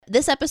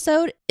this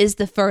episode is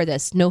the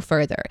furthest, no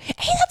further.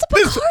 Hey, that's a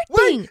Picard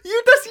thing.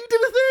 You did a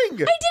thing. I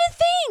did a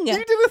thing.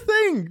 You did a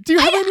thing. Do you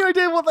have any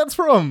idea what that's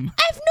from?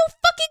 I have no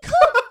fucking clue.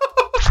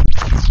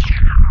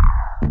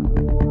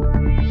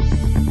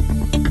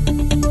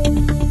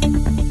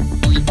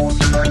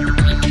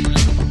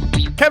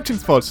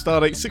 Captain's Pod,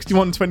 Stardate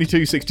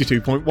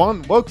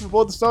 612262.1. Welcome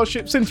aboard the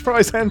Starship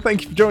Enterprise, and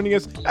thank you for joining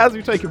us as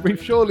we take a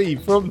brief shore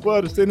leave from the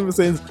world of cinema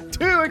sins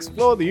to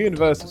explore the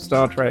universe of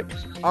Star Trek.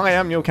 I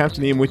am your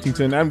Captain Ian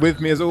Whittington, and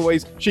with me as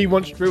always, she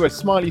once drew a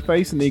smiley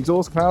face in the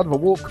exhaust cloud of a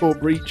warp core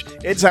breach.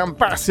 It's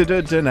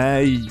Ambassador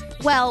Danae.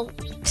 Well,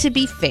 to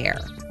be fair,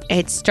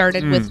 it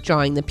started with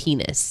drawing the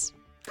penis.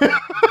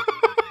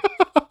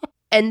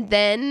 and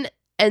then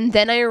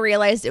I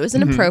realized it was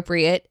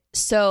inappropriate,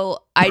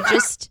 so I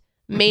just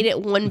made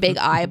it one big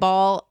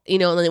eyeball,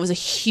 and then it was a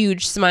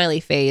huge smiley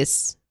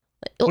face.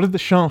 What did the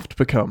shaft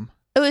become?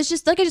 It was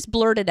just like I just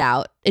blurted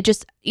out. It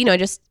just, I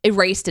just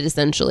erased it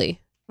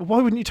essentially.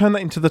 Why wouldn't you turn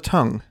that into the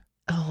tongue?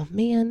 Oh,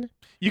 man.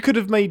 You could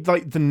have made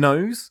like the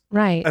nose,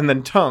 right, and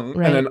then tongue,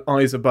 right, and then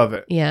eyes above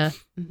it. Yeah.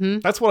 Mm-hmm.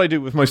 That's what I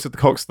do with most of the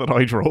cocks that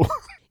I draw.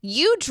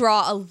 You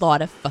draw a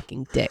lot of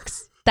fucking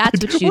dicks.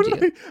 That's what you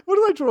do. What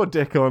do I draw a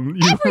dick on?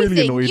 You're everything.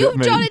 Really annoyed You've at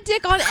me. drawn a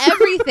dick on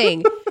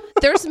everything.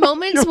 There's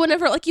moments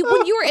whenever, when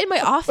you were in my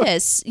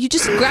office, you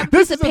just grab a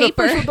piece of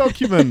paper. This is an official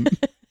document.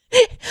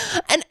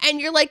 and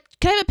you're like,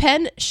 can I have a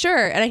pen?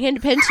 Sure. And I hand a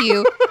pen to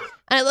you.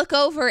 And I look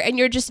over and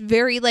you're just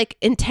very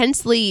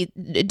intensely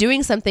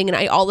doing something. And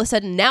I all of a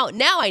sudden, now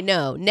I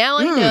know. Now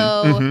I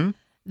know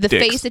the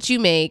Dicks. face that you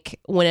make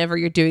whenever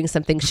you're doing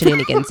something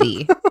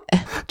shenanigansy.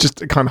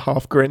 Just a kind of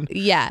half grin.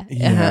 Yeah.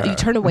 You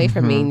turn away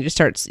from me and you just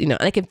start, and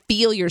I can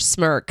feel your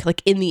smirk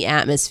in the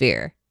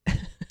atmosphere.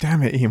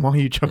 Damn it, Ian, why are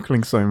you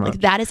chuckling so much?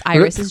 That is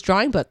Iris's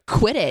drawing book.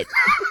 Quit it.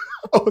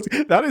 Oh,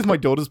 that is my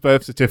daughter's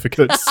birth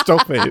certificate.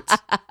 Stop it.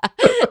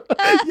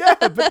 Yeah,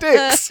 but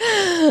dicks.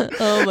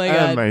 Oh my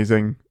God.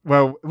 Amazing.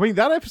 Well,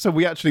 that episode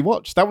we actually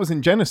watched, that was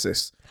in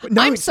Genesis.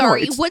 No, I'm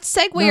sorry. What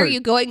segue are you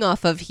going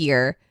off of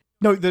here?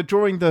 No, they're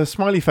drawing the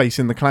smiley face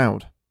in the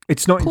cloud.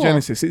 It's not in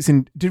Genesis. It's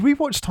in... Did we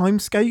watch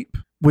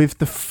Timescape?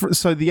 With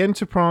so the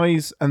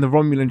Enterprise and the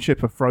Romulan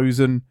ship are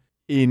frozen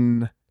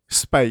in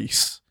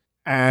space,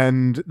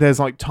 and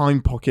there's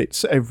time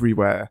pockets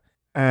everywhere,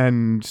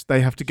 and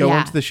they have to go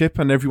onto the ship,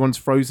 and everyone's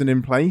frozen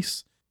in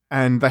place,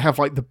 and they have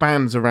the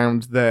bands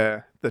around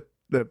the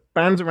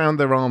bands around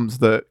their arms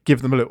that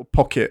give them a little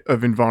pocket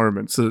of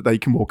environment so that they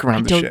can walk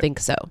around the ship. I don't think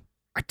so.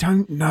 I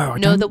don't know.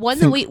 The one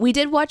that we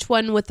did watch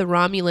one with the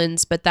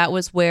Romulans, but that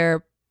was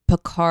where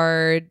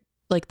Picard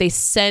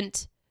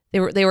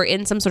they were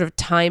in some sort of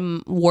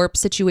time warp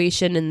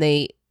situation, and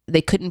they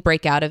couldn't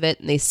break out of it,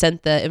 and they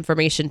sent the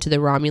information to the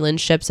Romulan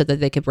ship so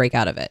that they could break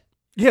out of it.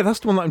 Yeah,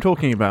 that's the one that I'm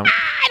talking about.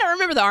 I don't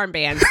remember the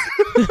armbands.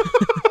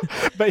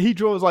 But he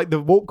draws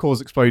the warp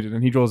core's exploded,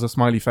 and he draws a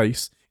smiley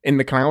face in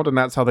the cloud, and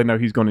that's how they know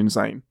he's gone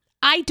insane.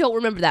 I don't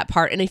remember that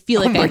part, and I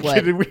feel like I would.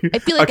 I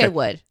feel like I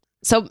would.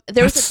 So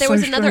there was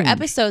another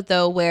episode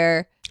though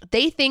where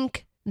they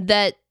think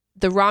that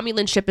the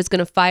Romulan ship is going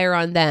to fire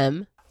on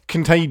them.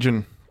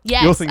 Contagion.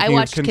 Yes, I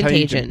watched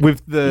Contagion.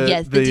 With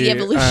the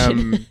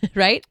de-evolution,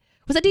 right?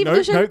 Was that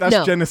de-evolution? No,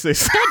 that's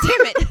Genesis. God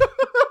damn it.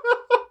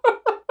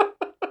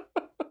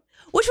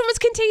 Which one was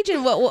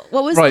Contagion? What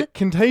was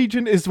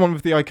Contagion is the one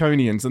with the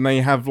Iconians, and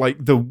they have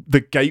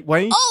the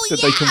gateway that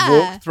they can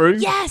walk through.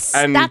 Yes,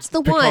 and that's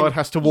the one. Picard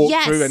has to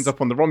walk through, ends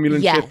up on the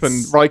Romulan ship,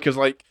 and Riker's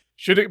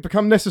should it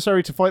become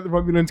necessary to fight the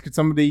Romulans, could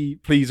somebody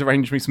please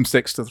arrange me some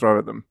sticks to throw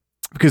at them?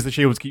 Because the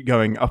shields keep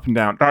going up and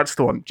down. That's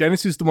the one.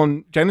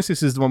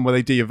 Genesis is the one where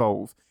they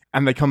de-evolve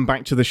and they come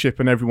back to the ship,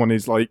 and everyone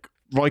is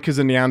Riker's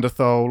a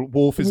Neanderthal,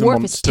 Worf is a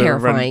monster, is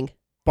terrifying.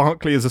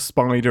 Barclay is a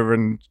spider,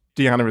 and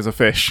Deanna is a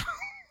fish.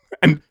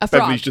 And a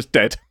frog. Beverly's just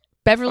dead.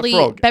 Beverly,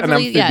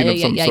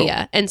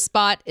 yeah. And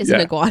Spot is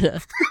an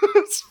iguana.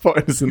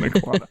 Spot is an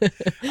iguana.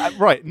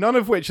 Right, none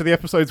of which are the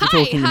episodes we're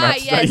talking about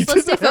today. Yes,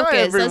 let's stay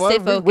focused. Let's stay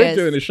focused. We're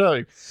doing a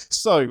show.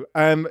 So,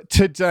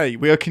 today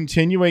we are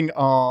continuing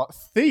our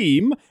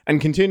theme and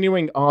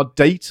continuing our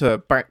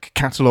data back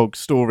catalogue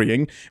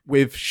storying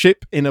with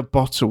Ship in a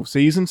Bottle,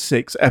 Season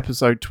 6,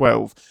 Episode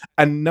 12.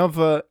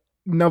 Another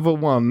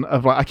one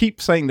of I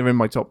keep saying they're in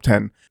my top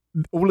 10.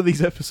 All of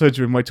these episodes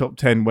are in my top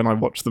 10 when I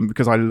watch them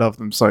because I love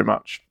them so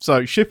much.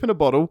 So, Ship in a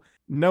Bottle,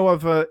 No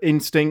Other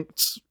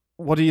Instincts.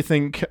 What do you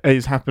think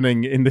is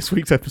happening in this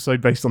week's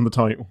episode based on the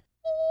title?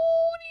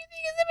 What do you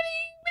think is happening?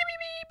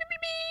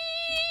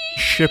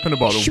 Ship in a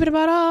Bottle. Ship in a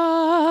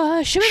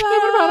bottle. Ship in a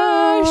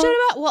bottle. Ship in a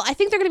bottle. Well, I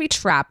think they're going to be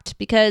trapped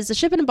because the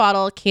ship in a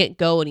bottle can't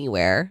go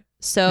anywhere.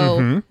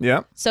 So,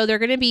 so they're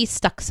going to be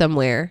stuck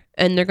somewhere,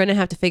 and they're going to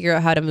have to figure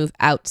out how to move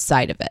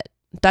outside of it.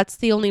 That's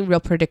the only real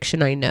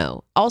prediction I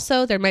know.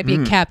 Also, there might be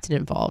a captain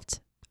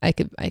involved.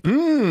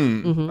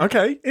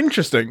 Okay,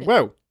 interesting.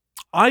 Well,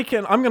 I'm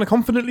going to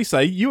confidently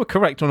say you are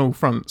correct on all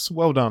fronts.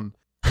 Well done.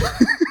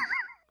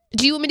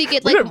 Do you want me to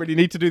get we don't really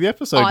need to do the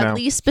episode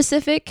oddly now.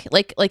 Specific?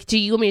 Like, do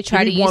you want me to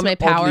try to use my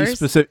powers?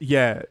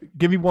 Yeah,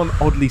 give me one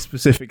oddly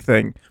specific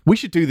thing. We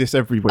should do this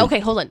every week. Okay,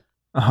 hold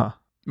on.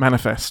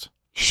 Manifest.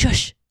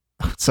 Shush.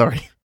 Oh,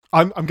 sorry.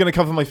 I'm going to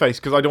cover my face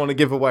because I don't want to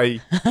give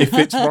away if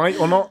it's right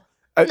or not.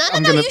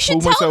 No, you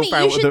should tell me.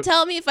 You should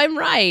tell me if I'm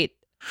right.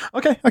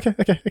 Okay.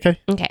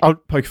 I'll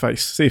poke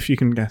face. See if you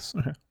can guess.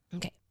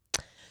 Okay.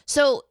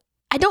 So,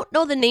 I don't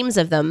know the names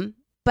of them,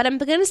 but I'm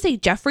going to say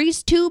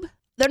Jeffrey's tube.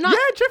 They're not.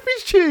 Yeah,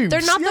 Jeffrey's tubes.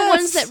 They're not the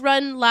ones that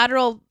run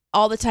lateral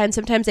all the time.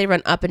 Sometimes they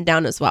run up and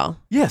down as well.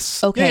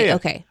 Yes. Okay. Yeah.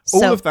 Okay.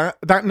 All of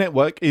that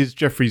network is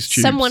Jeffrey's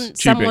tubes.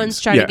 Someone's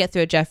trying to get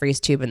through a Jeffrey's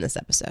tube in this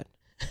episode.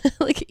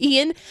 Like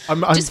Ian,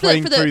 I'm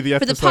playing through the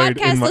episode. For the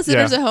podcast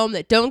listeners at home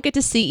that don't get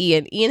to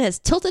see Ian has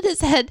tilted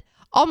his head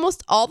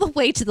almost all the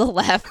way to the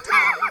left.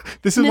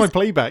 This is my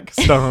playback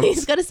stance.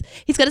 he's got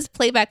his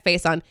playback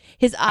face on.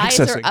 His eyes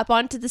are up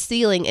onto the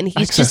ceiling, and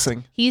he's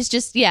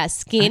just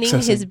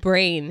scanning his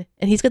brain,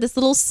 and he's got this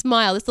little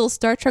smile, this little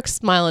Star Trek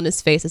smile on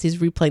his face as he's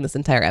replaying this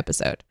entire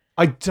episode.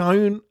 I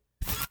don't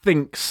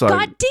think so.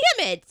 God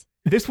damn it!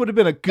 This would have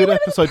been a good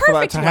episode for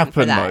that to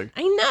happen, though.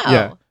 I know.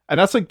 Yeah. And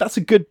that's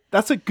a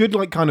good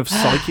like kind of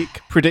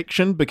psychic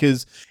prediction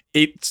because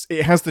it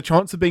has the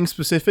chance of being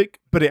specific,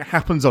 but it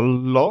happens a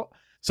lot.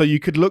 So you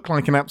could look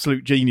like an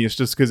absolute genius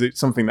just because it's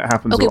something that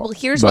happens. Okay, well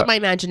here's what my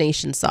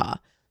imagination saw.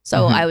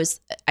 So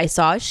I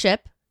saw a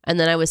ship, and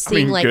then I was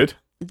seeing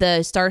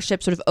the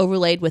starship sort of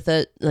overlaid with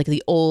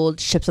the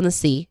old ships on the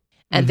sea,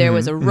 and there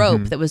was a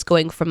rope that was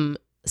going from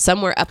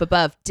somewhere up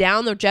above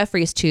down the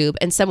Jeffrey's tube,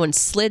 and someone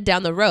slid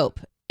down the rope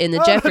in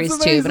the Jeffrey's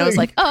tube, and I was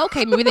like, oh,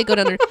 okay, maybe they go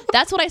down there.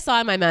 That's what I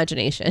saw in my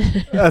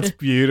imagination. That's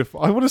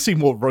beautiful. I want to see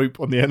more rope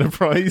on the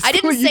Enterprise. I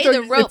didn't say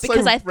the rope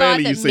because I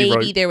thought that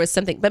maybe there was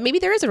something, but maybe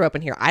there is a rope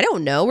in here. I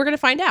don't know. We're going to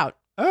find out.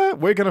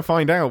 We're going to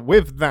find out.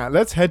 With that,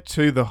 let's head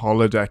to the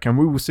holodeck, and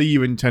we will see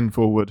you in 10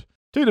 forward.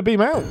 Do the beam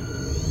out.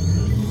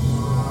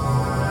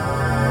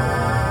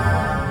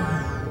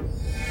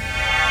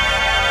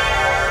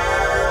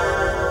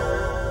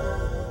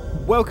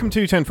 Welcome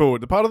to 10 Forward,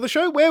 the part of the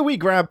show where we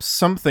grab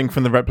something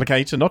from the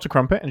replicator, not a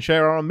crumpet, and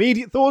share our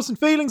immediate thoughts and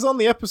feelings on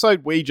the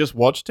episode we just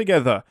watched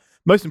together.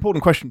 Most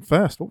important question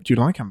first, what would you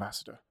like,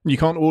 Ambassador? You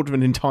can't order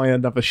an entire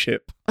another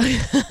ship.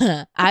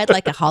 I'd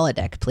like a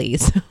holodeck,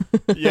 please.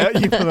 Yeah,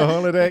 you want a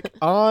holodeck?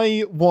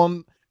 I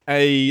want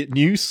a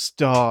new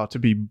star to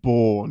be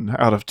born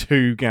out of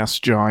two gas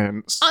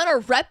giants. On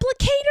a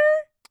replicator?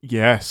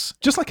 Yes,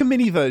 just like a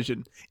mini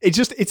version.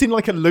 It's in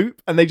like a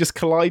loop, and they just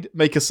collide,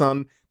 make a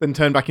sun, then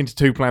turn back into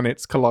two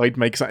planets, collide,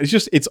 make a sun.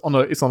 It's on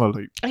a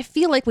loop. I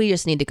feel like we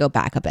just need to go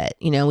back a bit.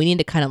 You know, we need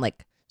to kind of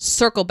like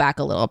circle back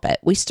a little bit.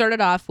 We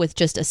started off with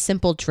just a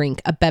simple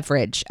drink, a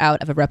beverage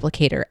out of a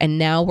replicator, and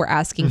now we're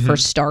asking for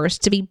stars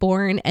to be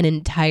born and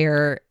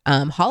entire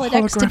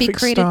holodecks to be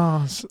created.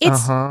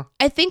 Stars.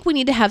 I think we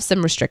need to have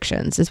some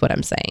restrictions, is what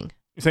I'm saying.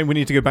 You're saying we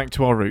need to go back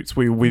to our roots.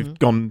 We've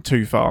gone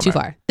too far. Too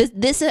far.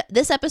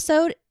 This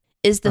episode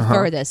is the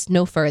furthest,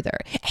 no further.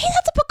 Hey,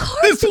 that's a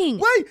Picard thing.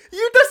 Wait,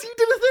 you did a thing.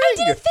 I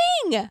did a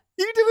thing.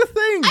 You did a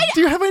thing.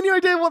 Do you have any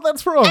idea what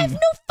that's from? I have no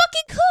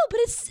fucking clue, but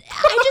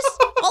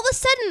all of a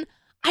sudden,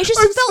 I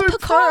just felt so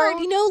Picard, proud.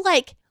 you know,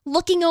 like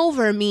looking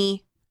over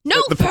me. No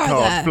Let the further.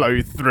 Picard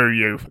flow through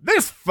you.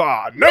 This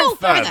far, no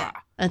further.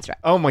 That's right.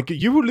 Oh my God,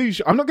 you will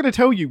lose. I'm not going to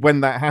tell you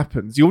when that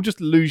happens. You'll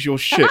just lose your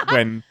shit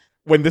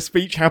when the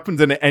speech happens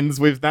and it ends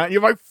with that.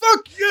 You're like,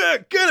 fuck yeah,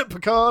 get it,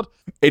 Picard.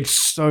 It's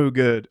so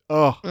good.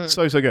 Oh,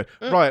 so good.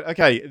 Right,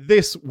 okay,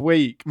 this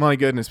week, my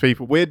goodness,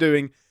 people, we're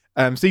doing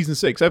season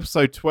 6,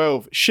 episode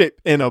 12,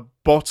 Ship in a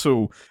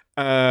Bottle.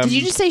 Did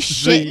you just say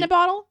shit in a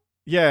bottle?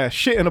 Yeah,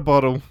 shit in a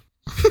bottle.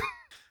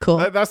 Cool.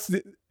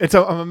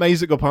 I'm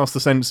amazed it got past the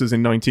censors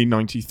in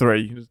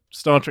 1993.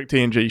 Star Trek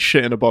TNG,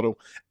 shit in a bottle.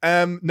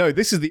 No,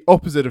 this is the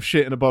opposite of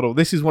shit in a bottle.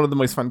 This is one of the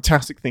most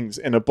fantastic things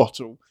in a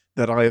bottle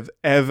that I have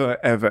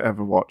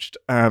ever watched.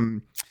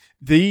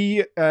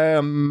 The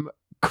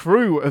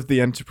crew of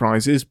the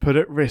Enterprise is put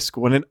at risk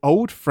when an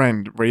old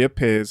friend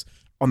reappears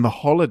on the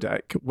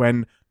holodeck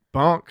when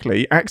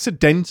Barclay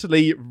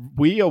accidentally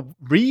reawakens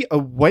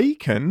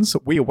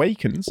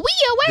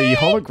the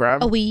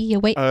hologram. We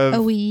awake.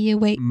 We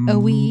awake.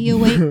 We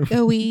awake.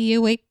 We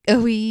awake.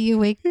 We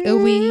awake. We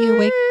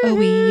awake.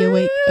 We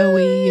awake.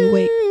 We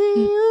awake.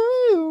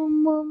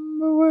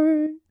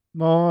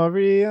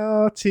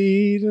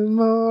 Moriarty,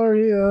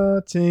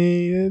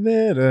 in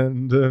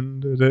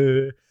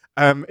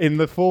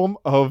the form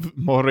of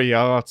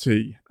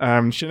Moriarty.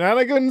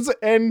 Shenanigans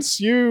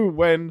ensue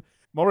when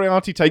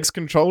Moriarty takes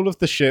control of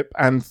the ship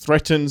and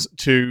threatens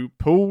to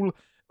pull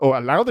or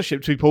allow the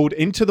ship to be pulled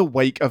into the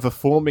wake of a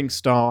forming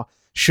star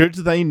should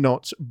they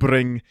not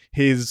bring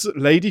his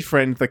lady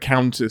friend, the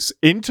Countess,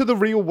 into the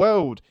real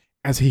world,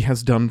 as he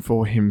has done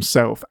for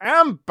himself.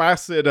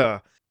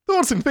 Ambassador,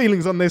 thoughts and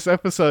feelings on this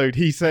episode,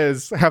 he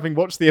says, having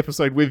watched the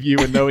episode with you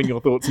and knowing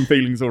your thoughts and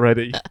feelings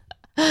already.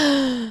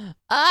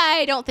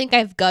 I don't think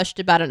I've gushed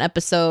about an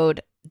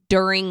episode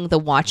during the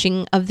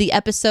watching of the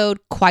episode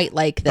quite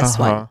like this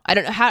one. I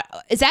don't know how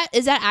is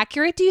that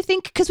accurate, do you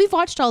think? Because we've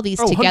watched all these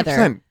together.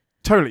 100%.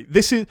 Totally.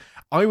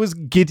 I was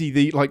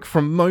giddy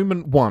from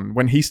moment one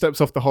when he steps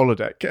off the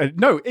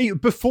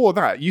holodeck. Before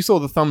that, you saw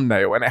the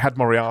thumbnail and it had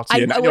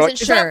Moriarty. I wasn't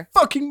sure. Is that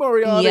fucking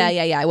Moriarty?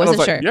 Yeah. I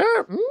wasn't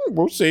sure.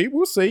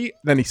 We'll see.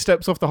 Then he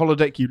steps off the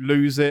holodeck, you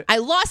lose it. I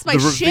lost my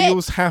shit. The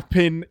reveals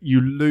happen, you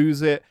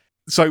lose it.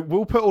 So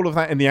we'll put all of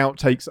that in the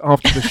outtakes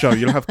after the show.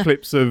 You'll have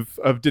clips of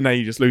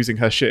Danae just losing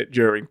her shit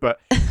during.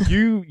 But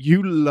you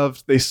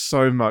loved this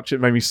so much.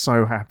 It made me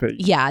so happy.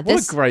 Yeah.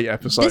 What a great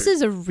episode. This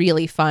is a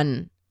really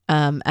fun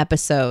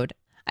episode.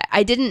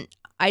 I didn't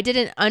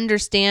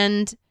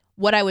understand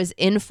what I was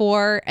in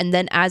for. And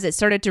then as it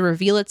started to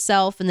reveal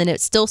itself, and then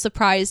it still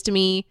surprised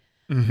me.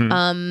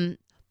 Mm-hmm.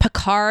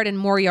 Picard and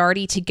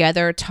Moriarty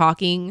together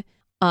talking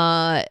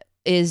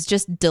is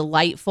just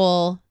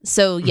delightful.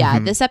 So yeah,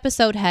 this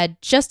episode had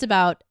just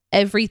about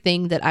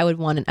everything that I would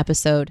want an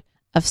episode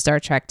of Star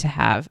Trek to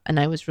have, and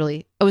I was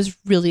really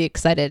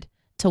excited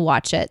to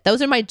watch it.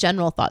 Those are my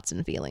general thoughts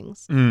and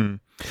feelings.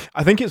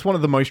 I think it's one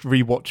of the most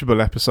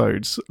rewatchable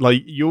episodes.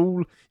 Like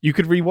you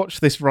could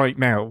rewatch this right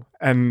now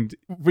and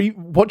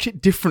watch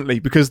it differently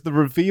because the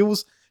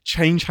reveals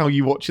change how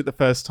you watch it the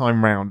first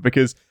time round.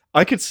 Because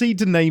I could see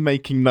Danae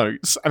making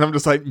notes, and I'm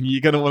just like, you're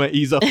going to want to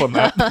ease up on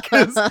that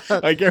because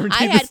I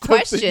guarantee I had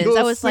questions.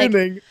 I was like,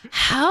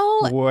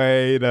 how?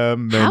 Wait a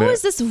minute. How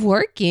is this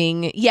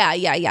working?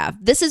 Yeah.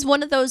 This is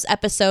one of those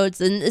episodes,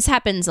 and this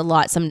happens a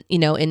lot.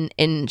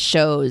 In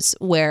shows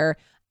where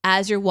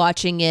as you're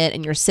watching it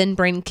and your sin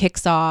brain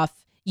kicks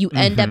off, you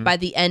end up by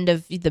the end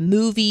of the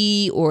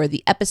movie or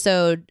the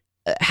episode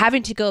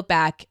having to go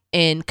back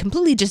and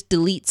completely just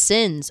delete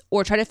sins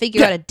or try to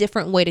figure out a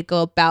different way to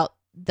go about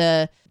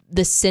the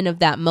sin of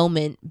that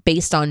moment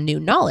based on new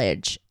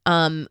knowledge.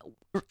 Ian,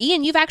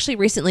 you've actually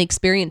recently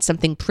experienced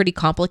something pretty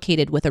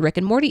complicated with a Rick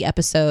and Morty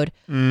episode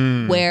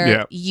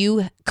where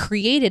you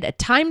created a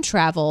time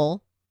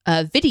travel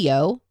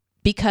video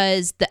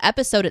because the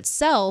episode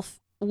itself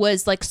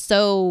was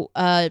so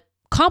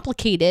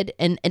complicated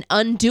and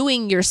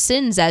undoing your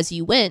sins as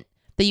you went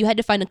that you had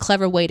to find a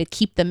clever way to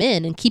keep them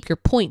in and keep your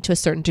point to a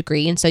certain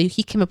degree. And so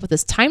he came up with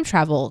this time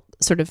travel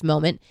sort of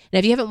moment. And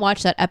if you haven't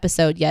watched that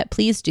episode yet,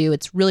 please do.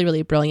 It's really,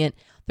 really brilliant.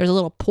 There's a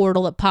little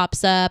portal that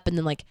pops up, and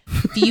then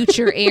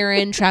future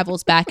Aaron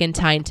travels back in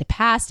time to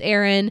past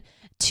Aaron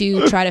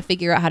to try to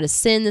figure out how to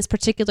sin this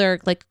particular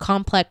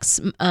complex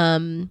thing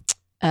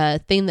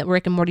that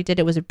Rick and Morty did.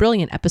 It was a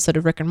brilliant episode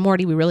of Rick and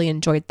Morty. We really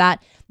enjoyed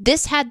that.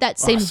 This had that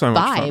same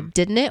vibe,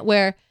 didn't it?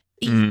 Where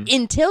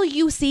until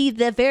you see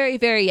the very,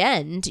 very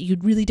end, you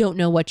really don't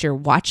know what you're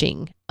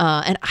watching.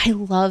 And I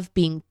love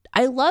being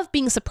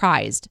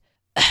surprised.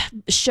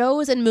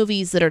 Shows and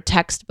movies that are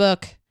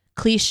textbook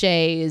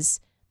cliches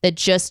that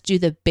just do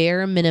the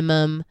bare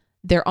minimum.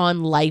 They're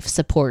on life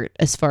support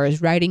as far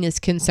as writing is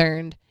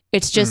concerned.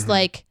 It's just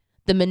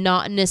the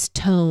monotonous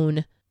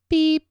tone,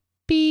 beep,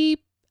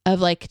 beep,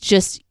 of I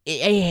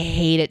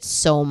hate it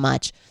so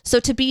much.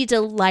 So to be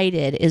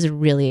delighted is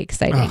really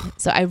exciting.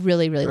 So I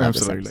really, really love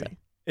this episode.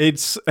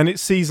 It's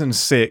season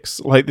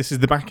 6. This is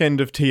the back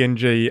end of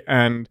TNG,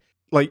 and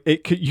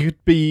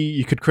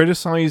you could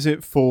criticize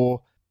it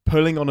for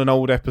pulling on an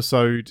old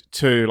episode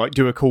to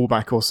do a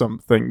callback or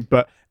something,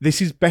 but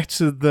this is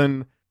better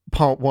than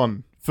part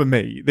 1 for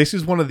me. This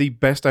is one of the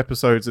best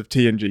episodes of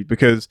TNG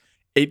because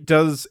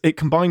it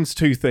combines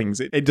two things.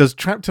 It does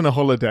Trapped in a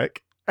Holodeck,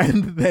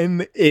 and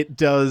then it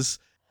does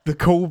the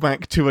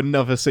callback to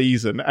another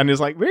season, and it's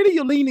really,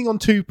 you're leaning on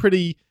two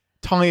pretty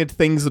tired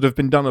things that have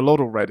been done a lot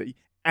already.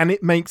 And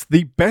it makes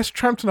the best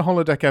Trapped in a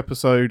Holodeck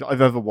episode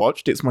I've ever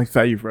watched. It's my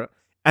favourite.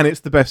 And it's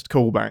the best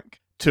callback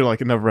to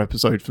another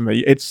episode for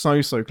me. It's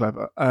so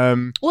clever.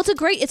 Well, it's a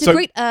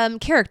great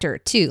character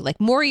too.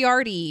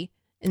 Moriarty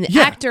and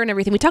the actor and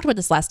everything. We talked about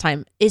this last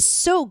time. Is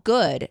so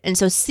good. And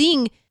so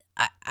seeing,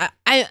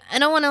 I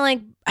don't want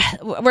to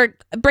we're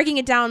breaking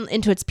it down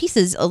into its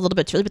pieces a little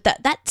bit too early, but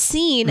that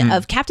scene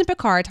of Captain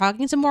Picard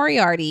talking to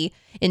Moriarty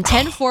in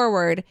 10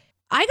 Forward.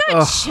 I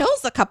got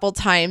chills a couple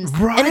times,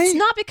 right? And it's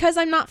not because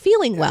I'm not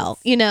feeling well,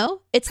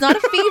 It's not a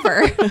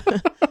fever.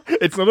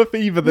 It's not a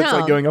fever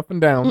that's going up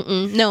and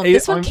down. No,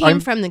 this one came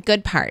from the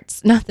good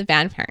parts, not the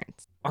bad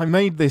parts. I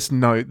made this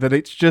note that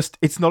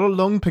it's not a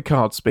long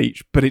Picard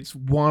speech, but it's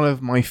one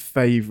of my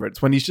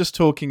favorites when he's just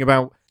talking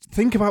about,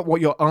 think about what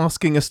you're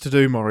asking us to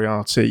do,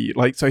 Moriarty.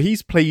 So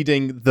he's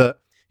pleading that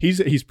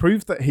he's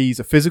proved that he's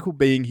a physical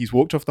being, he's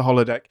walked off the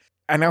holodeck,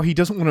 and now he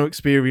doesn't want to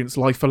experience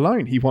life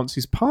alone. He wants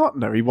his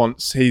partner. He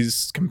wants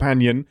his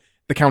companion,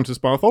 the Countess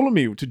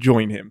Bartholomew, to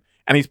join him.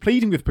 And he's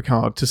pleading with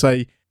Picard to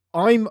say,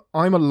 I'm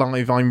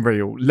alive, I'm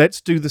real. Let's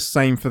do the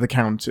same for the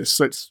Countess.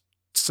 Let's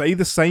say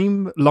the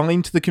same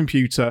line to the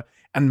computer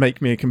and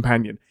make me a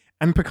companion.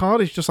 And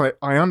Picard is just I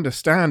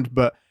understand,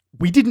 but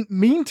we didn't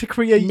mean to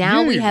create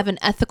Now you. We have an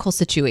ethical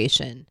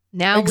situation.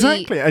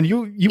 Exactly. And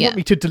you want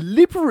me to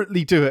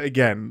deliberately do it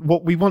again,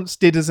 what we once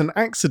did as an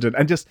accident.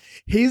 And just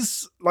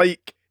his,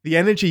 the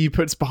energy he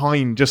puts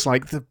behind, just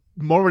the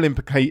moral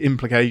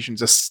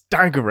implications are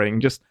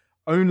staggering. Just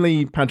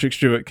only Patrick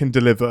Stewart can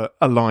deliver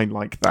a line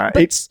like that.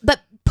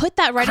 But put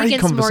that right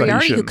against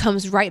Moriarty, who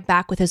comes right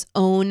back with his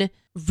own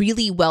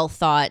really well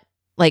thought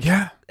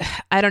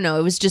I don't know.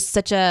 It was just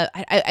such a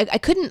I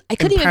couldn't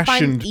even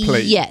find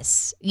plea.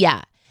 Yes,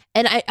 yeah.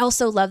 And I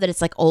also love that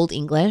it's like Old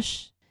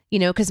English.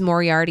 Because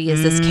Moriarty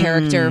is this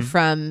character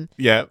from,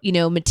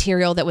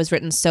 material that was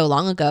written so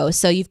long ago.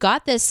 So you've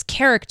got this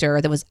character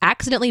that was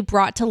accidentally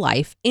brought to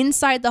life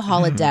inside the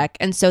holodeck.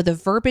 And so the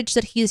verbiage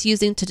that he is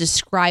using to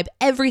describe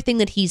everything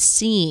that he's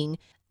seeing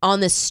on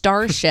this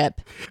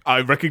starship. I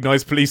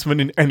recognize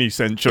policemen in any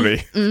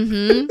century.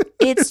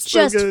 It's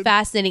just so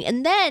fascinating.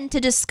 And then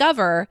to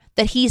discover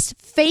that he's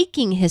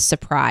faking his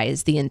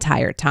surprise the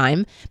entire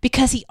time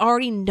because he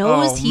already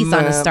knows he's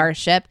on a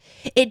starship.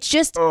 It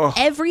just,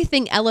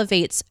 everything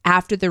elevates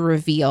after the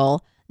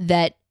reveal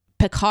that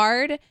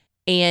Picard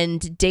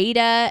and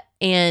Data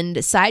and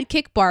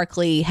Sidekick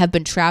Barclay have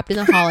been trapped in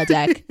the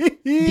holodeck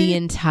the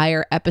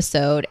entire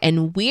episode.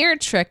 And we're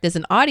tricked as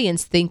an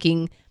audience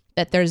thinking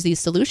that there's these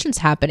solutions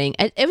happening.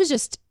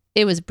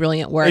 It was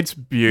brilliant work. It's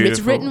beautiful. It's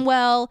written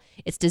well.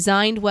 It's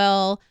designed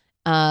well.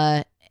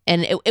 And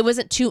it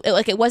wasn't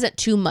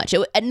too much.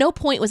 At no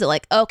point was it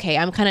like, okay,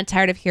 I'm kind of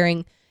tired of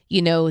hearing,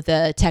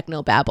 the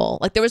techno babble.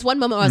 Like there was one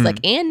moment where I was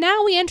like, and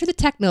now we enter the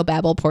techno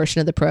babble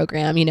portion of the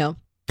program,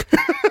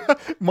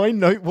 My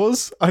note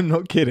was, I'm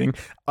not kidding,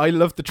 I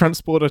love the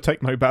transporter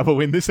techno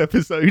babble in this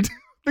episode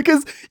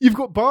because you've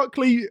got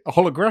Barclay,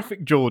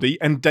 holographic Geordie,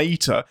 and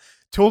Data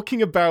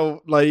talking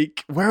about the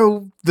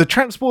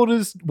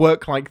transporters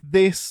work like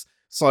this,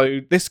 so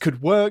this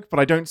could work,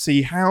 but I don't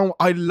see how.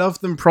 I love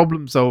them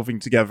problem solving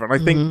together, and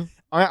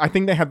I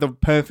think they had the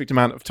perfect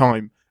amount of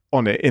time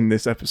on it in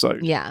this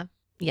episode. Yeah.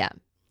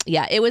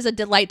 It was a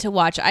delight to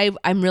watch.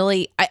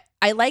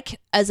 I like,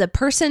 as a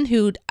person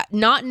who,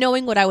 not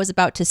knowing what I was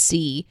about to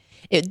see,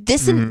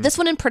 this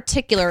one in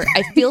particular,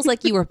 it feels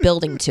like you were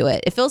building to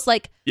it. It feels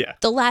like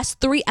the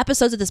last 3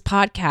 episodes of this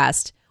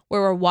podcast,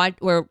 where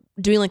we're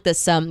doing like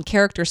this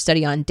character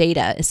study on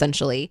Data,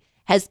 essentially,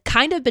 has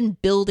kind of been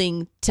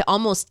building to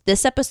almost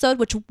this episode,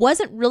 which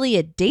wasn't really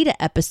a Data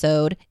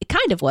episode. It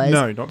kind of was.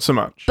 No, not so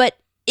much. But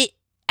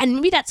and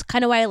maybe that's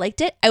kind of why I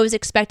liked it. I was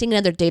expecting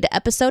another Data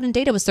episode, and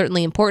Data was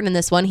certainly important in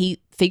this one.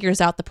 He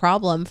figures out the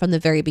problem from the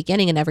very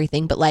beginning and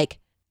everything. But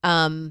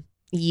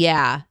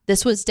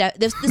this was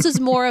this was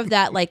more of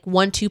that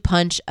 1-2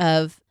 punch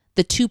of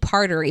the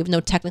 2-parter, even though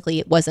technically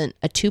it wasn't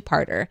a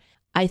 2-parter.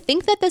 I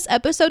think that this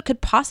episode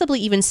could possibly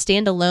even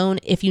stand alone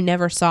if you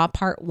never saw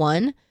part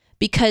 1,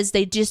 because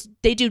they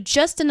do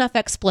just enough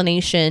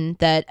explanation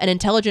that an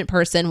intelligent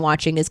person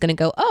watching is going to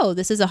go, oh,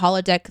 this is a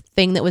holodeck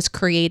thing that was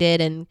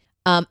created. And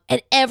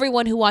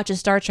everyone who watches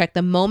Star Trek,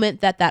 the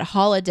moment that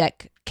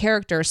holodeck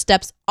character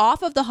steps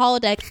off of the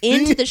holodeck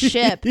into the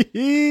ship,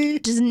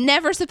 which is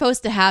never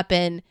supposed to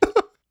happen,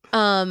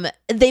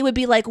 they would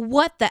be like,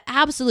 what the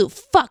absolute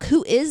fuck?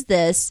 Who is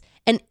this?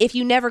 And if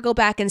you never go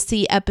back and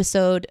see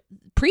episode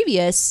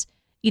previous,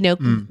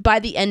 by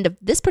the end of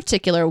this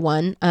particular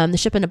one, the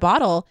ship in a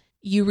bottle,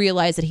 you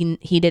realize that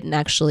he didn't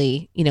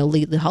actually,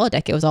 leave the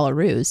holodeck. It was all a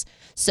ruse.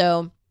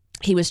 So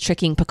he was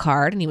tricking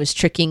Picard, and he was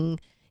tricking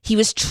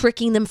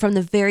them from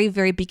the very,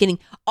 very beginning.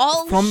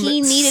 All he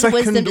needed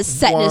was them to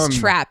set in his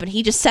trap, and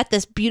he just set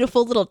this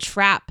beautiful little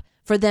trap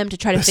for them to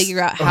try to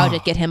figure out how to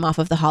get him off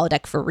of the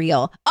holodeck for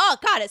real. Oh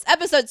God, this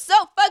episode's so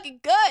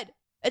fucking good.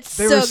 It's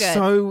there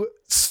so good.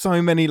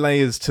 So many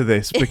layers to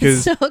this,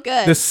 because it's so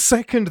good. The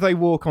second they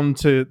walk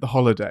onto the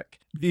holodeck,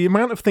 the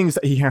amount of things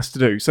that he has to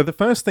do. So the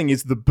first thing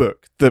is the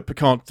book that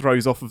Picard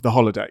throws off of the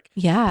holodeck.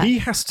 Yeah. He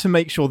has to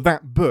make sure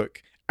that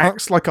book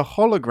acts like a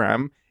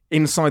hologram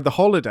inside the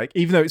holodeck,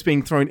 even though it's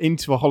being thrown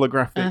into a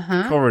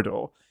holographic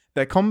corridor.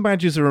 Their comm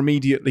badges are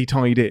immediately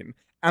tied in.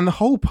 And the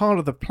whole part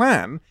of the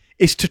plan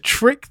is to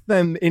trick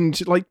them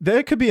into,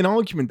 there could be an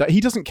argument that he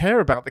doesn't care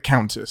about the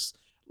Countess.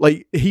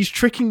 He's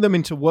tricking them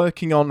into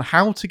working on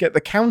how to get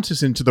the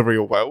Countess into the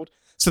real world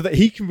so that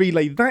he can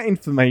relay that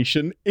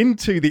information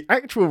into the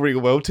actual real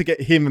world to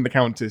get him and the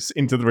Countess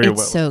into the real world.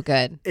 It's so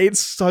good.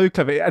 It's so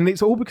clever. And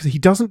it's all because he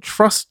doesn't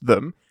trust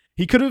them.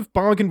 He could have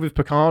bargained with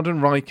Picard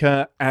and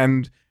Riker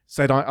and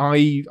said,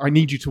 I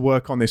need you to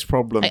work on this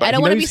problem. I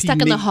don't want to be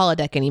stuck in the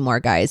holodeck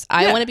anymore, guys.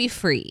 I want to be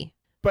free.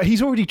 But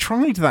he's already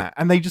tried that,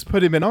 and they just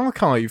put him in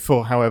archive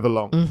for however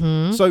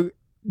long. So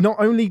not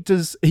only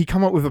does he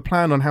come up with a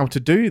plan on how to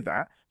do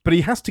that, but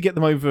he has to get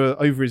them over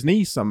his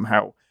knees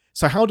somehow.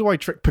 So how do I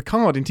trick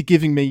Picard into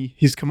giving me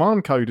his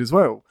command code as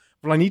well?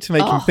 Well, I need to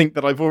make him think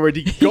that I've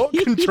already got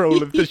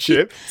control of the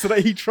ship so that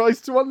he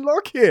tries to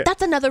unlock it.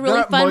 That's another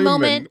really fun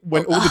moment.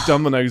 When all the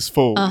dominoes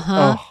fall.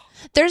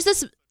 There's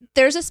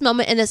this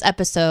moment in this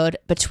episode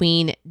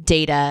between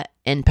Data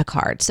and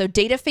Picard. So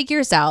Data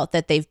figures out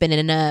that they've been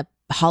in a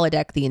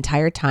holodeck the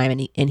entire time,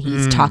 and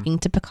he's talking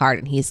to Picard,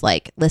 and he's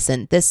like,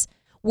 listen,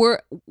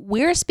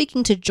 we're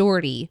speaking to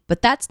Geordie,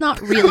 but that's not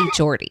really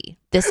Geordie.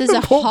 This is a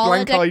poor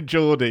holodeck. Blank-eyed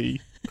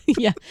Geordie.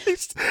 Yeah.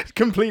 He's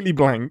completely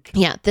blank.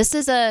 Yeah, this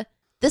is a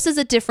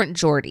different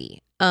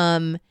Geordie.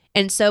 And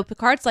so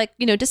Picard's like,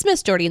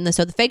 dismiss Geordie, and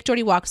so the fake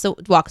Geordie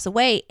walks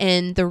away,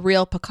 and the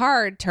real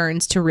Picard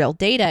turns to real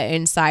Data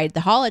inside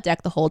the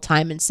holodeck the whole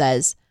time and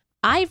says,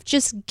 I've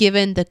just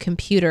given the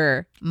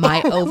computer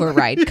my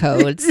override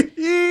codes.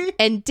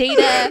 And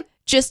Data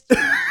just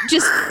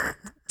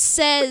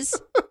says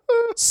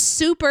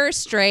super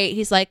straight.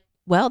 He's like,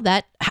 well,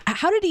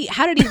 how did he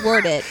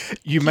word it?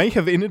 You may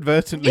have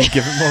inadvertently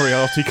given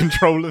Moriarty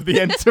control of the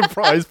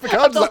Enterprise.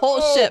 Picard's the whole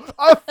ship.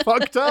 I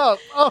fucked up.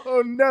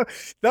 Oh no!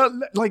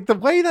 That like the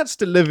way that's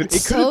delivered,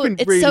 it could have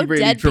been really,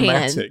 really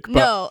dramatic. But,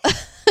 no,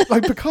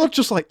 like Picard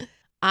just like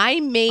I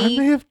may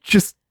have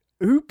just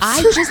oops.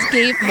 I just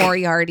gave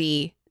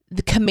Moriarty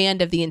the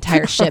command of the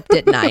entire ship,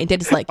 didn't I? And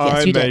it's like,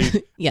 yes, you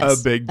did.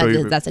 Yes, a big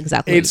boo. That's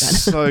exactly what you done.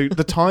 So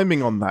the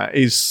timing on that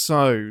is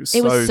so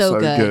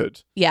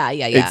good. Yeah.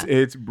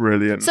 It's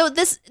brilliant. So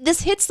this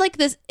hits like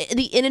this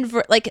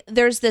like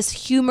there's this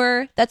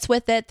humor that's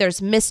with it.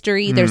 There's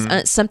mystery.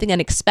 There's something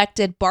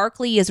unexpected.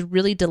 Barclay is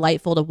really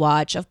delightful to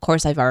watch. Of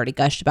course, I've already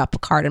gushed about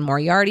Picard and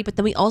Moriarty, but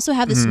then we also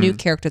have this new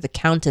character, the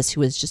Countess,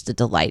 who is just a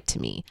delight to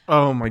me.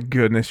 Oh my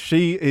goodness,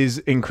 she is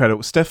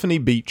incredible. Stephanie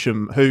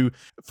Beacham, who,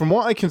 from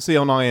what I can see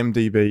on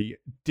IMDb,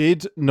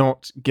 did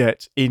not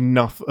get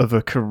enough of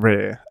a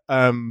career.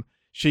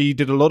 She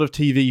did a lot of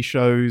TV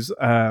shows.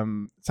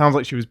 Sounds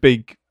like she was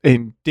big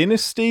in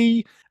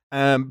Dynasty,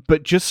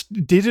 but just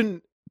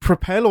didn't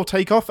propel or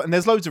take off. And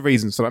there's loads of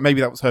reasons for that. Maybe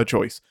that was her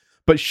choice.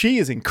 But she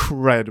is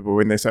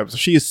incredible in this episode.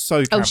 She is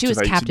so captivating. Oh, she was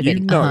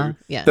captivating. You know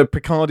that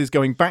Picard is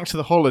going back to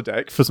the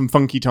holodeck for some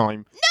funky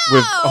time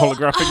with a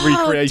holographic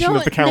recreation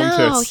of the Countess.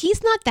 No,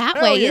 he's not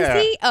that way,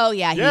 is he? Oh,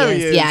 yeah, he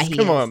is. Yeah, he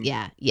Come is. on.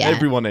 Yeah.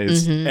 Everyone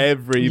is.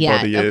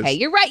 Everybody is. Okay,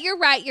 you're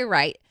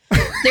right.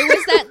 There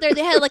was that.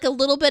 They had like a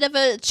little bit of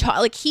a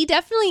like he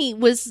definitely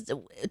was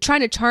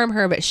trying to charm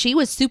her, but she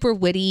was super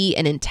witty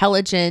and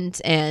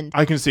intelligent. And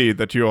I can see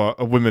that you are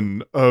a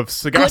woman of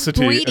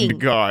sagacity and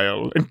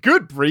guile and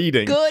good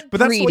breeding. But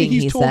that's why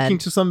he's talking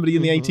to somebody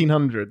in the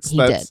 1800s. He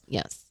did.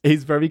 Yes,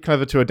 he's very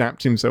clever to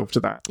adapt himself to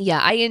that. Yeah,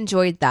 I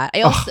enjoyed that.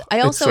 I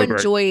also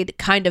enjoyed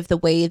kind of the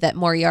way that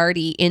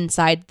Moriarty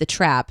inside the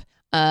trap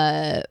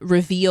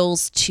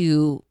reveals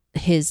to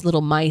his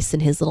little mice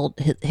and his little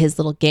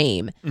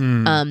game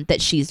that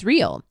she's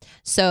real.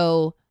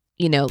 So,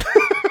 you know,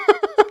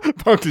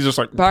 Barclay's just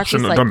like,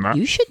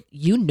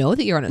 you know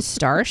that you're on a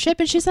starship?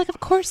 And she's like,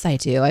 of course I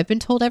do. I've been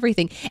told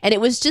everything. And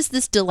it was just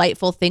this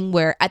delightful thing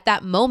where at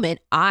that moment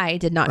I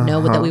did not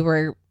know that we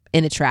were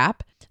in a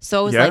trap.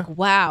 So I was like,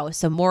 wow.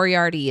 So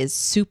Moriarty is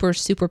super,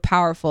 super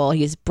powerful.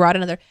 He's brought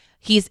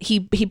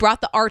he brought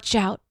the arch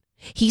out.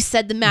 He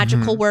said the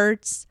magical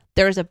words.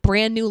 There's a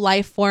brand new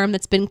life form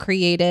that's been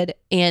created,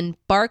 and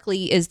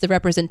Barclay is the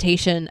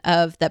representation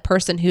of that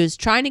person who's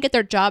trying to get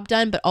their job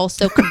done, but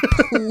also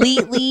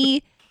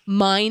completely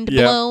mind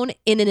blown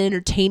in an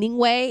entertaining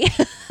way.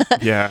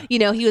 Yeah. You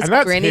know, he was and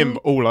that's grinning. Him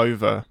all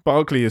over.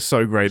 Barclay is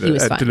so great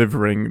at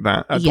delivering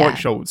that. Dwight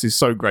Schultz is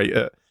so great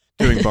at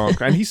doing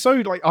Barclay. And he's so,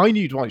 like, I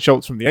knew Dwight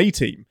Schultz from the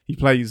A-Team. He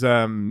plays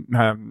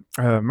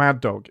Mad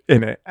Dog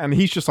in it. And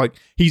he's just like,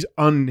 he's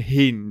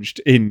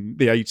unhinged in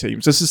the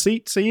A-Team. So to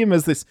see him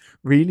as this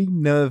really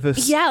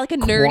nervous, like a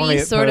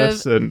nerdy sort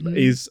person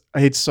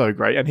it's so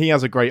great. And he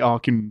has a great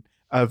arc in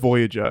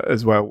Voyager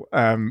as well.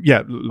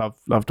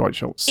 Love Dwight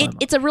Schultz so much.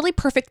 It's a really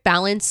perfect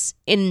balance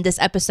in this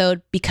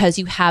episode because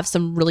you have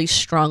some really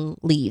strong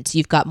leads.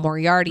 You've got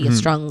Moriarty, a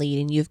strong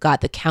lead, and you've got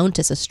the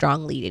Countess, a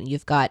strong lead, and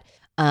you've got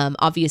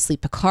obviously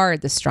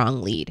Picard, the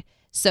strong lead.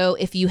 So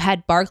if you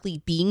had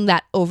Barclay being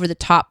that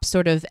over-the-top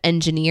sort of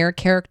engineer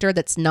character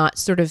that's not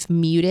sort of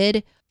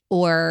muted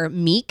or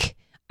meek,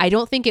 I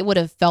don't think it would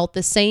have felt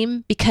the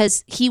same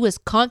because he was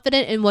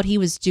confident in what he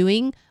was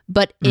doing,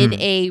 but in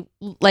a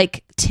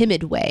like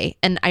timid way.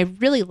 And I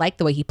really like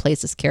the way he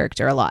plays this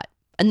character a lot.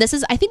 And this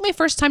is, I think, my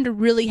first time to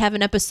really have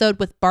an episode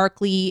with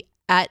Barclay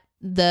at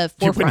the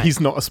forefront. When he's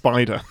not a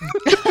spider.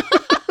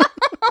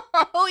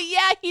 Oh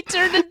yeah, he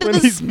turned into when the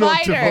he's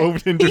spider. Not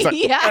devolved into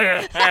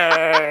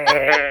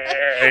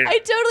I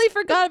totally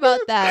forgot about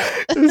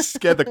that. It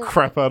scared the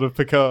crap out of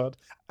Picard.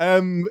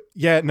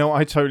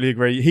 I totally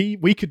agree.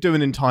 We could do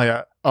an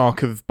entire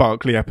arc of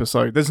Barclay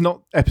episode. There's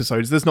not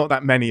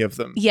that many of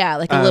them. Yeah,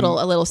 like a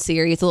little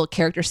series, a little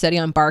character study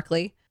on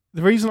Barclay.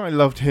 The reason I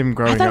loved him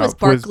growing up, I thought it was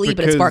Barclay,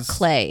 but it's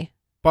Barclay.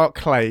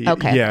 Barclay,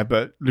 okay. Yeah,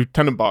 but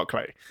Lieutenant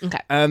Barclay. Okay.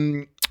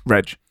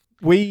 Reg.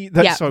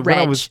 Reg.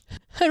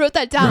 I wrote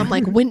that down. I'm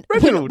like, when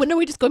are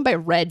we just going by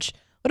Reg?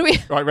 What are we?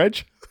 Right,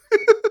 Reg.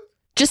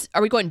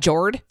 Are we going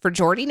Jord for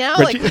Geordie now?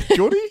 Reggie, like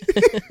Geordie?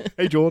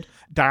 Hey, Jord.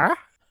 Da.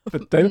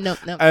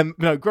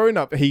 No. Growing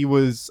up, he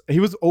was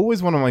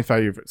always one of my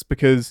favorites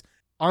because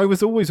I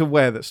was always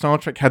aware that Star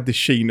Trek had this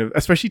sheen of,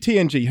 especially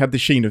TNG, had the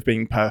sheen of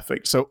being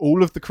perfect. So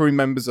all of the crew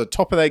members are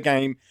top of their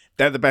game.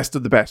 They're the best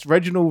of the best.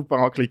 Reginald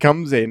Barclay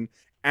comes in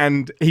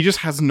and he just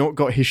has not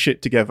got his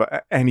shit together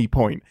at any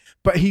point.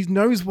 But he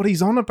knows what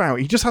he's on about.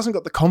 He just hasn't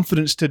got the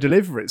confidence to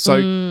deliver it.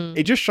 So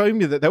it just showed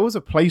me that there was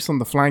a place on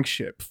the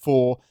flagship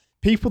for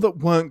people that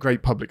weren't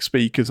great public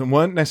speakers and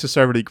weren't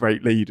necessarily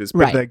great leaders,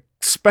 but they're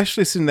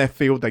specialists in their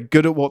field. They're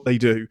good at what they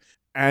do.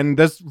 And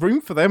there's room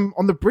for them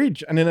on the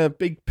bridge and in a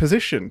big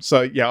position.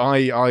 So, yeah,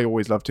 I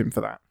always loved him for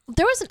that.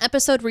 There was an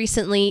episode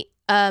recently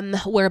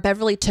where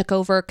Beverly took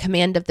over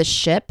command of the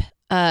ship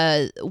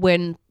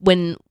when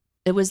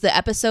it was the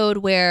episode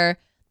where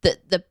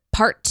the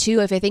part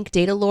 2, if I think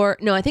Data Lore.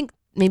 No, I think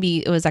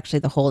maybe it was actually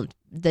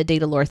the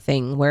Data Lore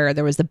thing where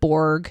there was the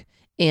Borg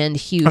and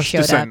Hugh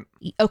showed Descent.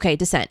 up. Okay,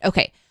 Descent.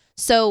 Okay.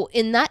 So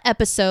in that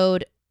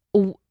episode,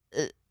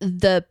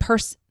 the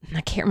person,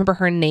 I can't remember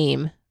her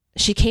name.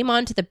 She came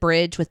onto the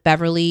bridge with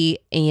Beverly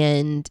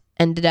and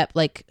ended up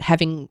like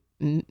having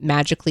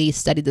magically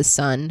studied the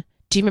sun.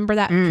 Do you remember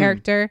that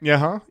character?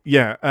 Yeah.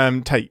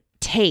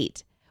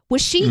 Tate.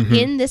 Was she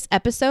in this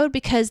episode?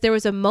 Because there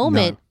was a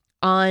moment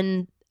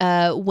on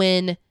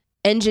when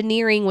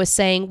engineering was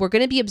saying, we're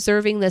going to be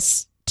observing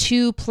this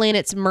 2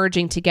 planets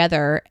merging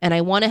together, and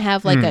I want to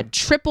have like a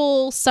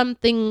triple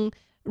something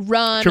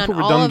run triple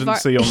on all of our...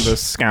 redundancy on the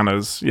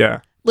scanners.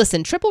 Yeah.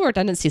 Listen, triple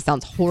redundancy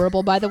sounds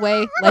horrible, by the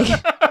way.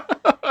 Like,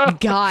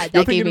 God,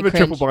 that gave me cringe.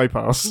 Triple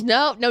bypass.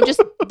 No,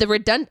 just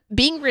the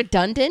being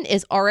redundant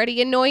is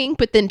already annoying,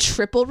 but then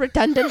triple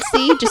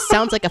redundancy just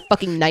sounds like a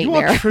fucking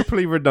nightmare. You are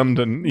triply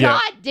redundant. Yeah.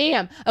 God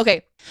damn.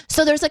 Okay,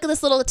 so there's like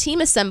this little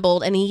team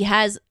assembled, and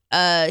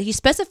he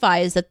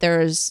specifies that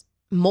there's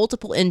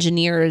multiple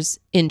engineers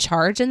in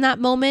charge in that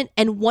moment,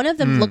 and one of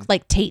them looked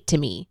like Tate to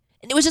me.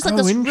 And it was just like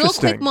this real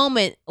quick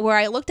moment where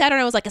I looked at her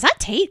and I was like, is that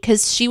Tate?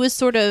 Because she was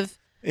sort of...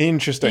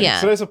 Interesting.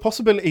 Yeah. So there's a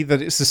possibility that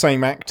it's the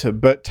same actor,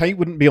 but Tate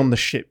wouldn't be on the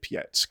ship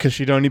yet because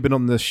she'd only been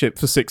on the ship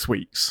for 6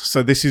 weeks.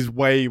 So this is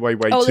way too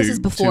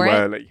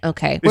early.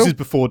 Okay. This is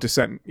before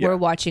Descent. Yeah. We're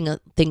watching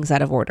things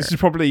out of order. This is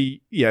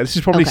probably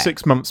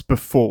 6 months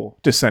before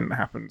Descent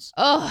happens.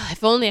 Oh,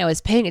 if only I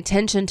was paying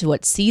attention to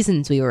what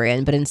seasons we were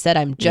in, but instead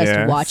I'm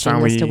just watching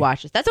this to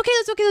watch it. That's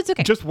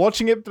okay. Just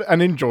watching it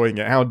and enjoying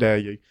it. How dare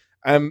you?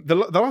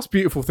 The last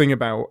beautiful thing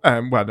about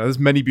there's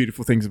many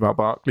beautiful things about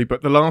Barclay,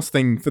 but the last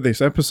thing for this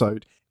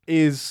episode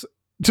is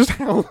just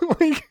how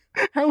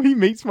he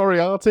meets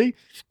Moriarty,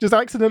 just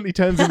accidentally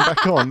turns him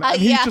back on,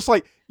 and he's just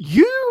like,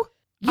 you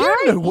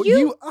know what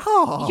you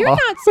are. You're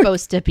not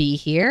supposed to be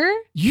here.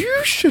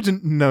 You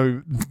shouldn't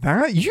know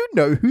that. You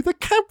know who the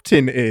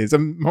captain is.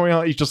 And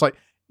Moriarty's just like,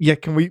 yeah,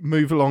 can we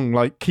move along?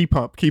 Like, keep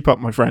up,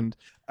 my friend.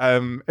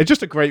 It's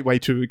just a great way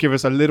to give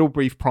us a little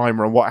brief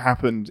primer on what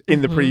happened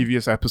in the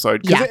previous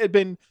episode. Because it had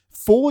been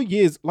 4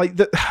 years. Like,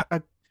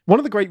 one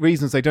of the great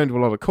reasons they don't do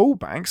a lot of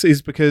callbacks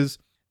is because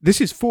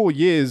this is 4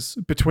 years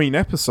between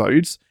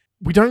episodes.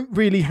 We don't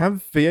really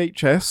have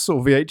VHS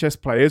or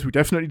VHS players. We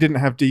definitely didn't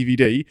have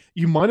DVD.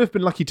 You might have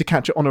been lucky to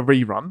catch it on a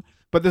rerun,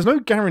 but there's no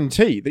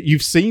guarantee that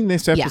you've seen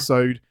this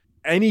episode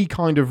any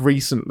kind of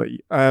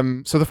recently.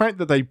 So the fact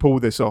that they pull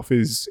this off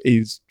is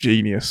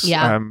genius.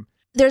 Yeah.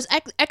 There's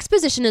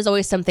exposition is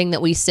always something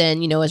that we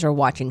send, as we're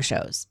watching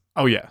shows.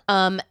 Oh, yeah.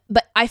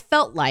 But I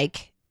felt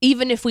like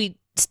even if we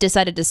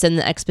decided to send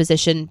the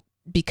exposition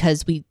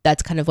because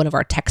that's kind of one of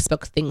our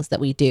textbook things that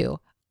we do,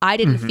 I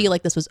didn't feel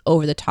like this was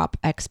over the top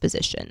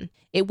exposition.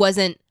 It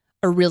wasn't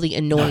a really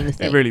annoying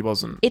thing. It really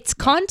wasn't. It's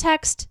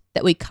context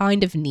that we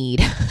kind of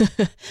need,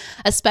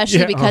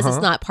 especially because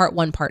it's not part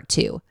 1, part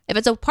 2. If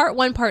it's a part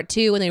 1, part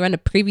 2, and they run a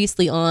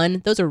previously on,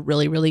 those are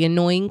really, really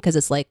annoying because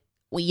it's like,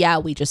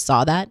 well, we just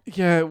saw that.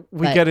 Yeah,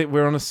 we get it.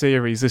 We're on a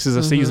series. This is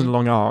a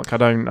season-long arc. I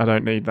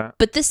don't need that.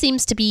 But this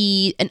seems to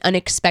be an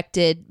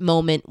unexpected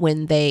moment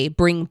when they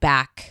bring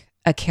back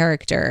a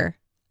character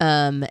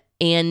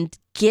and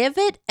give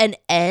it an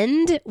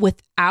end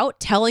without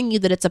telling you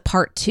that it's a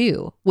part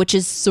 2, which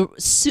is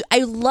I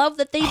love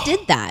that they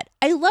did that.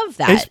 I love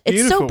that.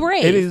 It's so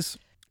brave.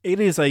 It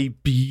is a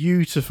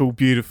beautiful,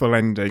 beautiful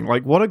ending.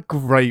 Like, what a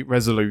great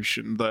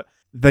resolution that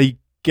they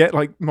get.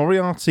 Like,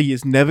 Moriarty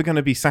is never going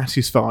to be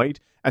satisfied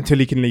until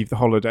he can leave the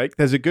holodeck.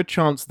 There's a good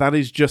chance that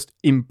is just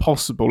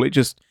impossible.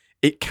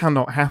 It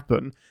cannot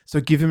happen. So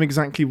give him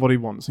exactly what he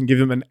wants and give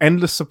him an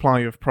endless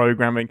supply of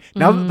programming.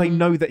 Now that they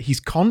know that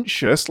he's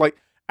conscious,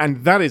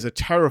 and that is a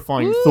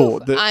terrifying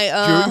thought that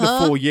during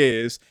the 4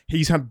 years,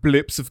 he's had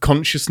blips of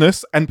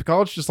consciousness, and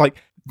Picard's just like,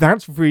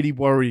 that's really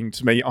worrying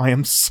to me. I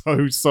am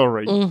so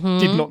sorry.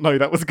 Did not know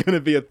that was going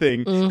to be a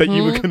thing, that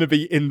you were going to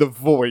be in the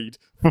void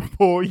for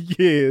 4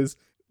 years,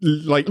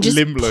 like just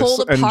limbless.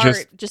 Pulled apart,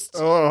 and just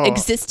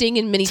existing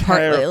in many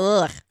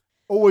parts.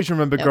 Always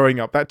remember growing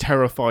up, that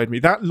terrified me.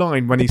 That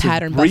line when he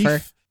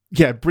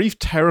said brief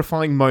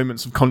terrifying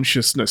moments of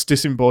consciousness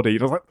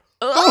disembodied. I was like,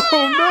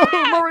 oh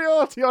no,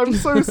 Moriarty, I'm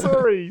so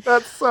sorry.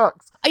 That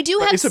sucks. I do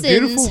have sins. It's a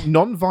beautiful,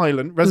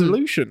 non-violent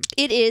resolution.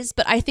 It is,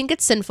 but I think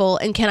it's sinful.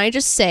 And can I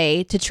just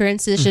say, to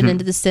transition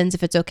into the sins,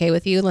 if it's okay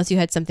with you, unless you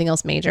had something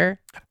else major?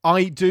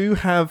 I do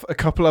have a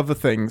couple other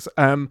things.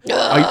 I'm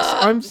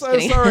so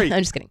sorry.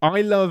 I'm just kidding.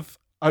 I love...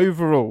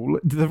 Overall,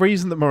 one of the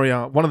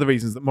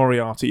reasons that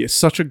Moriarty is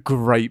such a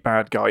great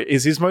bad guy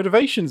is his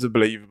motivations are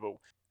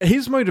believable.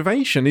 His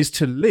motivation is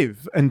to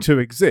live and to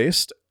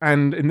exist,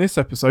 and in this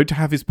episode, to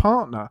have his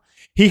partner.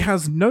 He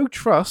has no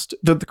trust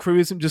that the crew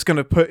isn't just going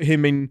to put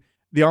him in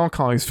the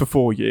archives for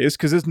 4 years,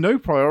 because there's no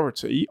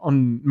priority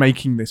on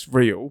making this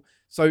real.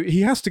 So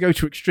he has to go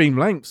to extreme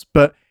lengths,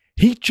 but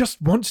he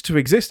just wants to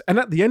exist. And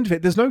at the end of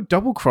it, there's no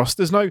double cross.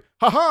 There's no,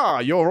 haha,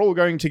 you're all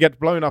going to get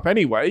blown up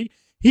anyway.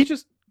 He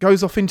just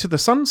goes off into the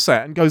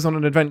sunset and goes on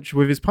an adventure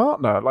with his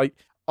partner. Like,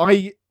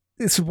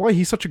 this is why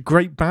he's such a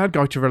great bad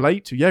guy to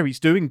relate to. Yeah, he's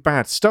doing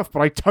bad stuff,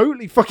 but I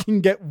totally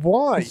fucking get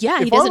why. Yeah,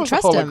 if he doesn't I was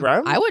trust a hologram,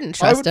 him. I wouldn't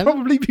trust him. I would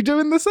probably be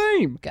doing the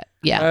same. Good.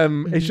 Yeah.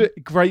 It's a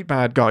great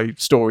bad guy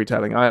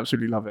storytelling. I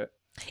absolutely love it.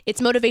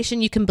 It's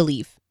motivation you can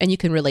believe and you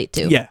can relate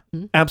to. Yeah,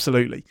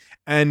 absolutely.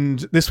 And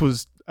this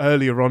was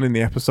earlier on in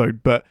the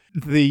episode, but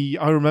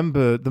I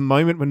remember the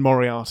moment when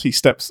Moriarty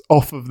steps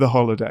off of the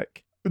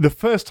holodeck. The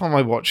first time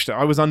I watched it,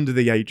 I was under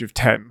the age of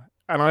 10,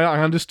 and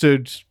I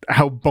understood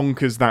how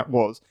bonkers that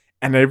was.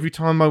 And every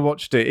time I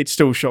watched it, it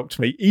still shocked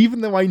me. Even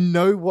though I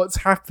know what's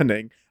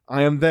happening,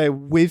 I am there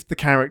with the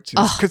characters.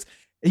 Because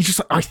he's just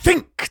like, I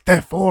think,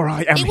 therefore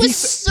I am. It was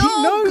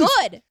so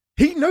good.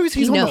 He knows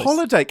he's on the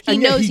holodeck. He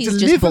knows he's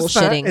just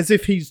bullshitting. As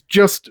if he's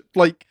just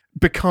like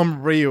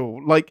become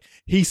real. Like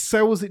he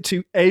sells it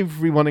to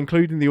everyone,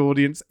 including the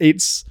audience.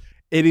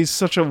 It is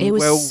such a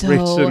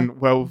well-written,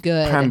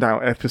 well-panned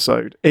out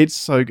episode. It's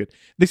so good.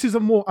 This is a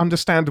more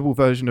understandable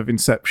version of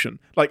Inception.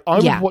 Like, I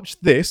would watch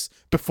this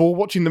before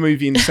watching the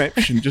movie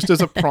Inception, just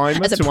as a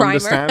primer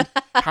understand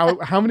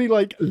how many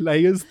like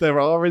layers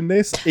there are in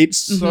this. It's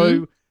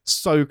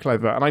so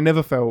clever, and I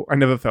never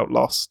felt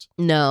lost.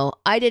 No,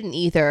 I didn't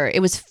either.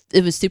 It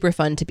was super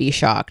fun to be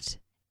shocked.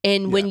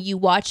 And when you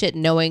watch it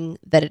knowing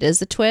that it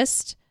is a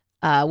twist,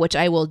 which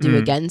I will do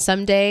again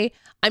someday,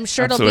 I'm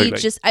sure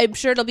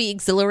it'll be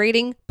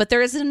exhilarating, but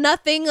there is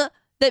nothing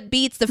that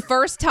beats the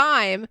first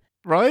time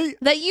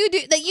that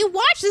you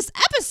watch this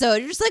episode.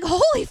 You're just like,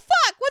 holy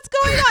fuck, what's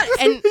going on?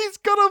 And he's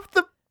got off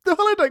the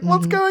holodeck.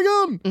 What's going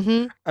on?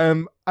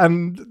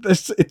 And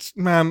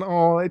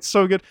it's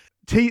so good.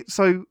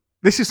 So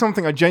this is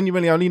something I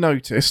genuinely only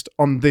noticed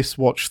on this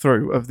watch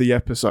through of the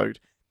episode.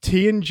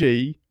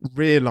 TNG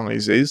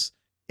realizes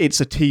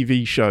it's a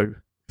TV show.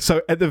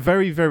 So at the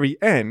very,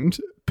 very end,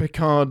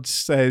 Picard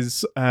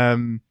says,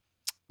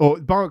 or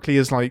Barclay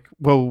is like,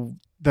 well,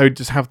 they'll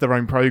just have their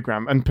own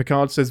program. And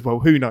Picard says,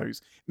 well, who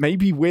knows?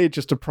 Maybe we're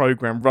just a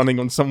program running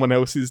on someone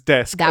else's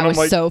desk. That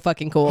was so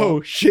fucking cool.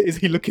 Oh shit, is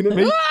he looking at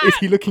me? Is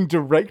he looking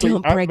directly at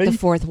me? Don't break the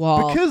fourth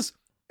wall. Because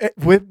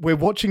we're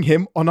watching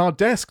him on our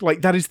desk.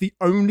 Like, that is the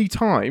only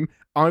time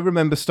I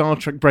remember Star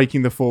Trek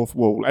breaking the fourth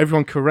wall.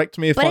 Everyone correct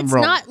me if I'm wrong. But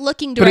it's not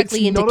looking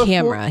directly into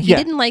camera. He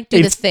didn't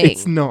do the thing.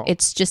 It's not.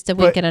 It's just a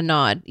wink and a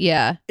nod.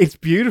 Yeah. It's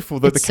beautiful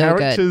that the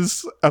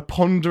characters are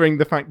pondering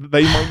the fact that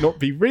they might not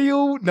be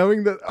real,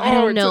 knowing that, I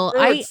don't know.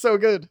 It's so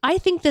good. I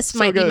think this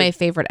might be my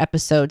favorite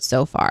episode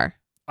so far.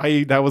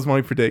 That was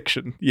my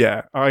prediction.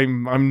 Yeah,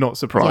 I'm not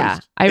surprised. Yeah,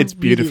 I it's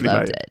beautifully really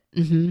loved made. It.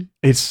 Mm-hmm.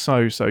 It's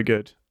so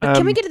good. But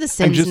can we get to the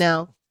Sims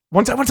now?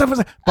 One sec.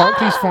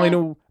 Barclay's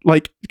final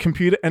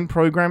computer end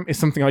program is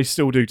something I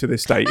still do to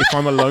this day. If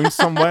I'm alone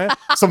somewhere,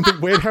 something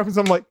weird happens,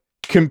 I'm like,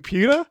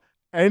 computer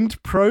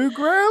end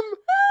program?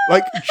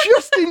 Like,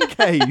 just in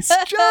case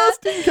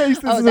this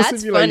is a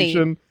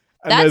simulation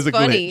and there's a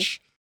glitch.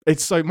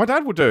 It's so, my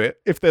dad will do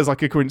it if there's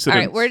like a coincidence. All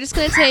right, we're just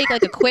going to take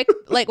like a quick,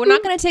 we're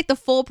not going to take the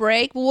full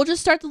break. We'll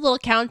just start the little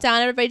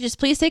countdown. Everybody just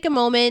please take a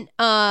moment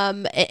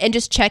and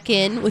just check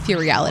in with your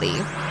reality.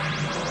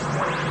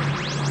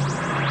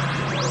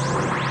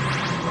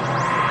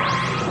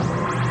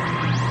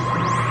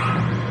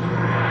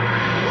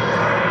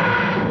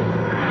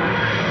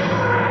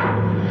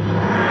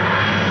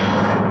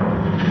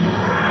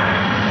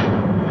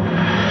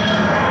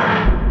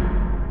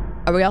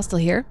 Are we all still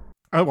here?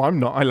 Oh, I'm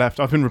not. I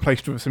left. I've been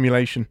replaced with a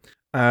simulation.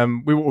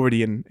 We were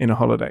already in a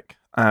holodeck.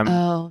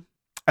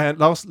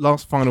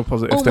 Last final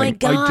positive thing.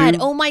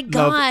 Oh my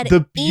god!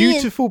 The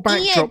beautiful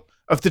backdrop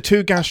of the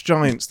two gas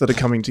giants that are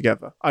coming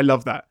together. I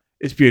love that.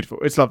 It's beautiful.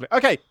 It's lovely.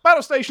 Okay,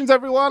 battle stations,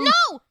 everyone. No,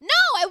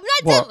 I'm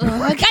not.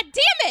 God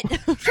damn it!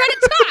 I'm trying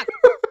to talk.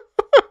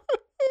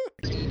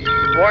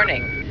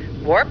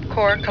 Warning: warp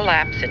core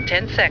collapse in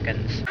 10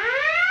 seconds.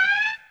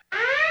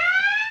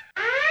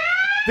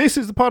 This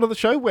is the part of the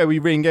show where we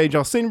re-engage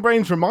our sin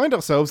brains, remind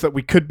ourselves that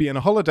we could be in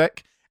a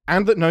holodeck,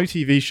 and that no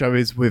TV show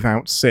is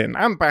without sin.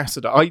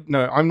 Ambassador,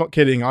 I'm not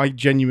kidding. I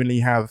genuinely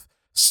have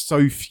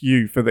so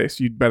few for this.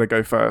 You'd better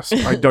go first.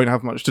 I don't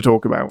have much to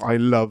talk about. I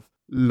love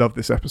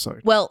this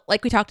episode. Well,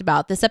 like we talked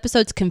about, this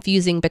episode's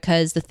confusing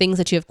because the things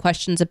that you have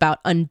questions about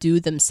undo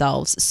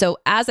themselves. So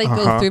as I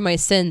go through my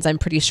sins, I'm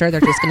pretty sure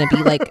they're just going to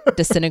be like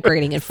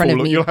disintegrating in front of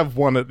me. You'll have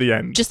one at the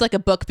end. Just like a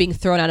book being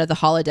thrown out of the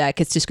holodeck.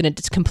 It's just going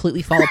to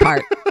completely fall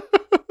apart.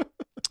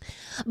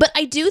 But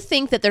I do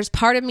think that there's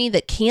part of me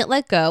that can't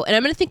let go, and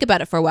I'm going to think about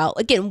it for a while.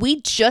 Again,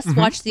 we just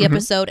watched the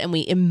episode and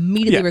we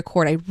immediately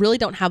record. I really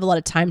don't have a lot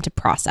of time to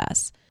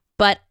process.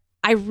 But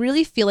I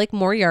really feel like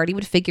Moriarty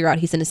would figure out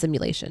he's in a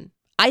simulation.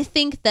 I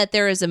think that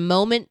there is a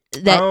moment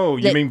that... Oh,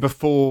 you mean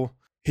before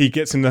he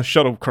gets in the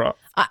shuttlecraft?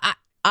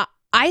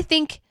 I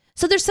think...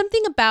 So there's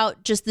something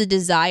about just the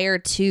desire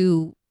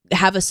to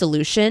have a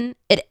solution.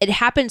 It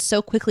happened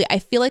so quickly. I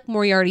feel like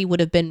Moriarty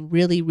would have been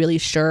really, really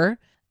sure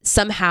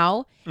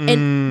somehow,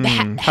 and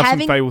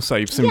having some fail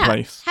safes in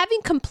place, having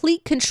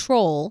complete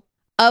control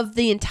of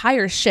the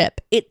entire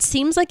ship. It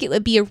seems like it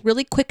would be a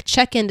really quick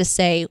check-in to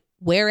say,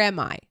 where am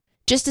I?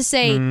 Just to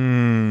say,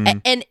 and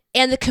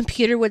the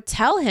computer would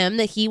tell him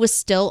that he was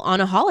still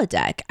on a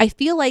holodeck. I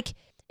feel like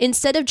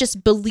instead of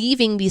just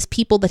believing these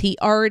people that he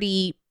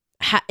already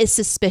is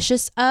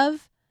suspicious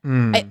of,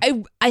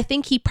 I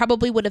think he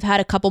probably would have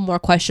had a couple more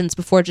questions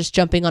before just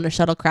jumping on a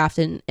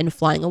shuttlecraft and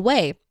flying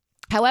away.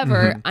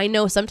 However, I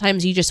know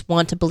sometimes you just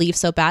want to believe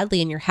so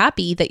badly and you're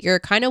happy that you're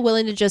kind of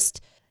willing to just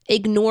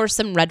ignore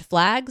some red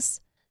flags.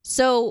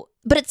 So,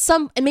 but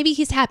and maybe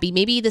he's happy.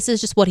 Maybe this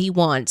is just what he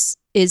wants,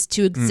 is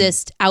to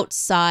exist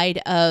outside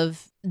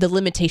of the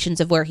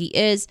limitations of where he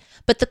is.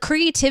 But the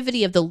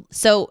creativity of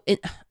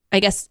I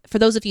guess for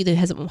those of you that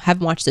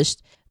haven't watched this,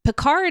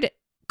 Picard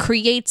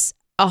creates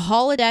a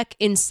holodeck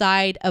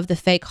inside of the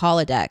fake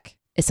holodeck,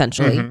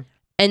 essentially.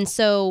 And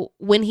so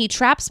when he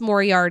traps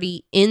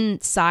Moriarty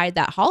inside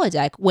that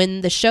holodeck,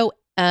 when the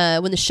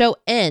show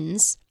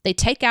ends, they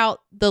take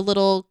out the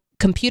little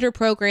computer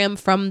program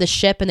from the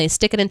ship and they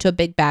stick it into a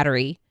big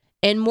battery.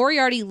 And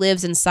Moriarty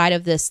lives inside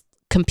of this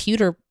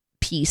computer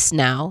piece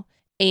now.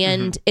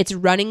 And it's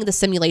running the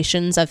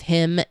simulations of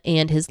him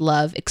and his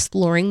love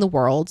exploring the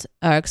world,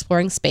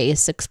 exploring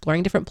space,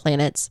 exploring different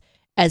planets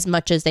as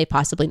much as they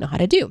possibly know how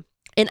to do.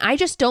 And I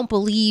just don't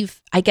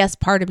believe, I guess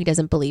part of me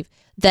doesn't believe,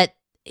 that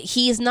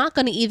he is not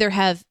going to either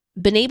have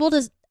been able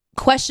to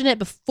question it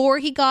before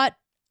he got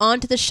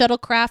onto the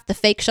shuttlecraft, the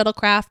fake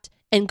shuttlecraft,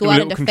 and go out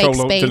into fake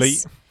space.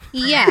 Delete.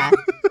 Yeah.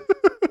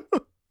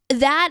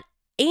 That,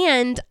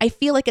 and I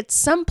feel like at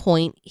some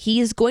point he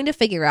is going to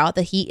figure out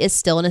that he is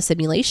still in a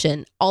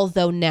simulation,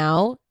 although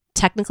now,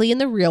 technically in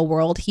the real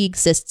world, he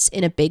exists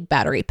in a big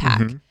battery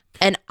pack.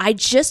 And I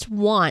just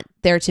want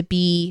there to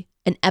be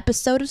an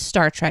episode of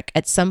Star Trek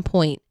at some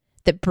point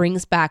that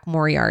brings back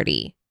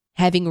Moriarty,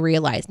 having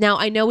realized. Now,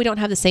 I know we don't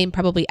have the same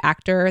probably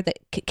actor that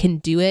can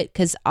do it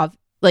because of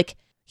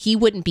he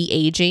wouldn't be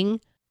aging,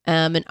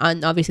 and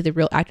obviously the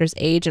real actors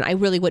age, and I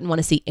really wouldn't want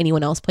to see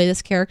anyone else play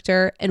this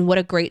character. And what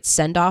a great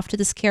send off to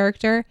this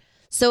character.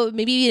 So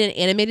maybe an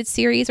animated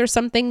series or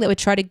something that would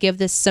try to give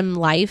this some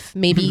life.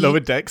 Maybe Lower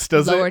Decks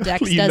does it. Lower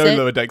Decks does it.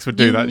 Lower Decks would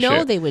do that shit. You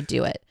know they would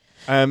do it.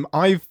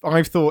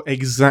 I've thought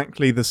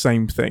exactly the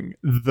same thing,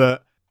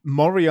 that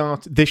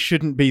Moriarty, this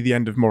shouldn't be the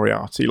end of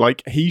Moriarty.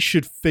 Like, he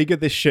should figure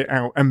this shit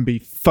out and be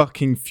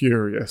fucking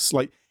furious.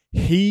 Like,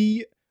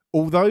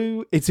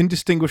 although it's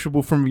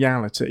indistinguishable from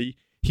reality,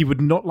 he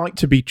would not like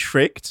to be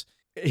tricked.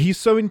 He's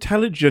so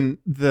intelligent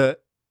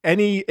that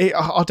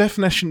our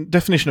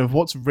definition of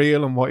what's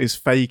real and what is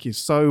fake is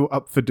so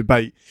up for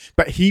debate.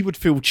 But he would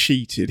feel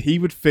cheated. He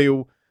would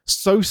feel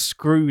so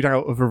screwed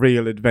out of a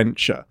real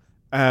adventure.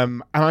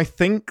 And I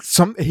think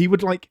he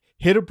would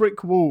hit a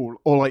brick wall,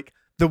 or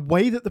the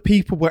way that the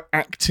people were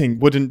acting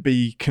wouldn't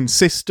be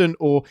consistent,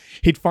 or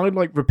he'd find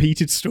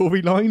repeated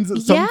storylines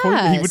at some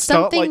point. He would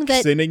start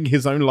sinning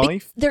his own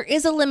life. There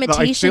is a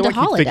limitation to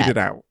holodeck. He figured it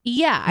out.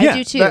 Yeah, I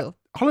do too.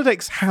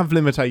 Holodecks have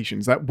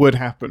limitations. That would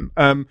happen.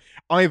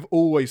 I've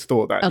always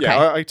thought that. Okay.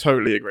 Yeah, I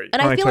totally agree.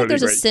 And I feel like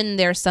there's a sin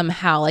there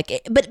somehow.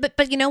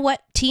 But you know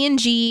what?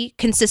 TNG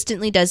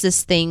consistently does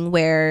this thing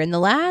where in the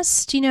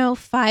last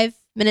 5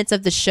 minutes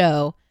of the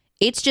show,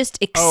 it's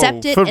just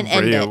accept it and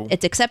end it.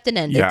 It's accept and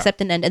end,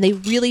 accept and end. And they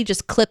really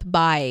just clip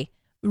by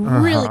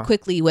really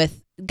quickly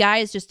with,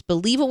 guys, just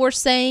believe what we're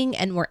saying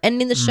and we're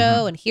ending the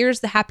show and here's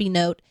the happy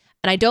note.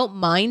 And I don't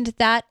mind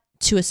that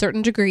to a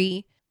certain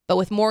degree. But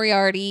with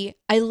Moriarty,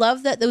 I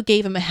love that they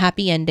gave him a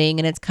happy ending.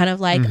 And it's kind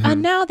of like,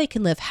 now they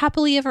can live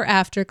happily ever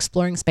after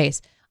exploring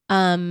space.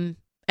 And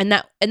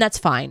that's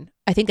fine.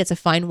 I think it's a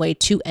fine way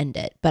to end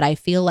it. But I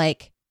feel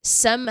like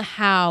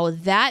somehow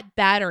that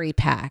battery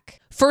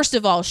pack, first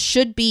of all,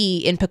 should be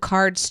in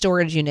Picard's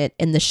storage unit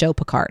in the show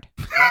Picard.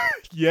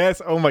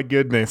 Yes. Oh my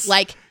goodness.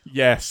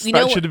 Yes.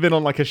 That should have been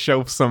on a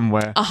shelf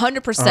somewhere.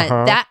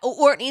 100%. That,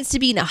 or it needs to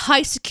be in a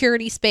high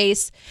security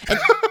space. And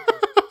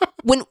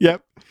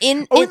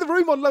in the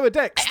room on Lower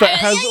Decks that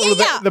has all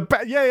of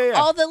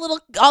all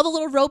the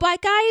little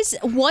robot guys.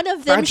 One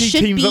of them Badgie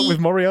should teams be up with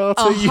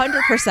Moriarty.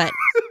 100%.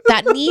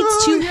 That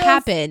needs to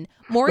happen.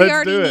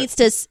 Moriarty needs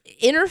to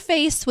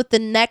interface with the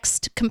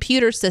next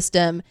computer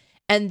system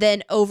and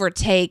then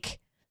overtake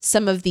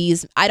some of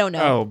these. I don't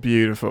know. Oh,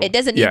 beautiful! It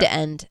doesn't need to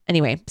end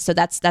anyway. So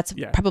that's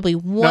probably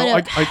one. No,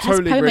 I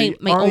totally agree.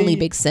 My only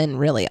big sin,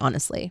 really,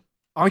 honestly.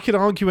 I could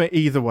argue it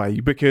either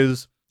way,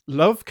 because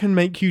love can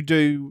make you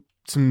do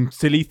some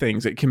silly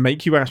things. It can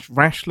make you act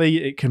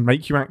rashly. It can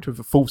make you act with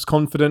a false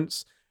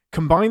confidence.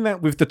 Combine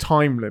that with the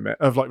time limit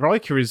of,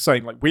 Riker is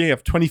saying, we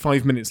have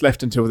 25 minutes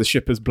left until the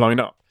ship has blown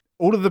up.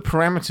 All of the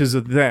parameters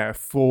are there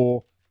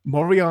for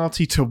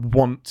Moriarty to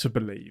want to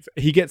believe.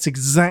 He gets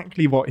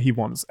exactly what he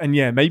wants. And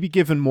maybe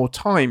given more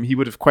time, he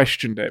would have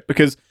questioned it,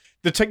 because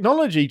the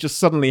technology just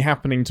suddenly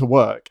happening to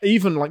work,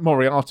 even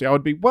Moriarty, I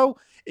would be, well,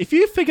 if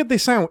you figured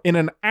this out in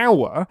an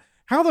hour,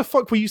 how the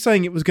fuck were you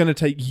saying it was going to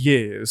take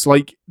years?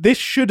 This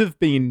should have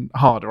been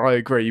harder, I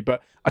agree,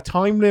 but a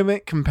time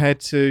limit compared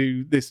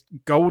to this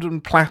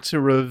golden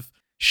platter of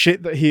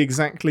shit that he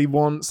exactly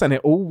wants, and it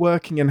all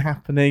working and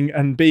happening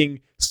and being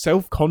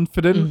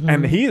self-confident,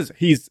 and he's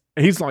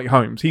like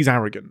Holmes, he's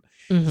arrogant.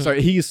 So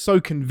he is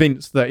so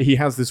convinced that he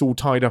has this all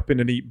tied up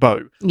in a neat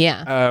bow.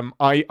 Yeah.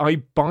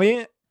 I buy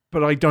it.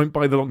 but I don't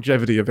buy the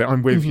longevity of it.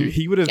 I'm with you.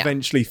 He would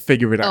eventually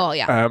figure it out. Oh,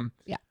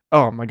 yeah.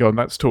 Oh, my God,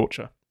 that's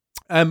torture.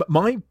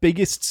 My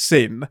biggest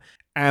sin,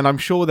 and I'm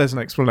sure there's an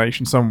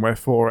explanation somewhere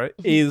for it,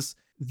 is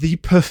the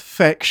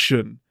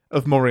perfection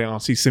of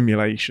Moriarty's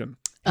simulation.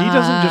 He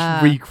doesn't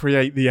just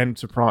recreate the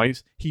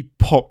Enterprise, he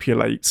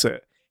populates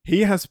it.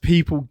 He has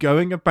people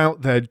going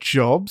about their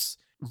jobs.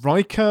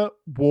 Riker,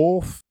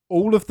 Worf,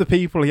 all of the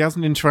people he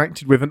hasn't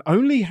interacted with, and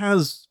only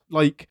has,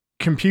 like,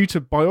 computer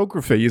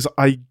biographies,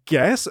 I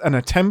guess, and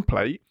a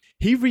template.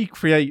 He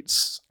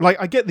recreates, like,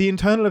 I get the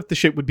internal of the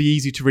ship would be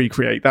easy to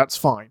recreate, that's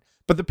fine.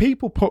 But the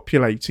people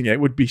populating it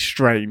would be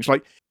strange.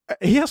 Like,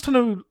 he has to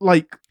know,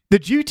 like, the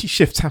duty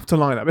shifts have to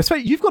line up.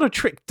 Especially, you've got to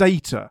trick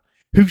Data,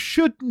 who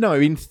should know,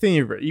 in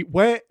theory,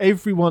 where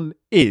everyone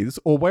is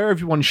or where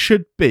everyone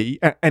should be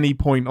at any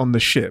point on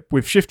the ship,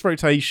 with shift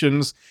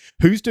rotations,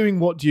 who's doing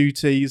what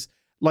duties.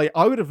 Like,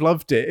 I would have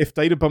loved it if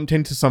Data bumped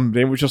into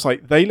somebody and was just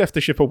like, they left the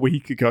ship a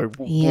week ago.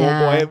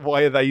 Why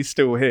are they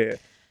still here?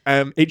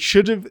 It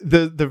should have,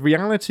 the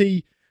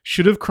reality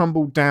should have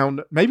crumbled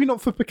down, maybe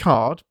not for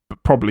Picard,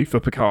 but probably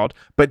for Picard,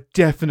 but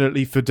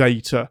definitely for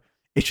Data.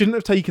 It shouldn't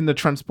have taken the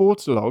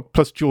transporter log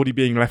plus Geordi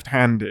being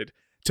left-handed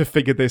to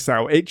figure this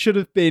out. It should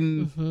have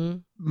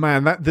been,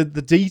 man, that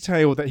the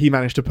detail that he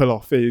managed to pull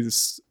off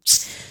is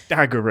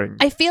staggering.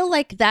 I feel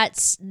like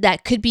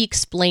that could be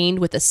explained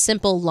with a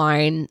simple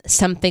line,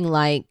 something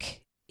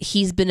like,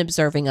 he's been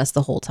observing us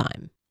the whole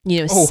time.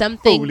 You know,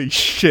 something. Holy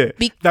shit.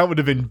 That would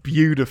have been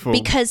beautiful.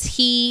 Because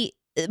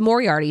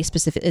Moriarty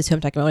specifically is who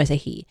I'm talking about when I say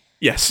he.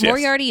 Yes.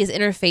 Moriarty is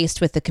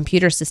interfaced with the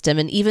computer system,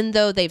 and even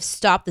though they've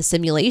stopped the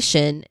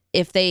simulation,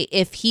 if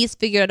he's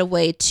figured out a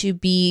way to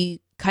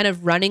be kind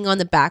of running on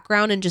the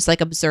background and just like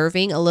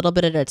observing a little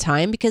bit at a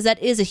time, because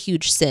that is a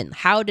huge sin.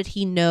 How did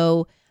he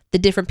know the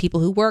different people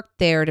who worked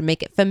there to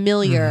make it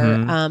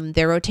familiar,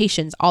 their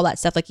rotations, all that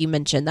stuff like you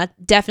mentioned?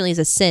 That definitely is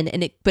a sin.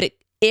 But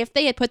if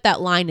they had put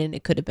that line in,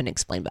 it could have been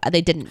explained, but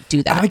they didn't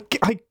do that.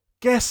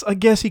 I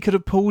guess he could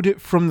have pulled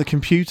it from the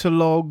computer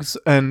logs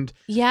and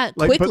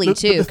quickly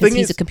too, because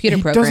he's a computer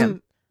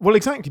program. Well,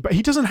 exactly, but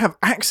he doesn't have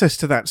access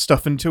to that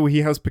stuff until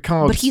he has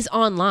Picard. But he's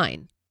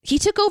online. He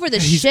took over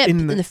the ship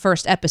in the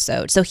first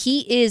episode, so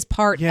he is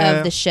part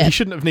of the ship. He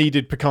shouldn't have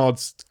needed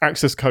Picard's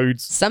access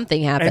codes.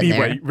 Something happened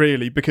anyway,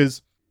 really,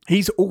 because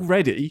he's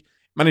already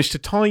managed to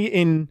tie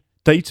in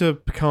Data,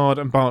 Picard,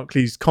 and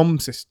Barclay's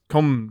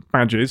comm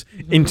badges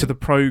into the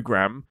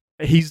program.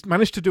 He's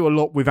managed to do a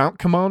lot without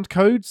command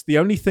codes. The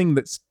only thing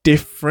that's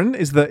different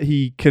is that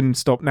he can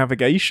stop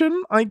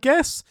navigation, I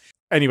guess.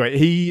 Anyway,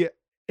 he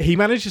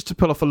manages to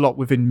pull off a lot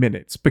within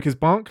minutes, because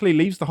Barclay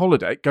leaves the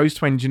holodeck, goes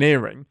to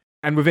engineering,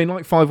 and within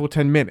like 5 or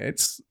 10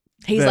 minutes,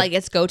 he's like,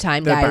 "It's go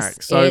time, guys!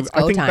 Back. So it's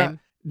go time."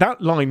 That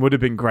line would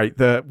have been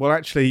great.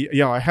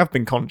 I have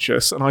been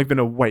conscious and I've been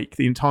awake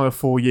the entire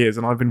 4 years,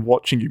 and I've been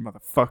watching you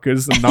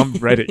motherfuckers, and I'm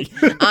ready.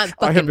 I'm fucking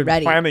I have been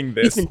ready. Planning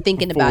this. He's been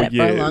thinking about it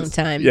for a long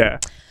time. Yeah.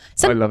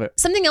 I love it.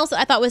 Something else that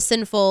I thought was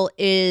sinful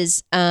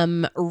is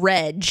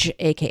Reg,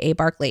 aka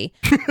Barclay.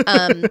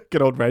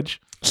 Good old Reg.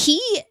 He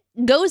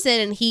goes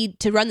in and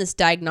to run this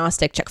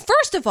diagnostic check.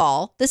 First of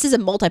all, this is a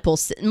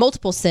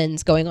multiple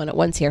sins going on at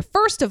once here.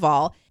 First of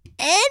all,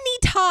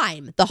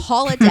 anytime the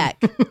holodeck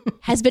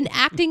has been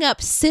acting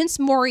up since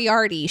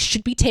Moriarty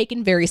should be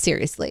taken very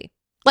seriously.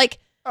 Like,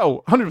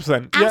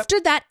 100%. After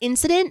that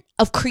incident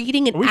of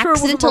creating an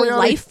accidental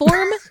life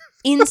form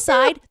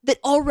inside that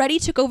already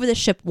took over the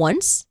ship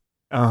once.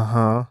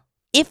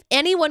 If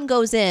anyone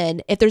goes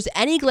in, if there's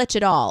any glitch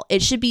at all,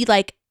 it should be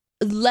like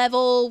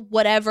level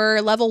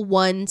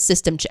 1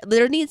 system check.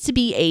 There needs to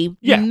be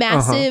a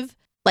massive,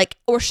 like,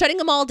 we're shutting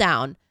them all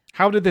down.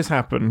 How did this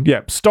happen?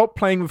 Stop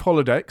playing with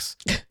holodecks.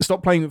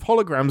 Stop playing with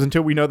holograms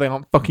until we know they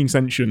aren't fucking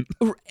sentient.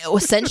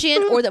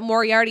 Sentient, or that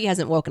Moriarty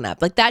hasn't woken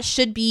up. Like, that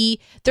should be,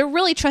 they're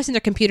really trusting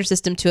their computer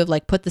system to have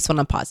like put this one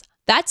on pause.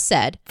 That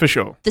said, for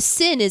sure, the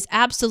sin is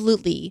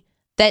absolutely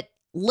that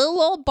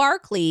little old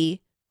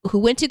Barclay, who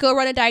went to go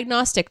run a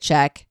diagnostic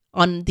check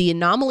on the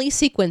anomaly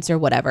sequence or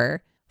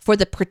whatever, for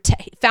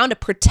found a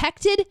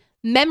protected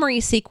memory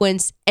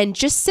sequence and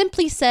just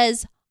simply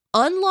says,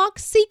 unlock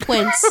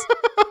sequence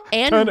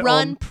and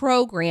run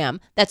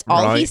program. That's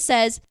all he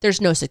says.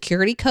 There's no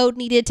security code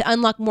needed to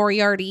unlock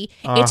Moriarty.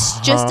 It's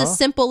just a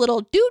simple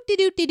little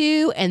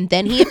do, and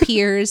then he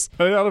appears.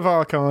 Put it out of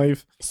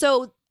archive.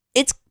 So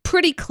it's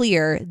pretty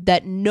clear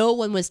that no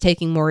one was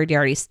taking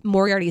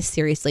Moriarty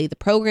seriously, the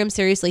program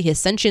seriously, his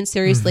sentience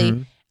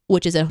seriously,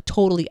 which is a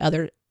totally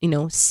other,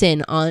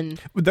 sin on.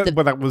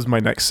 That was my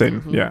next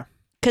sin. Yeah,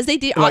 because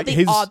they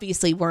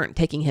obviously weren't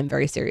taking him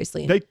very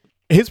seriously.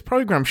 His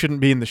program shouldn't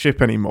be in the ship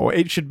anymore.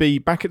 It should be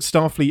back at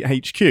Starfleet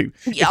HQ.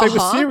 If they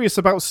were serious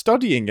about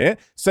studying it,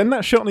 send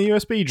that shit on a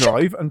USB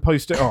drive and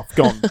post it off.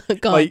 Gone.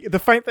 Like, the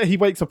fact that he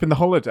wakes up in the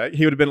holodeck,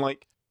 he would have been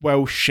like,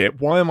 well,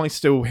 shit, why am I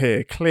still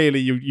here?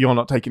 Clearly, you're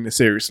not taking this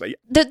seriously.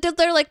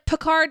 They're like,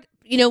 Picard,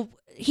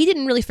 he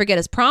didn't really forget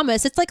his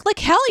promise. It's like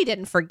hell he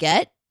didn't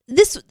forget.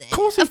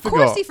 Of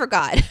course he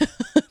forgot.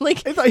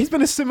 Like, he's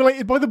been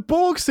assimilated by the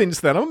Borg since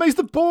then. I'm amazed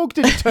the Borg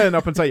didn't turn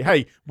up and say,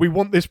 "Hey, we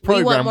want this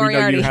program. We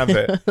know you have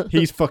it.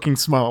 He's fucking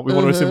smart. We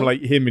want to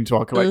assimilate him into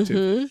our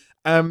collective."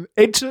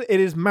 It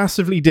is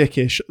massively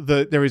dickish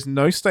that there is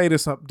no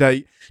status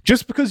update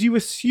just because you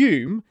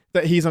assume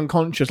that he's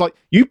unconscious. Like,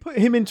 you put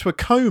him into a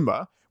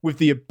coma with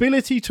the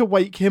ability to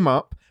wake him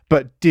up,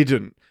 but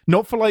didn't.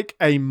 Not for like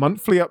a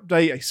monthly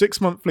update, a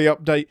 6-monthly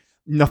update.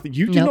 Nothing.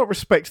 You do not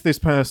respect this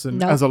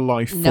person as a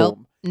life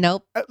form.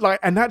 Nope.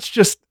 And that's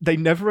just, they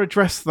never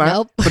address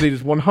that, but it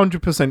is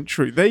 100%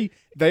 true. They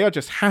are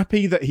just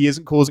happy that he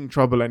isn't causing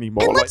trouble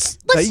anymore.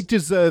 They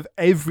deserve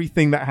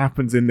everything that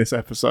happens in this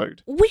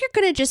episode. We're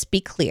going to just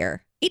be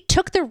clear. It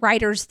took the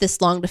writers this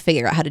long to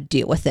figure out how to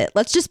deal with it.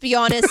 Let's just be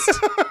honest.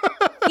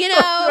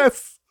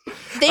 Yes.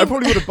 I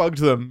probably would have bugged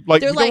them.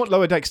 Like, we don't want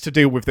Lower Decks to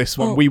deal with this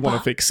one. We want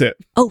to fix it.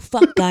 Oh,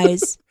 fuck,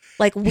 guys.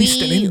 Like,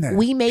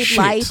 we made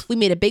life. We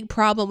made a big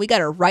problem. We got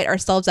to write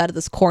ourselves out of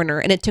this corner.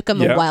 And it took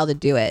them a while to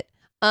do it.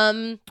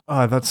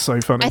 That's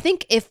so funny. I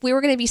think if we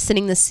were going to be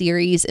sending the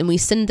series and we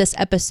send this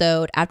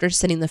episode after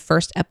sending the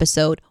first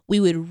episode, we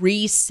would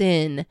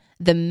re-send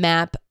the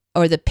map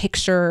or the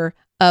picture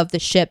of the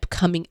ship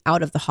coming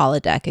out of the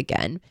holodeck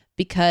again,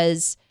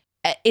 because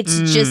it's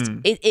just,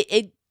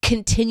 it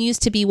continues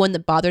to be one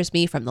that bothers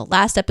me from the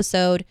last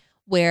episode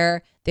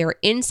where they're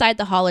inside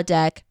the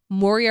holodeck.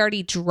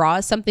 Moriarty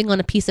draws something on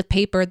a piece of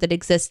paper that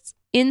exists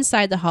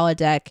inside the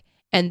holodeck,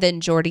 and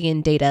then Geordi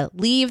and Data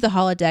leave the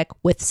holodeck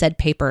with said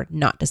paper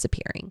not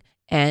disappearing.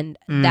 And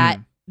that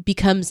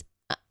becomes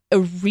a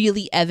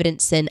really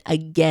evident sin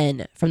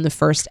again from the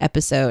first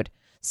episode.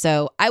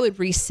 So I would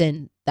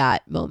rescind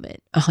that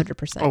moment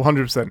 100%. Oh,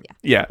 100%.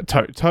 Yeah,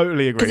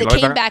 totally agree. Because it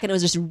came back and it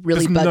was just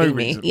really bugging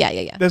me.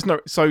 Yeah.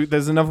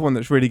 There's another one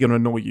that's really going to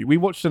annoy you. We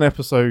watched an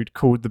episode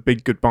called The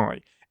Big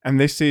Goodbye. And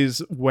this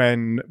is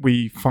when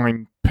we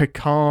find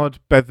Picard,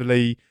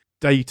 Beverly,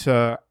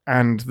 Data,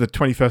 and the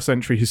 21st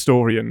century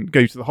historian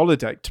go to the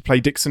holodeck to play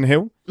Dixon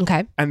Hill.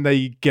 Okay. And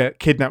they get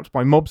kidnapped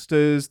by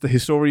mobsters. The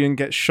historian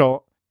gets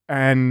shot.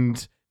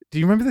 And do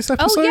you remember this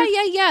episode?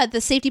 Oh, yeah. The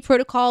safety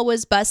protocol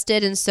was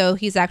busted, and so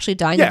he's actually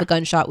dying of a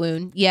gunshot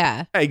wound.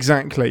 Yeah.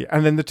 Exactly.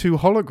 And then the two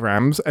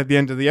holograms at the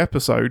end of the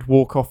episode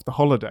walk off the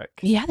holodeck.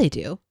 Yeah, they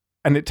do.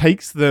 And it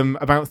takes them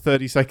about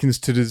 30 seconds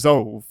to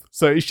dissolve.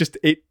 So it's just...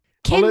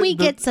 Can we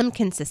get some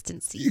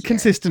consistency here?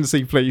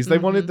 Consistency, please. They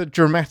wanted the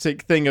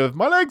dramatic thing of,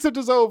 my legs are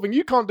dissolving,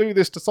 you can't do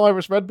this to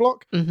Cyrus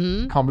Redblock.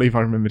 Can't believe I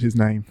remembered his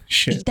name.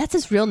 Shit. That's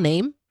his real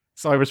name?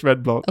 Cyrus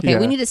Redblock. Okay,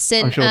 we need to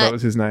send... I'm sure that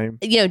was his name.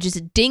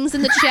 Just dings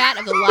in the chat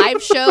of the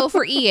live show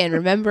for Ian,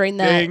 remembering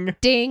that.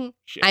 Ding.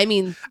 Shit. I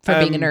mean, for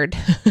being a nerd.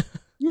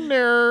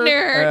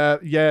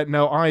 Nerd.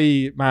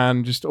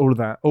 Just all of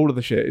that. All of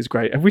the shit is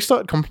great. Have we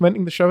started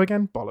complimenting the show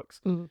again? Bollocks.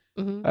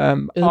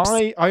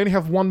 I only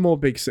have one more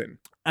big sin.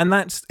 And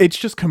it's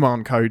just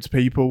command codes,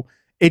 people.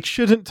 It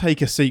shouldn't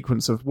take a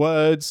sequence of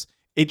words.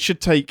 It should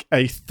take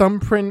a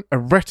thumbprint, a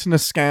retina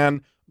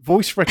scan,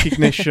 voice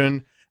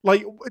recognition.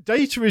 Like,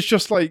 Data is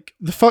just like,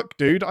 the fuck,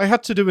 dude? I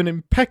had to do an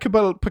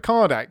impeccable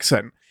Picard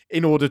accent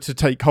in order to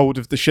take hold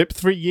of the ship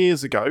 3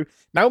 years ago.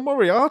 Now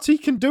Moriarty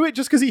can do it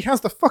just because he has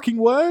the fucking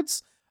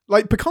words?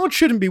 Like, Picard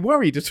shouldn't be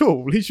worried at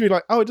all. He should be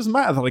like, oh, it doesn't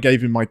matter that I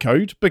gave him my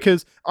code,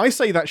 because I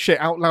say that shit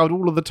out loud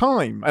all of the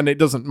time, and it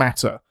doesn't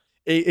matter.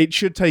 It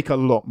should take a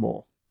lot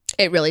more.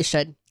 It really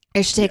should.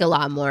 It should take a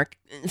lot more.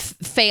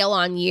 Fail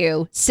on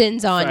you.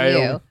 Sins on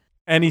you.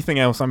 Anything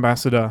else,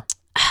 Ambassador?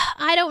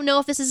 I don't know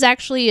if this is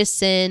actually a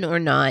sin or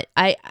not.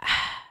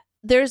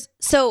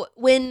 So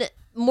when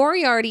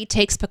Moriarty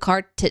takes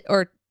Picard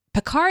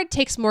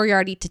takes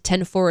Moriarty to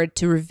 10 forward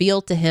to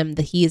reveal to him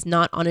that he is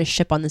not on a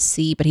ship on the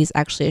sea, but he's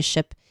actually a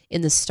ship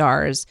in the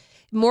stars.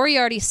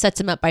 Moriarty sets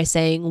him up by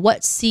saying,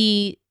 what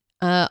sea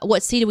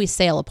do we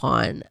sail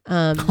upon?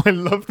 I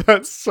love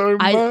that so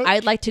much.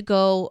 I'd like to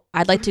go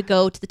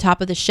to the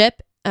top of the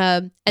ship.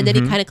 And then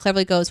he kind of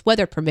cleverly goes,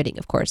 weather permitting,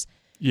 of course.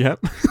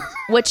 Yep.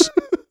 Which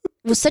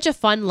was such a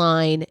fun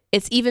line.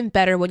 It's even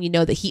better when you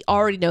know that he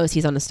already knows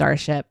he's on a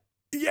starship.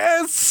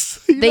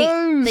 Yes, he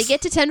knows. They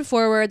get to 10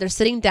 forward. They're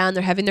sitting down.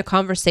 They're having their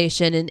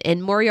conversation.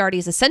 And Moriarty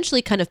is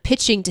essentially kind of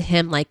pitching to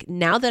him, like,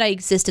 now that I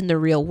exist in the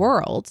real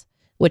world,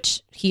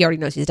 which he already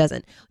knows he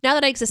doesn't. Now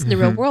that I exist in the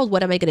real world,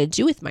 what am I going to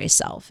do with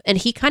myself? And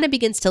he kind of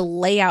begins to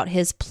lay out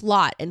his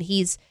plot, and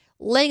he's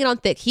laying it on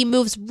thick. He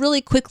moves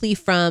really quickly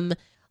from,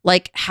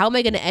 like, how am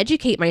I going to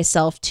educate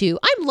myself to,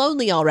 I'm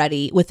lonely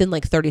already, within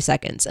like 30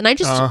 seconds. And I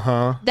just,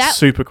 that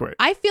super quick.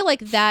 I feel like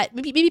that,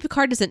 maybe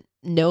Picard doesn't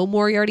know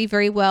Moriarty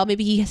very well.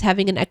 Maybe he is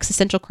having an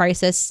existential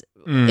crisis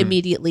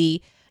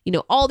immediately.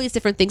 All these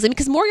different things. And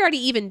because Moriarty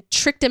even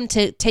tricked him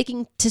to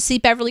taking to see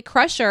Beverly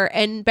Crusher,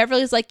 and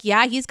Beverly's like,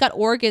 yeah, he's got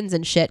organs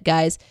and shit,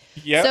 guys.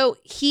 Yep. So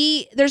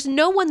there's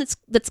no one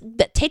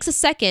that takes a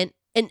second,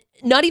 and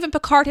not even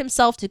Picard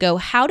himself, to go,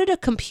 how did a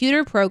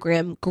computer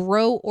program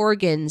grow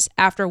organs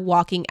after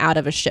walking out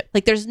of a ship?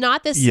 Like, there's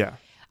not this. Yeah.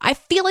 I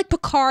feel like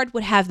Picard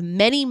would have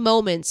many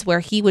moments where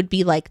he would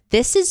be like,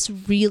 this is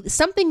really,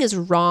 something is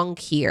wrong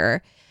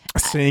here.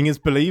 Seeing is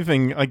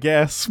believing, I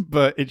guess,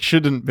 but it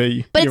shouldn't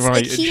be. But You're it's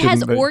right, like he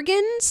has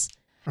organs.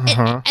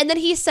 Uh-huh. And then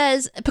he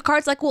says,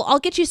 Picard's like, well, I'll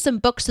get you some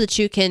books so that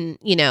you can,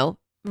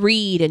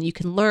 read and you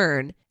can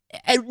learn.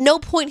 At no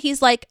point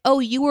he's like, oh,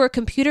 you were a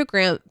computer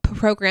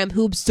program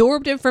who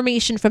absorbed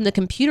information from the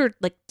computer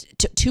like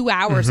 2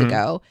 hours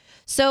ago.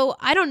 So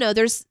I don't know.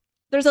 There's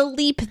a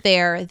leap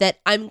there that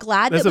I'm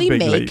glad that we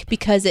make leap.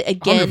 Because it,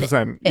 again,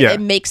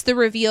 it makes the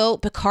reveal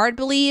Picard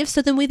believes.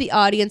 So then we, the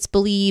audience,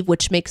 believe,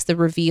 which makes the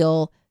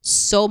reveal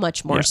so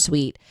much more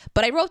sweet.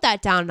 But I wrote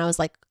that down and I was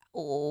like,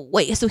 oh,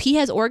 wait, so he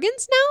has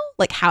organs now?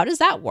 Like, how does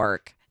that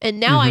work? And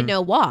now I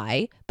know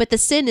why. But the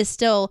sin is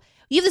still,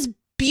 you have this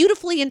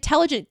beautifully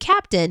intelligent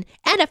captain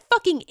and a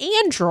fucking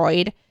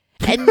android,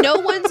 and no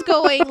one's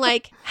going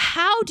like,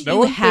 how do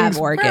you have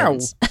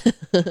organs?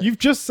 You've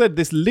just said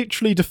this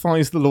literally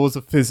defies the laws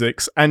of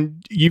physics,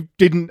 and you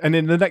didn't, and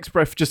in the next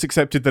breath just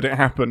accepted that it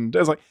happened. I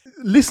was like,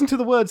 listen to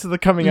the words that are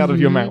coming out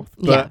of your mouth.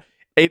 But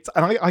it's,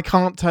 and I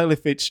can't tell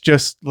if it's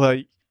just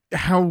like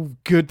how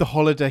good the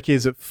holodeck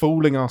is at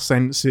fooling our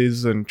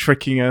senses and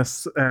tricking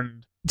us,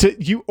 and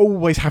you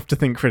always have to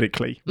think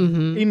critically.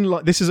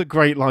 This is a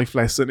great life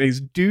lesson: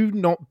 is do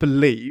not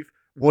believe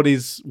what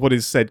is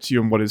said to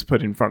you and what is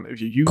put in front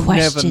of you. You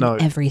question never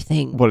know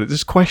everything.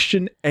 Just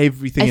question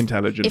everything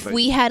intelligently. If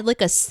we had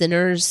like a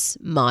sinner's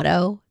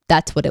motto,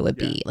 that's what it would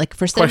be. Like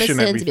for Cinema Sins,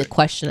 it'd be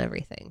question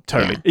everything.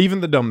 Totally,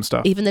 even the dumb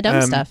stuff. Even the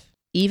dumb stuff.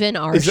 Even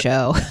our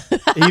show.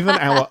 Even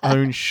our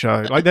own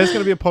show. Like, there's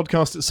going to be a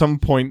podcast at some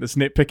point that's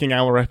nitpicking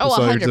our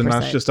episodes, and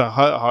that's just a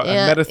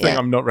meta thing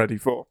I'm not ready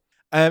for.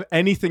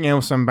 Anything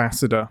else,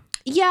 Ambassador?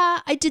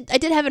 Yeah, I did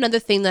have another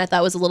thing that I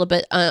thought was a little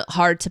bit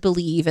hard to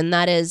believe, and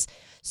that is,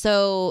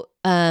 so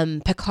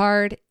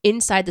Picard,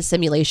 inside the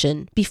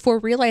simulation, before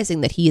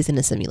realizing that he is in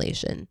a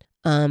simulation,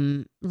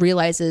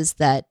 realizes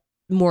that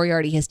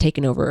Moriarty has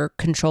taken over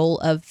control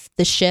of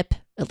the ship.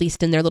 At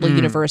least in their little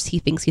universe, he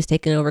thinks he's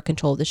taken over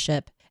control of the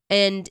ship.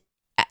 And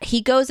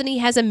he goes and he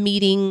has a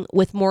meeting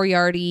with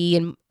Moriarty,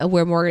 and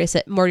where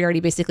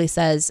Moriarty basically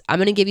says, I'm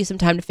going to give you some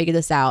time to figure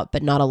this out,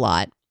 but not a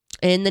lot.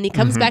 And then he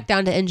comes back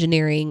down to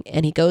engineering,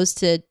 and he goes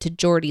to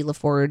Geordi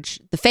LaForge,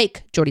 the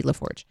fake Geordi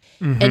LaForge,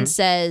 and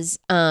says,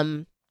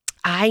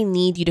 I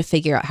need you to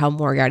figure out how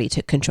Moriarty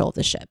took control of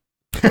the ship.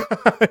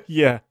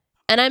 Yeah.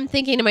 And I'm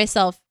thinking to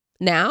myself,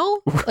 now?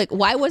 Like,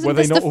 why wasn't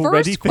this the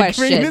first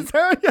question?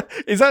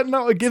 Is that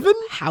not a given?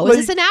 How is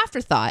this an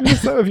afterthought?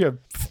 Is that with your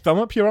thumb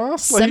up your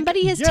ass?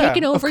 Somebody has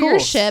taken over your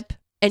ship,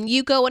 and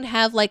you go and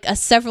have like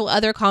several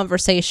other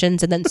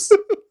conversations, and then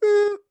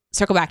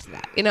circle back to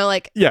that.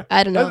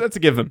 I don't know. That's a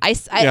given. I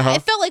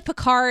felt like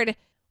Picard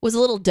was a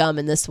little dumb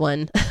in this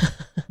one.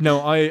 No,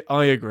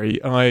 I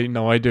agree.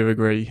 I do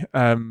agree.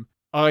 But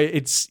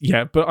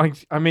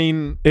I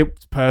mean,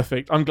 it's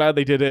perfect. I'm glad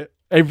they did it.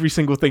 Every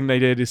single thing they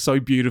did is so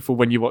beautiful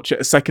when you watch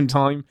it a second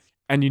time,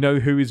 and you know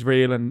who is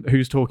real and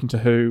who's talking to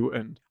who.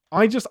 And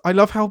I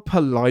love how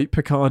polite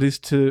Picard is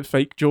to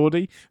fake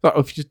Geordi. Like,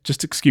 oh,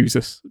 just excuse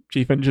us,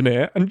 chief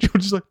engineer. And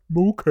Geordi's like,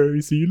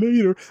 okay, see you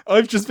later.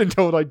 I've just been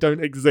told I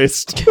don't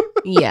exist.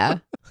 Yeah.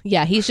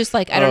 He's just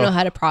like, I don't know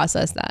how to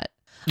process that.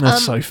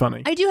 That's so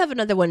funny. I do have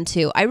another one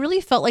too. I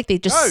really felt like they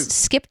just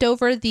skipped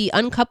over the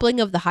uncoupling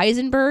of the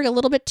Heisenberg a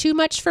little bit too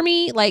much for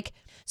me. Like,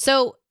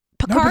 so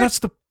Picard.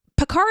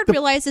 Picard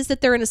realizes that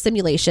they're in a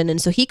simulation,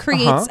 and so he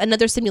creates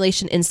another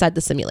simulation inside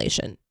the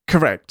simulation.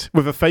 Correct.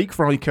 With a fake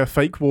Riker,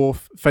 fake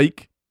Worf,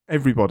 fake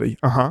everybody.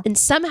 And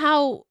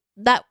somehow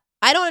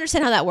I don't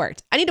understand how that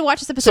worked. I need to watch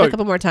this episode a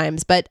couple more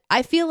times, but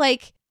I feel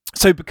like...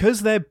 So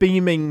because they're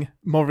beaming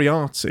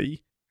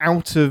Moriarty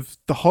out of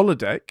the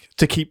holodeck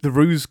to keep the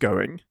ruse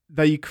going,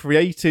 they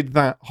created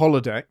that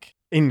holodeck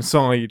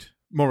inside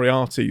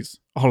Moriarty's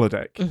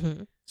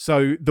holodeck.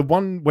 So the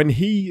one when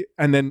he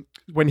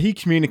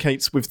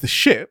communicates with the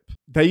ship,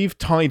 they've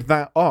tied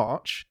that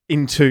arch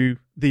into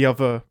the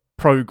other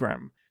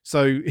program.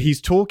 So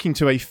he's talking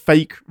to a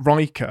fake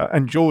Riker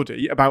and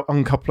Geordi about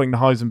uncoupling the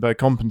Heisenberg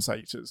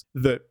compensators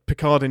that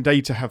Picard and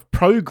Data have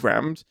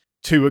programmed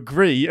to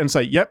agree and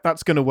say, yep,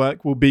 that's going to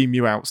work, we'll beam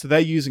you out. So they're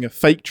using a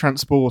fake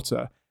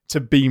transporter to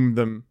beam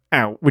them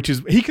out, which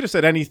is, he could have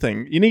said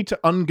anything. You need to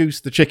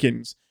ungoose the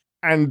chickens.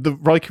 And the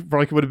Riker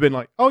would have been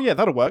like, oh yeah,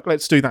 that'll work.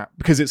 Let's do that.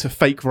 Because it's a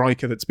fake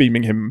Riker that's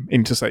beaming him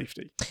into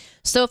safety.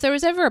 So if there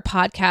was ever a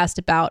podcast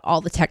about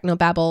all the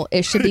technobabble,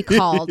 it should be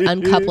called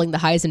Uncoupling the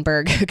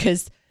Heisenberg,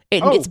 because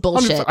it's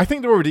bullshit. 100%. I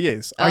think there already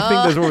is. I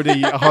think there's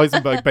already a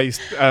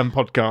Heisenberg-based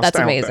podcast. That's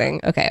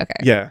amazing. Okay.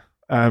 Yeah.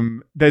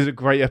 There's a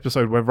great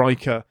episode where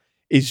Riker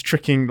is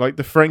tricking, like,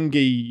 the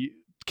Ferengi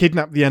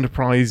kidnap the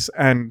Enterprise,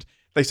 and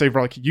they say,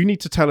 Riker, you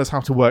need to tell us how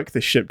to work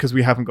this ship because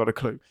we haven't got a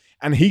clue.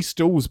 And he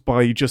stalls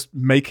by just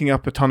making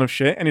up a ton of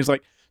shit. And he's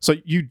like, so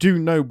you do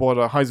know what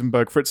a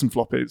Heisenberg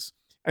Fritzenflop is?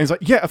 And he's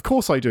like, yeah, of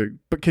course I do.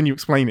 But can you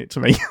explain it to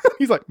me?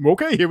 He's like,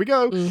 okay, here we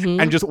go.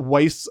 And just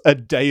wastes a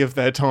day of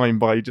their time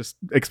by just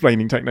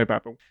explaining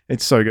technobabble.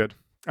 It's so good.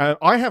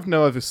 I have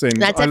no other sins.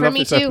 That's I it for love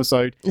me this too.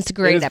 Episode. It's a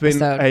great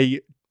episode. Been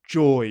a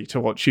joy to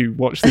watch you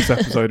watch this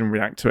episode and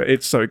react to it.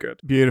 It's so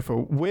good.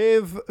 Beautiful.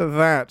 With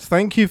that,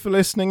 thank you for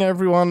listening,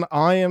 everyone.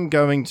 I am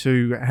going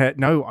to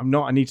no, I'm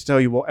not. I need to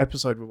tell you what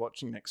episode we're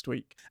watching next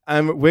week.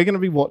 We're going to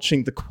be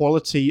watching The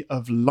Quality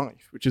of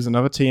Life, which is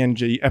another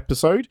TNG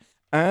episode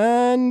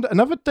and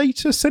another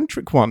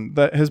data-centric one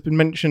that has been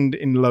mentioned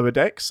in Lower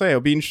Decks. So it'll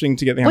be interesting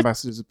to get the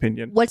ambassador's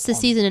opinion. What's the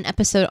season and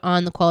episode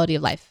on The Quality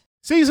of Life?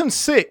 Season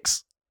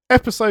 6,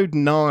 episode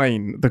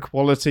 9, The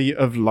Quality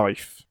of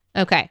Life.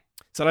 Okay.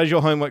 So that's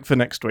your homework for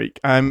next week.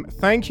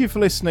 Thank you for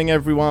listening,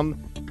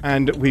 everyone,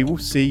 and we will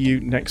see you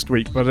next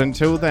week. But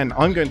until then,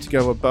 I'm going to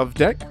go above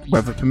deck,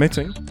 weather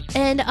permitting.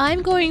 And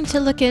I'm going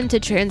to look into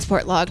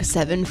Transport Log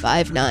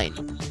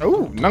 759.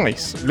 Oh,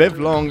 nice.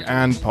 Live long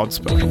and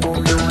Podspur.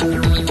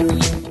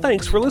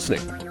 Thanks for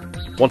listening.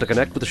 Want to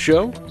connect with the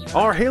show?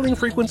 Our hailing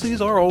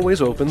frequencies are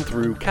always open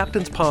through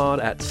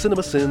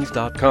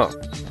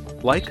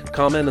captainspod@cinemasins.com. Like,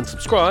 comment, and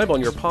subscribe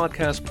on your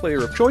podcast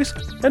player of choice,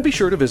 and be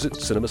sure to visit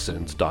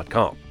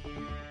cinemasins.com.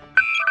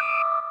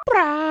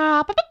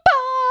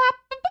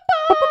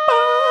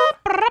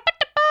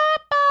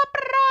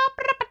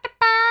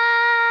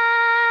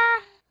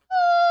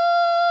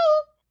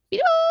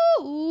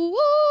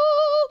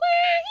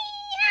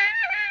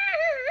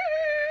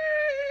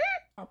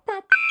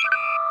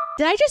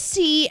 Did I just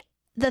see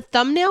the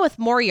thumbnail with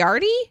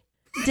Moriarty?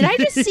 Did I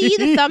just see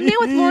the thumbnail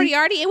with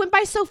Moriarty? It went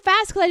by so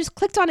fast because I just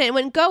clicked on it and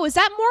went, go. Is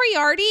that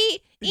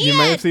Moriarty? Ian! You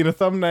may have seen a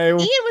thumbnail. Ian,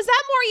 was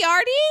that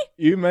Moriarty?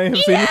 You may have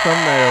seen a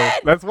thumbnail.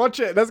 Let's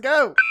watch it. Let's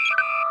go.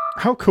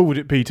 How cool would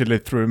it be to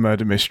live through a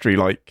murder mystery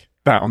like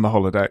that on the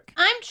holodeck?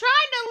 I'm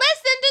trying to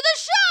listen to the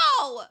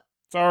show.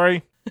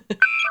 Sorry.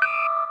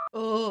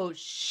 Oh,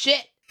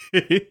 shit.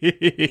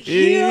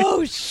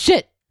 Oh,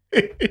 shit.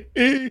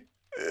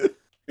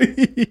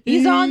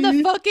 He's on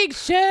the fucking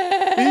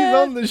ship. He's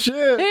on the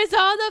ship. He's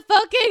on the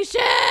fucking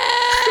ship.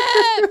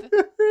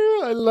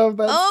 I love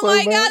that Oh so my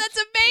much. God,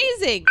 that's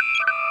amazing.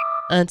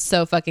 That's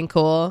so fucking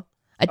cool.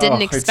 I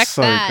didn't expect it's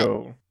so that.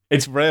 Cool.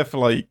 It's rare for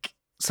like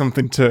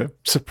something to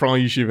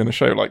surprise you in a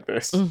show like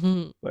this.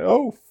 Mm-hmm. Like,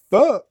 oh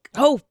fuck.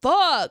 Oh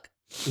fuck.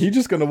 He's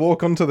just gonna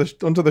walk onto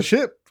the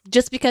ship.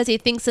 Just because he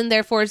thinks and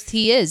therefore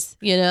he is,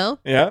 you know?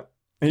 Yeah.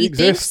 He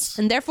exists. Thinks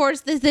and therefore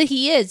the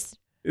he is.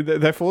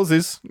 Therefore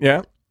is,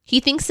 yeah. He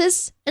thinks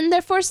is and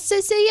therefore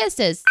says yes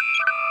is.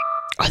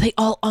 Are they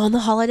all on the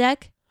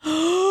holodeck?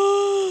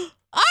 Are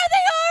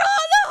they all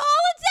on the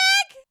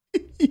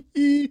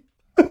holodeck?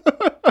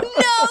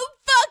 No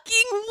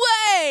fucking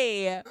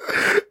way!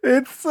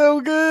 It's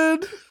so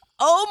good.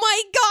 Oh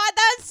my God,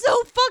 that's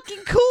so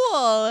fucking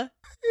cool.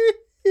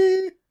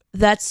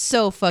 That's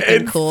so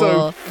fucking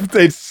cool.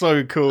 It's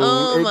so cool.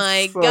 Oh It's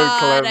my so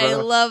God, clever. I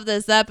love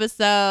this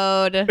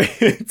episode.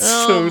 It's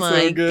Oh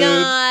my so good.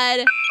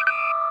 God.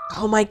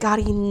 Oh my God,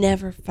 he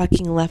never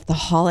fucking left the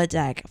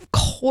holodeck. Of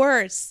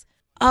course.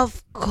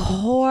 Of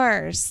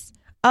course.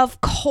 Of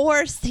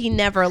course he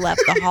never left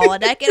the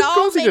holodeck. It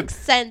all makes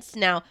sense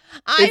now.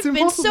 I've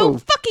been so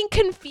fucking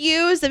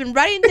confused. I've been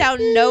writing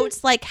down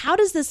notes like, how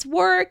does this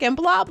work? And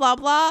blah, blah,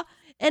 blah.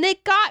 And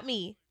it got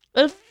me.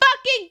 It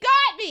fucking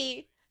got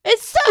me. It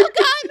so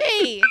got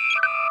me.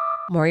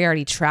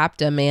 Moriarty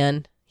trapped him,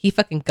 man. He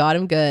fucking got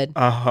him good.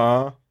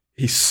 Uh-huh.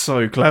 He's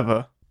so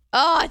clever.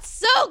 Oh, it's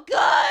so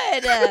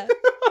good.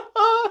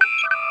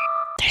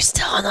 They're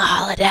still on the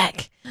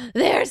holodeck.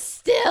 They're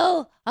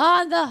still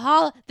on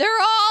the They're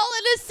all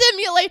in a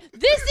simulation.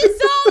 This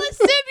is all a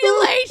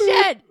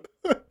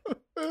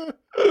simulation.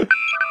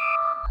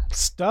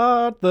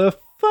 Start the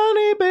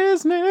funny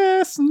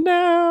business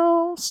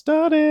now.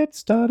 Start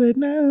it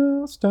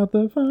now. Start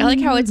the funny I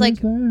like how it's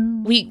like,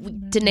 now.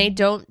 Danae,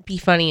 don't be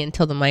funny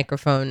until the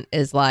microphone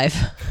is live.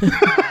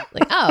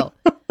 Like, oh.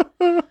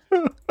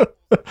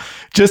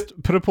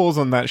 Just put a pause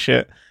on that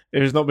shit.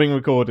 It is not being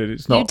recorded.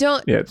 It's not. You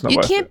don't. Yeah, it's not.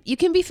 You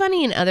can be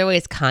funny in other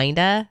ways,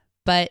 kinda,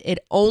 but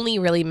it only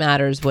really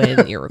matters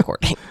when you're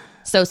recording.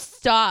 So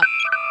stop.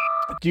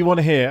 Do you want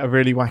to hear a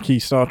really wacky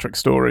Star Trek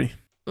story?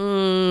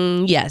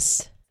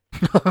 Yes.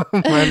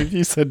 Man, if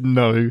you said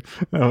no,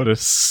 that would have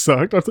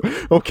sucked.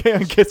 Okay,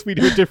 I guess we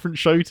do a different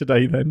show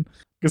today then.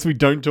 Guess we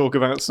don't talk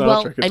about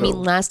Star Trek at all. Well, I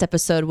mean, last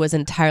episode was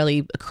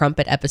entirely a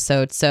crumpet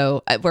episode,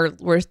 so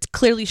we're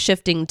clearly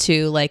shifting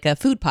to like a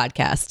food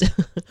podcast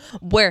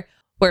where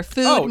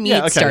food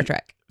meets Star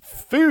Trek.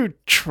 Food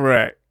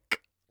Trek.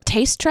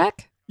 Taste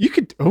Trek? You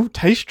could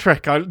Taste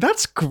Trek.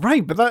 That's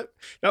great, but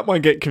that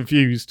might get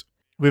confused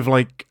with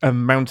like a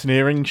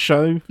mountaineering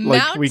show.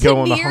 Like we go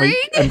on a hike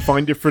and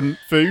find different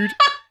food.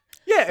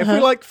 Yeah, if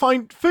we like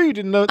find food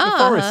in the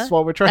forests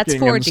while we're trekking. That's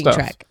foraging and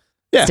stuff. trek.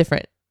 Yeah. It's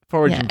different.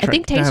 Foraging yeah, trek. I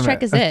think Taste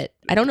Trek is it.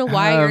 I don't know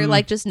why you're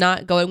like just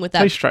not going with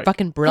that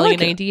fucking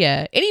brilliant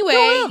idea.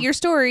 Anyway, your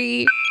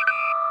story.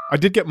 I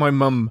did get my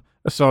mum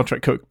a Star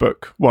Trek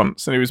cookbook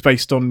once, and it was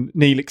based on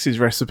Neelix's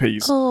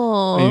recipes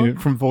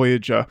from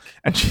Voyager.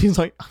 And she's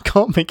like, I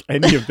can't make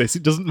any of this.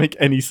 It doesn't make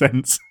any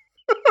sense.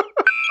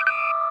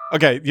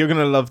 Okay, you're going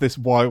to love this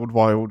wild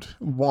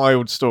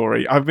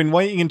story. I've been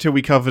waiting until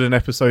we covered an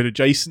episode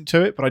adjacent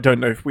to it, but I don't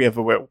know if we ever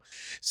will.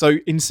 So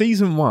in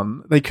season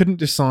 1, they couldn't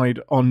decide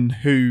on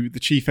who the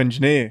chief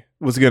engineer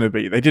was going to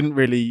be.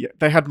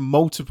 They had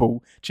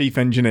multiple chief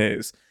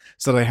engineers.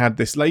 So they had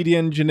this lady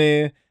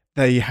engineer,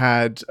 they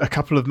had a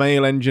couple of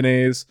male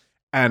engineers,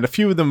 and a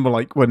few of them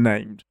were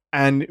named.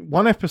 And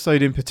one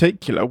episode in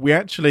particular, we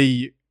have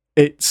seen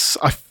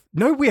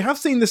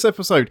this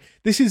episode.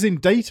 This is in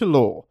Data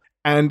Lore.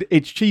 And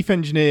it's Chief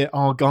Engineer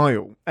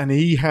Argyle, and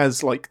he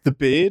has the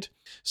beard.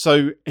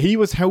 So he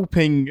was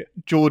helping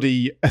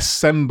Geordie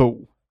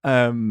assemble.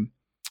 He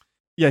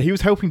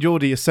was helping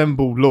Geordie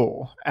assemble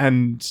Lore.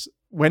 And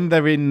when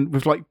they're in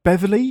with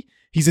Beverly,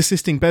 he's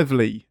assisting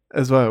Beverly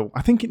as well.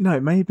 I think it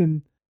may have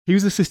been he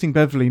was assisting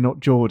Beverly, not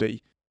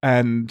Geordie.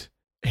 And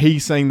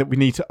he's saying that we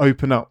need to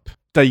open up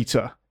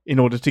Data in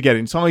order to get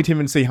inside him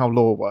and see how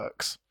Lore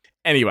works.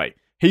 Anyway,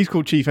 he's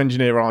called Chief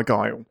Engineer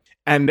Argyle,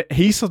 and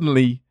he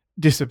suddenly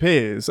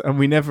disappears and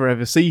we never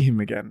ever see him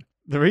again.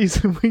 The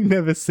reason we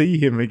never see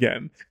him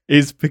again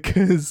is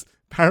because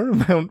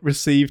Paramount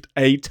received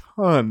a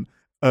ton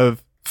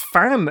of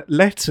fan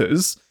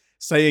letters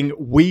saying,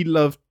 we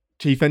love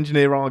Chief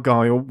Engineer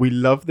Argyle, we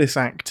love this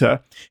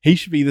actor, he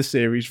should be the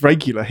series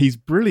regular, he's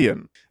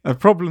brilliant. The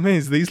problem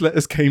is these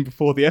letters came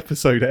before the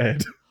episode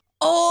aired.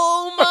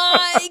 Oh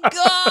my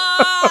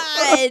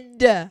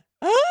god!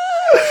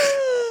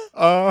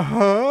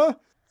 Uh-huh.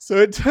 So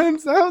it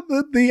turns out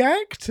that the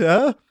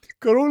actor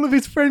got all of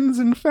his friends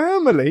and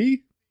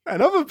family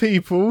and other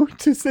people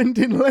to send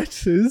in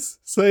letters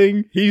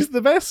saying he's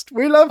the best,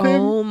 we love him,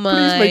 oh my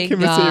please make him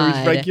God. a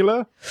series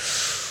regular.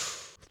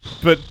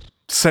 But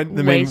sent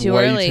them in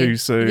way too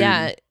soon.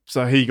 Yeah.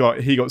 So he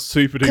got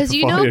super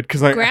duper fired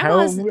because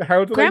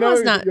how do Grandma's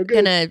they know not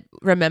gonna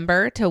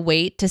remember to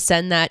wait to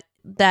send that.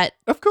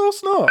 Of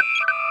course not.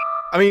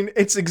 I mean,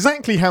 it's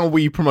exactly how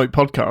we promote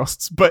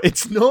podcasts, but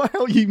it's not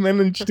how you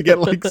manage to get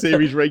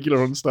series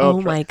regular on Star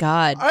Trek. Oh my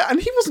god!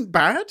 And he wasn't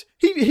bad.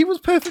 He was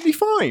perfectly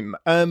fine.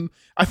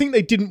 I think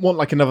they didn't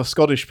want another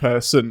Scottish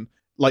person,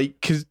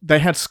 because they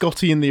had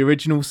Scotty in the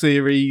original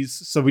series,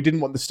 so we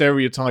didn't want the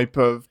stereotype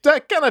of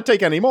can I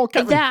take any more?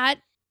 That,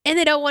 and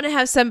they don't want to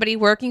have somebody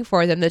working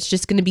for them that's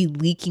just going to be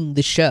leaking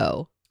the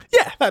show.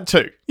 Yeah, that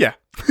too. Yeah.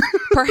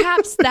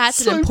 Perhaps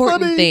that's so an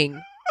important funny.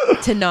 Thing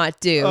to not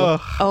do.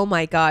 Oh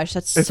my gosh,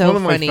 that's so funny. It's one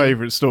of my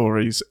favorite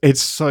stories. It's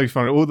so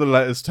funny. All the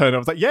letters turn up. I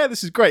was like, yeah,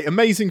 this is great.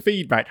 Amazing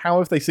feedback. How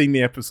have they seen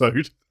the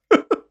episode?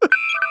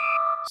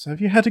 So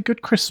have you had a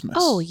good Christmas?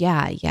 Oh,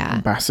 yeah.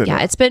 Ambassador.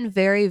 Yeah, it's been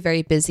very,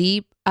 very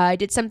busy. I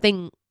did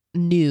something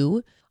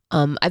new.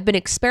 I've been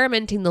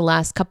experimenting the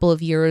last couple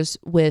of years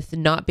with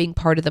not being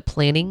part of the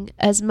planning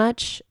as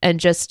much and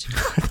just...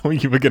 I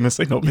thought you were going to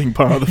say not being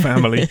part of the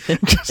family.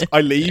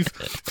 I leave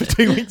for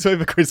 2 weeks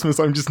over Christmas.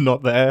 I'm just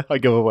not there. I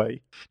go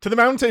away to the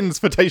mountains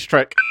for Taste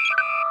Trek.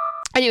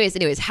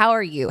 Anyways, how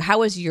are you? How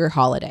was your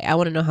holiday? I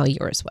want to know how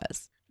yours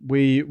was.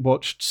 We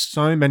watched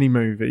so many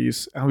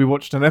movies, and we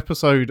watched an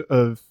episode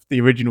of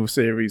the original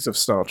series of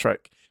Star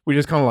Trek. We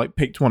just kind of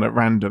picked one at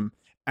random.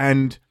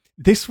 And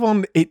this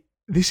one,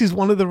 this is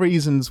one of the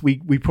reasons we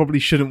probably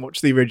shouldn't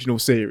watch the original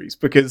series,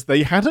 because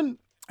they hadn't,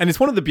 and it's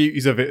one of the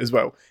beauties of it as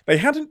well, they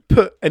hadn't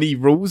put any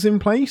rules in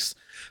place.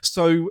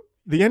 So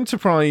the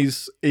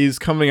Enterprise is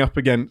coming up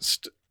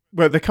against,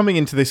 they're coming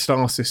into this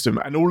star system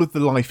and all of the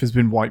life has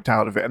been wiped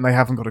out of it and they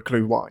haven't got a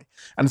clue why.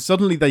 And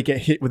suddenly they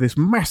get hit with this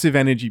massive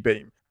energy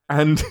beam.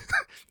 And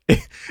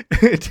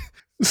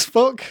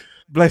Spock,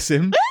 bless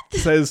him,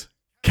 says,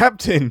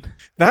 Captain,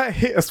 that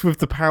hit us with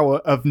the power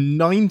of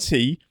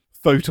 90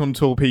 photon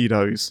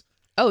torpedoes.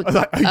 Oh,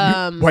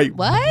 wait,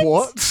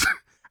 what?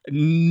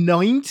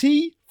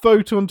 90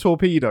 photon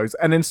torpedoes.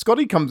 And then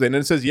Scotty comes in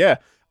and says, yeah,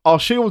 our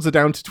shields are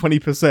down to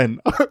 20%.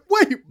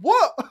 Wait,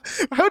 what?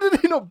 How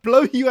did they not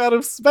blow you out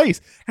of space?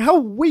 How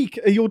weak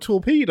are your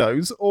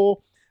torpedoes?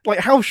 Or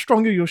how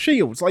strong are your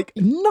shields?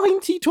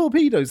 90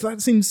 torpedoes.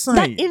 That's insane.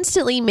 That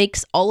instantly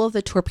makes all of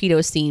the torpedo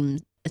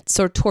scenes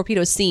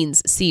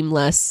seem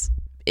less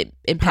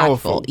impactful.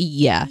 Powerful.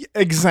 Yeah.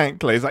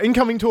 Exactly. It's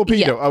incoming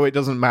torpedo. Yeah. Oh, it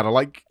doesn't matter.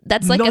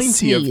 That's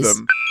 90 of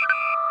them.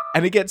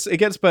 And it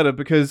gets better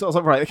because I was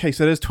like, right, okay,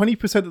 so there's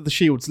 20% of the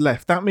shields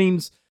left. That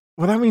means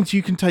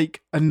you can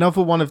take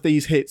another one of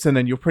these hits and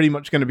then you're pretty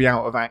much going to be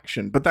out of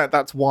action. But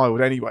that's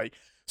wild anyway.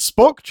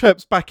 Spock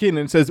chirps back in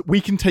and says, we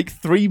can take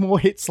 3 more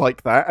hits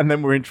like that and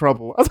then we're in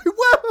trouble. I was like,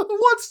 what?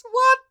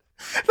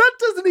 That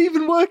doesn't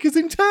even work as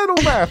internal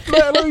math,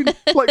 let alone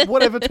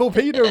whatever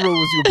torpedo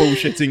rules you're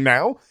bullshitting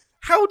now.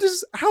 How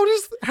does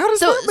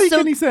that make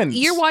any sense?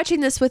 You're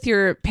watching this with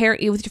your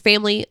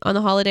family on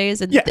the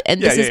holidays, and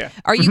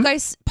Are you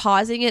guys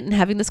pausing it and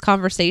having this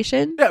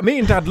conversation? Yeah, me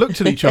and Dad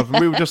looked at each other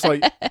and we were just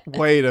like,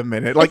 wait a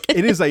minute.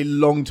 It is a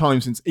long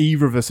time since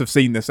either of us have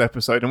seen this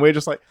episode, and we're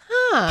just like,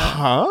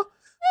 huh?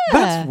 Yeah.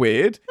 That's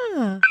weird.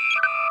 Huh.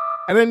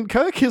 And then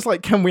Kirk is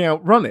like, can we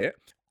outrun it?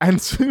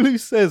 And Sulu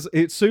says,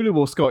 it's Sulu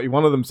or Scotty,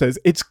 one of them says,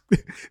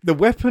 the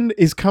weapon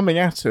is coming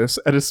at us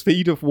at a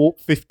speed of warp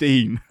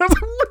 15. I was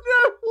like,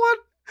 what?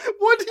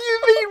 What do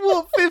you mean,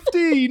 Warp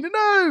 15?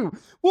 No!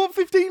 Warp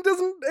 15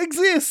 doesn't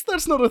exist.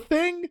 That's not a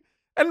thing.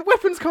 And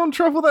weapons can't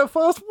travel that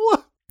fast.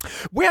 What?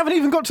 We haven't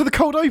even got to the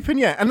cold open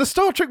yet, and the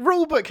Star Trek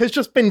rulebook has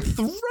just been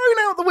thrown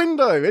out the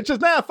window. It's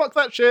just, fuck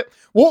that shit.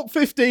 Warp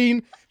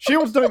 15,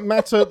 shields don't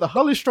matter, the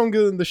hull is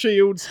stronger than the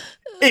shields.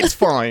 It's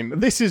fine.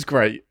 This is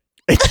great.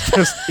 It's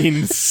just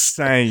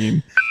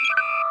insane.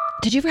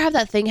 Did you ever have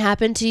that thing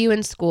happen to you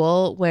in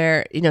school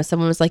where,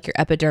 someone was like, your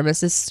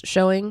epidermis is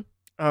showing?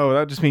 Oh,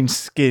 that just means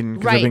skin,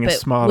 because right, being a but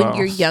smart when ass.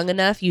 you're young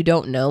enough, you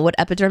don't know what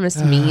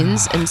epidermis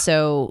means, and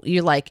so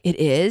you're like, it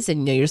is,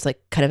 and you're just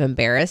like kind of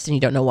embarrassed, and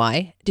you don't know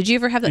why. Did you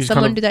ever have that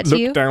someone do that to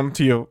you? Look down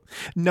to your...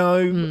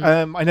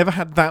 No, I never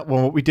had that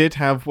one. What we did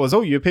have was,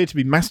 you appear to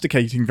be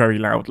masticating very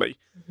loudly.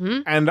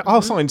 And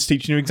our science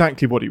teacher knew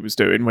exactly what he was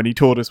doing when he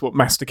taught us what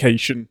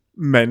mastication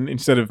meant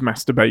instead of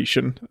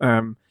masturbation.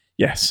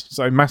 Yes,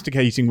 so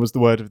masticating was the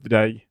word of the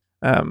day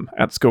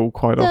at school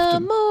quite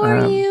often. The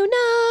more you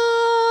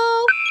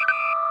know.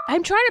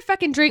 I'm trying to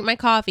fucking drink my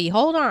coffee.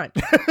 Hold on.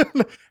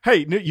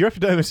 Hey, your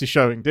epidermis is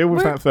showing. Deal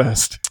with that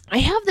first. I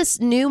have this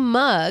new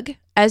mug.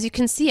 As you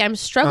can see, I'm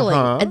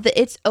struggling.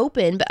 It's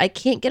open, but I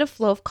can't get a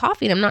flow of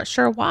coffee, and I'm not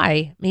sure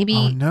why.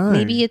 Maybe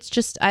maybe it's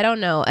just, I don't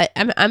know.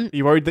 I'm Are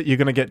you worried that you're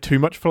going to get too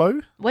much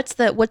flow? What's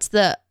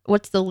the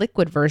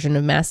liquid version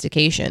of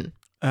mastication?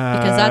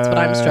 Because that's what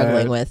I'm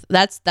struggling with.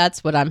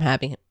 That's what I'm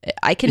having.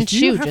 I can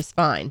chew just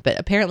fine, but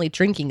apparently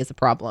drinking is a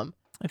problem.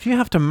 If you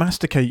have to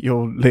masticate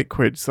your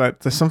liquids,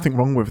 there's something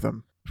wrong with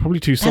them. Probably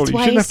too solid.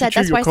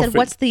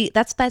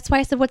 That's why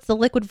I said what's the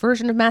liquid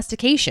version of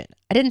mastication?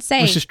 I didn't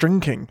say it's just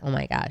drinking. Oh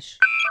my gosh.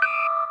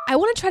 I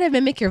want to try to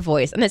mimic your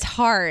voice, and it's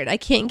hard. I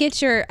can't get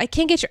your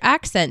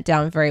accent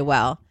down very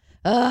well.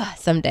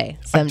 Someday.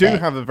 I do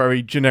have a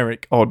very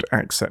generic odd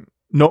accent.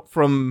 Not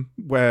from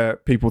where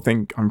people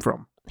think I'm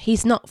from.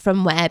 He's not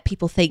from where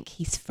people think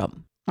he's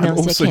from. No, I'm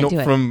also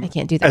not from I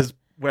can't do that. As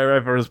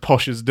wherever as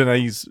posh as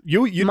Danae's.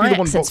 You'd be the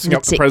one boxing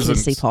up the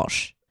presents. It's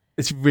posh.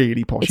 It's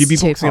really posh. You'd be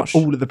boxing up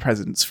all of the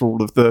presents for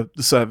all of the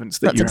servants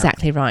that That's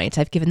exactly right.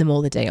 I've given them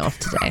all the day off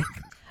today.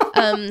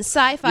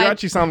 Sci-fi. You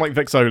actually sound like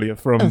Vexolia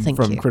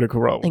from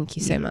Critical Role. Thank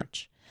you so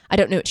much. I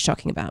don't know what you're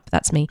talking about, but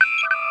that's me.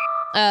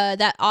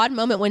 That odd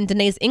moment when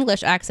Danae's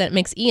English accent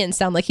makes Ian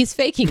sound like he's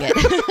faking it.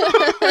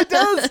 It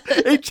does.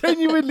 It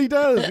genuinely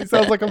does. It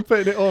sounds like I'm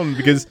putting it on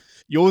because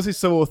yours is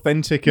so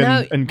authentic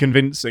and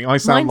convincing. I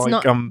sound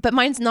like but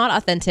mine's not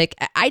authentic.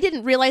 I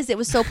didn't realize it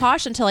was so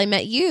posh until I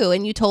met you,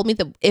 and you told me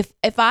that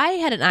if I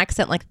had an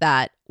accent like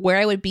that, where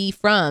I would be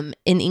from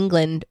in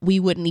England, we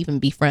wouldn't even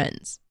be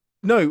friends.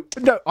 No,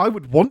 I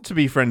would want to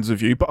be friends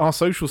with you, but our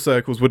social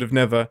circles would have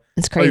never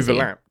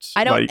overlapped.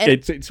 I don't.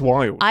 It's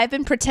wild. I've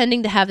been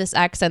pretending to have this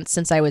accent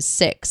since I was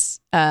 6.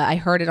 I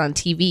heard it on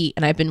TV,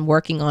 and I've been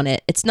working on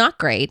it. It's not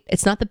great.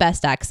 It's not the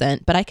best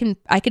accent, but I can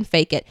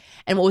fake it.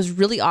 And what was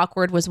really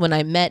awkward was when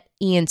I met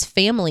Ian's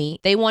family.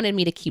 They wanted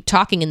me to keep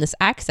talking in this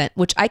accent,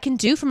 which I can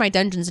do for my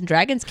Dungeons and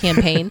Dragons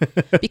campaign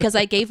because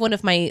I gave one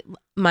of my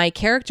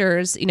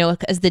characters,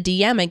 as the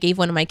DM, I gave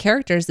one of my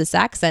characters this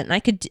accent, and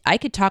I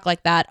could talk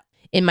like that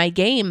in my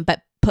game,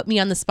 but put me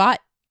on the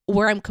spot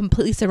where I'm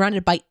completely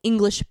surrounded by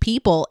English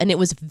people, and it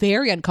was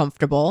very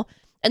uncomfortable.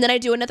 And then I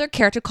do another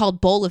character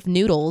called Bowl of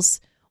Noodles,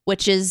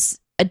 which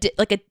is a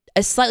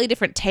slightly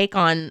different take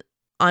on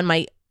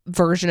my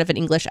version of an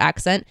English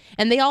accent,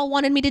 and they all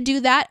wanted me to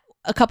do that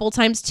a couple of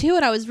times too,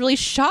 and I was really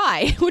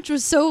shy, which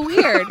was so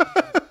weird.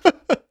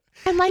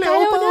 I'm like, I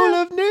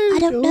don't know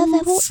if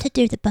I want to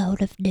do the bowl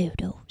of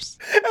noodles.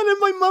 And then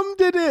my mum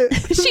did it.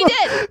 She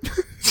did.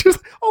 She was,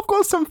 I've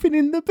got something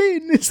in the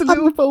bin. It's a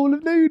little bowl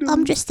of noodles.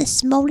 I'm just the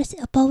smallest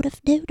little bowl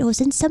of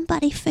noodles, and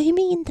somebody threw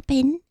me in the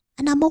bin,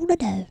 and I'm all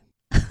alone.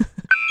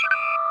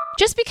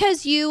 Just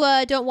because you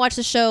don't watch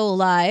the show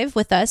live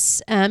with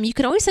us, you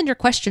can always send your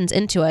questions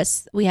into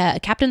us. We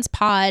have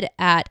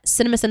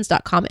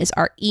captainspod@cinemasins.com is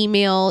our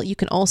email. You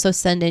can also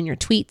send in your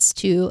tweets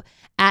to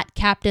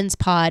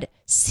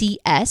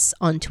 @captainspodcs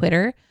on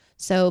Twitter.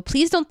 So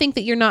please don't think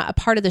that you're not a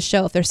part of the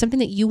show. If there's something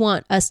that you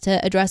want us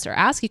to address or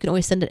ask, you can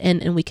always send it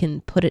in and we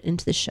can put it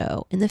into the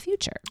show in the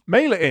future.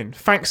 Mail it in.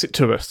 Fax it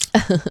to us.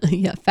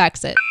 Yeah,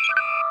 fax it.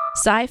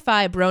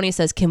 Sci-Fi Brony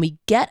says, can we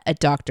get a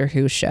Doctor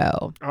Who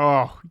show?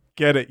 Oh,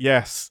 get it.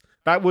 Yes.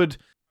 That would,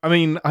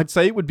 I'd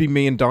say it would be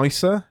me and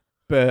Dicer,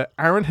 but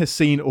Aaron has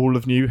seen all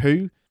of New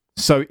Who.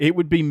 So it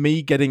would be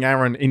me getting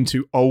Aaron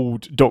into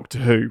old Doctor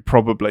Who,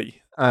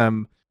 probably.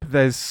 I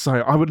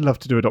would love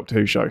to do a Doctor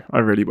Who show. I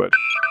really would.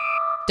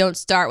 Don't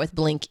start with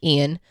Blink,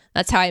 Ian.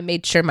 That's how I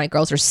made sure my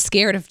girls are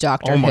scared of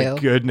Doctor Who. Oh my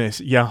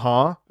goodness. Yeah,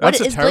 That's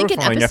a terrifying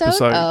Blink an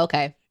episode? Oh,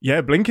 okay.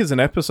 Yeah, Blink is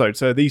an episode.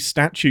 So these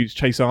statues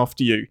chase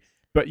after you,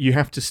 but you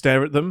have to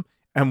stare at them,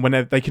 and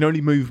they can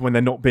only move when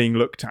they're not being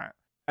looked at.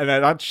 And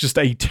that's just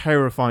a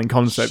terrifying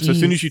concept. Jeez. So as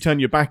soon as you turn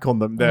your back on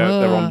them, they're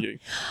on you.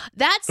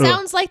 That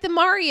sounds like the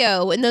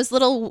Mario in those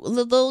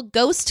little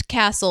ghost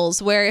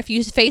castles where if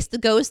you face the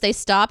ghost, they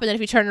stop, and then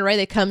if you turn away,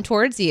 they come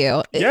towards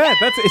you. Yeah,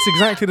 it's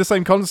exactly the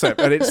same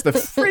concept, and it's the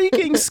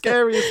freaking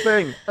scariest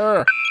thing.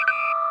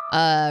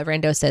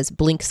 Rando says,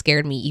 Blink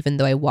scared me even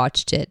though I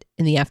watched it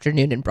in the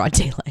afternoon in broad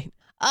daylight.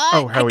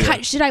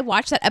 Should I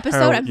watch that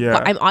episode?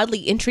 I'm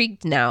oddly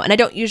intrigued now. And I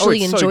don't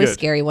usually enjoy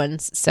scary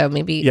ones. So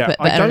maybe, yeah,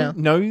 but I don't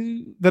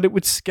know that it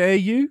would scare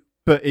you,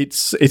 but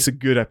it's a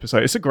good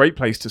episode. It's a great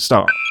place to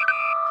start.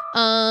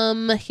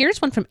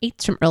 Here's one from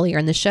Eights from earlier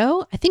in the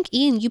show. I think,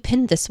 Ian, you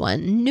pinned this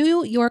one.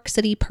 New York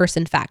City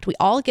person fact. We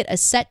all get a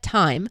set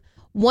time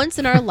once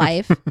in our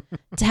life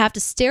to have to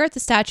stare at the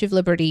Statue of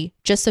Liberty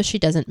just so she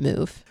doesn't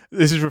move.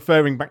 This is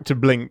referring back to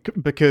Blink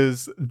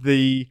because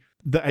the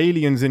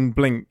aliens in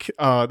Blink,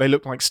 they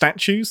look like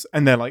statues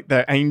and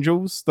they're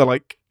angels. They're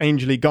like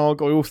angelly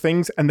gargoyle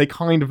things and they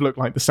kind of look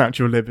like the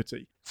Statue of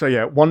Liberty. So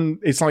yeah,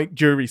 it's like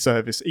jury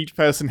service. Each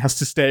person has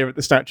to stare at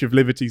the Statue of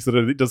Liberty so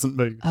that it doesn't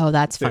move. Oh,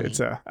 that's funny.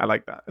 I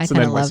like that. I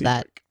kind of love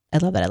that. I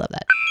love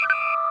that.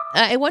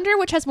 I wonder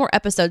which has more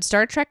episodes,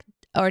 Star Trek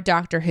or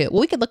Doctor Who?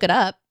 Well, we could look it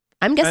up.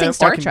 I'm guessing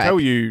Star Trek. I can tell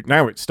you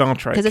now it's Star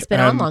Trek. Because it's been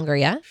on longer,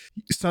 yeah?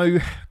 So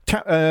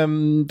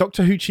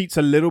Doctor Who cheats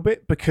a little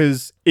bit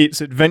because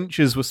its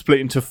adventures were split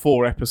into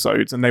 4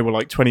 episodes and they were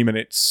like 20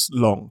 minutes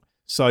long.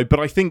 So, but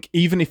I think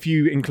even if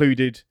you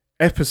included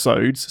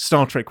episodes,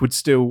 Star Trek would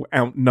still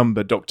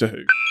outnumber Doctor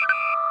Who.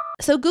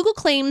 So Google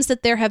claims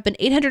that there have been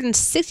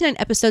 869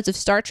 episodes of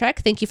Star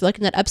Trek. Thank you for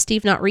looking that up,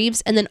 Steve, not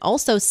Reeves. And then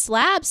also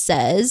Slab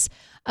says,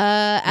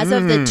 as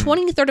of the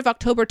 23rd of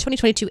October,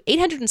 2022,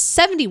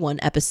 871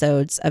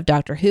 episodes of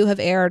Doctor Who have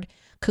aired,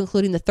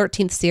 concluding the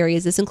 13th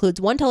series. This includes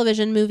 1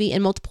 television movie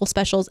and multiple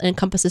specials and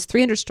encompasses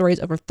 300 stories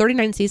over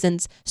 39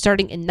 seasons,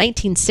 starting in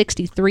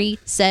 1963,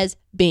 says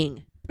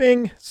Bing.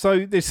 Bing.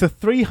 So it's a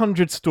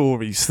 300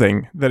 stories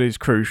thing that is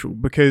crucial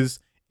because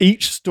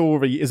each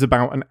story is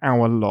about an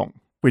hour long,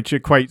 which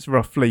equates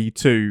roughly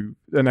to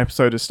an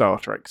episode of Star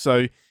Trek.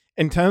 So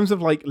in terms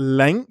of like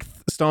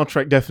length, Star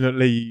Trek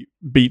definitely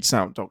beats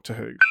out Doctor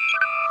Who.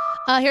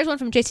 Here's one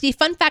from JCD.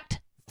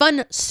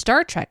 Fun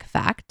Star Trek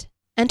fact.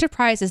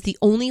 Enterprise is the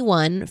only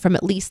one from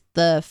at least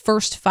the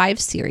first 5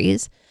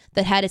 series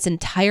that had its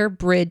entire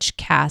bridge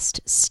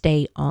cast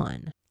stay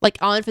on. Like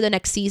on for the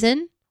next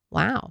season?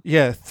 Wow.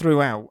 Yeah,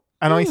 throughout.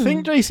 And I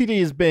think JCD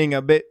is being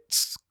a bit...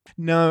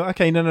 No,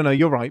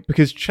 you're right.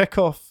 Because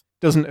Chekhov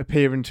doesn't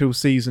appear until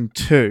season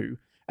 2.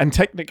 And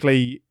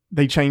technically,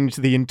 they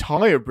changed the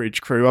entire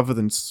bridge crew other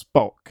than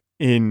Spock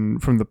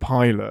from the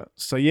pilot.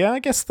 So yeah, I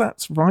guess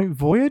that's right.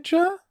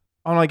 Voyager?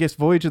 Oh, I guess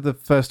Voyager, the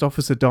first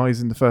officer,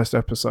 dies in the first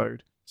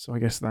episode. So I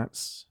guess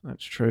that's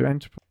true.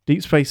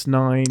 Deep Space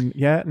Nine.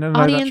 Yeah, no,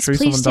 Audience, that's true.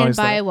 Please Someone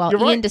stand by there.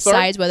 while Ian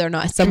decides whether or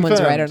not someone's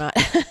Confirmed. right or not.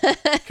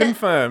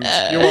 Confirmed.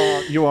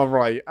 You are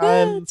right.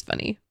 It's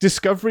funny.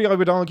 Discovery, I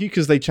would argue,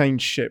 because they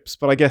changed ships,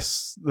 but I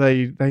guess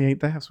they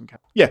have some.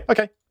 Yeah,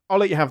 okay. I'll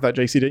let you have that,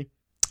 JCD.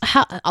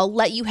 I'll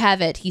let you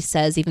have it, he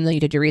says, even though you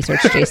did your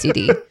research,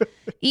 JCD.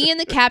 Ian,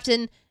 the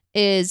captain,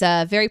 is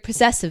very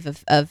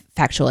possessive of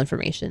factual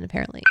information,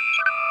 apparently.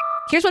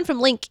 Here's one from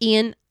Link.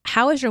 Ian,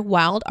 how is your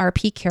wild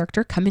RP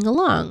character coming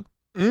along?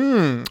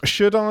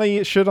 Should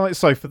I?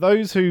 So for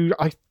those who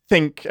I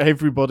think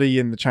everybody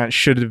in the chat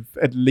should have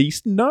at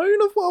least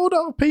known of Wild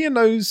RP and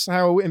knows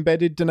how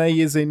embedded Danae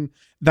is in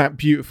that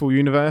beautiful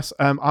universe,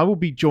 I will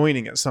be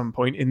joining at some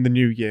point in the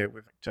new year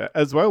with Victor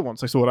as well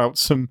once I sort out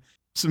some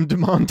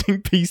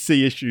demanding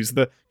PC issues.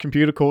 The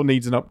computer core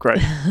needs an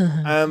upgrade.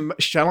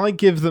 Shall I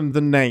give them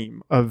the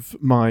name of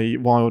my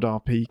Wild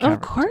RP character?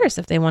 Of course,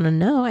 if they want to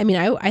know. I mean,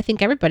 I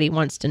think everybody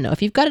wants to know.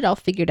 If you've got it all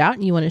figured out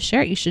and you want to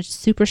share it, you should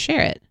super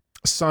share it.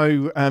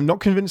 So I'm not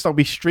convinced I'll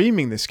be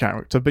streaming this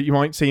character, but you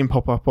might see him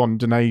pop up on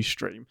Danae's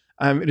stream.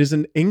 It is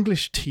an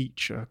English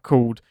teacher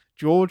called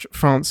George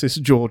Francis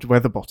George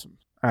Weatherbottom.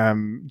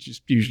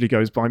 Just usually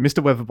goes by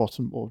Mr.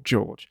 Weatherbottom or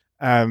George.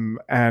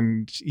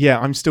 And yeah,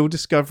 I'm still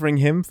discovering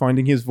him,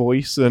 finding his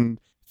voice and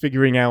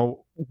figuring out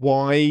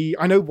why.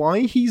 I know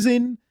why he's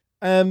in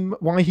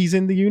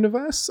the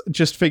universe,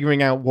 just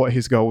figuring out what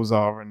his goals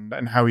are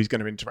and how he's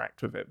going to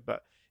interact with it.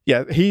 But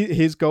yeah,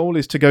 his goal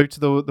is to go to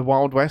the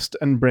Wild West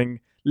and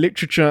bring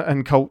literature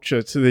and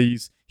culture to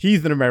these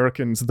heathen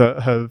Americans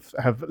that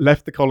have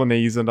left the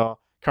colonies and are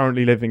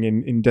currently living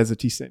in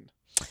deserty sin.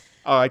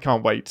 Oh, I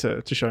can't wait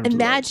to show him.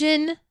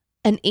 Imagine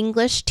an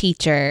English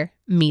teacher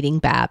meeting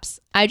Babs.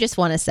 I just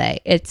want to say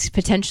it's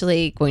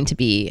potentially going to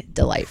be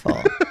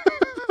delightful.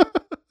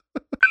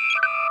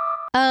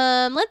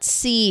 Let's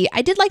see.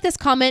 I did like this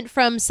comment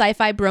from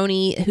Sci-Fi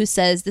Brony, who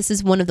says this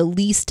is one of the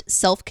least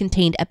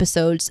self-contained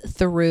episodes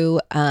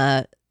through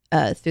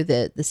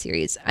the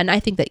series, and I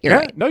think that you're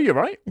right. No, you're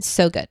right. It's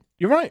so good.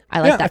 You're right.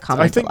 I like that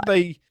comment. I think a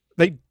lot.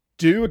 they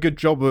do a good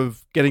job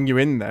of getting you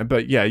in there,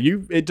 but yeah,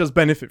 it does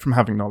benefit from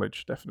having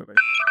knowledge, definitely.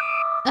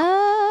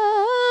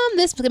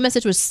 This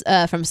message was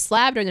from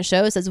Slab during the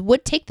show. It says,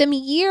 would take them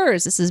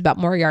years. This is about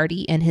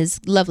Moriarty and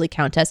his lovely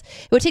countess.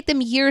 It would take them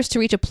years to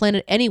reach a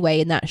planet anyway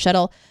in that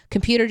shuttle.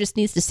 Computer just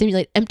needs to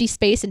simulate empty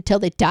space until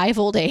they die of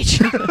old age.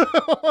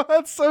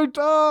 That's so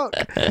dark.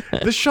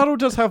 The shuttle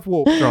does have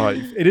warp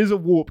drive. It is a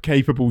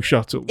warp-capable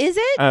shuttle. Is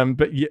it?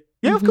 But yeah,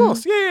 of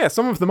course. Yeah,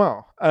 some of them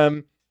are.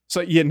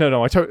 So yeah,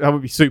 no, that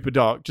would be super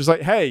dark. Just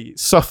like, hey,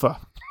 suffer.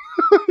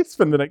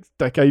 spend the next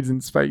decades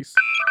in space.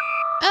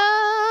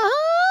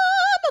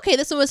 Okay,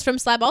 this one was from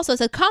Slab also. It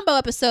said, combo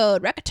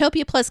episode,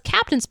 Recotopia plus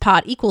Captain's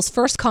Pod equals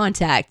First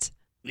Contact.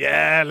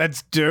 Yeah,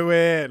 let's do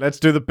it. Let's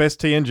do the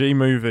best TNG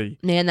movie.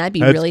 Man, that'd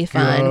be Let's really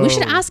fun. go. We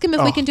should ask him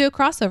if we can do a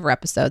crossover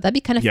episode. That'd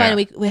be kind of fun.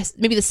 We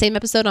maybe the same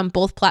episode on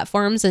both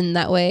platforms, and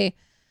that way...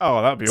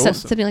 Oh, that'd be awesome.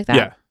 Something like that.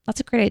 Yeah.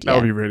 That's a great idea. That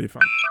would be really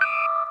fun.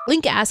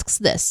 Link asks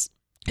this.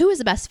 Who is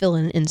the best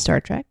villain in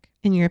Star Trek,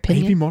 in your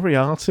opinion? Maybe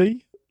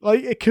Moriarty.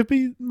 Like, it could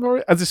be...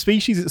 As a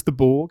species, it's the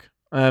Borg,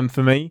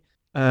 for me.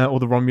 Or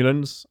the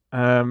Romulans.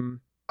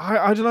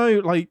 I don't know,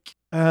 like...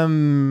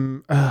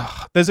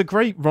 there's a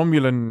great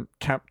Romulan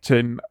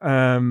captain,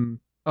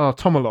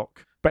 Tomalok,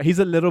 but he's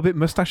a little bit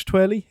mustache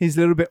twirly. He's a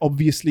little bit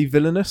obviously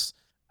villainous.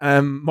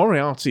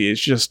 Moriarty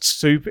is just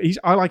super.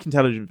 I like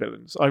intelligent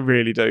villains. I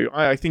really do.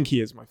 I think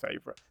he is my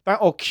favorite. That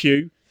or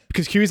Q,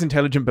 because Q is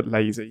intelligent but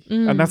lazy,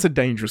 and that's a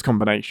dangerous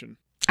combination.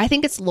 I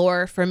think it's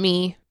Lore for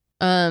me,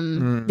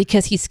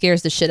 because he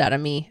scares the shit out of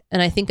me,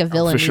 and I think a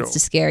villain needs to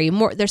scare you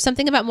more. There's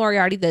something about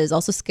Moriarty that is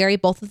also scary.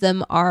 Both of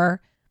them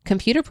are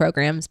computer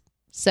programs.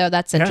 So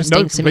that's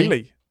interesting to me.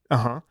 Completely.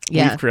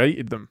 Yeah. We've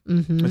created them.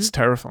 Mm-hmm. It's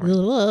terrifying.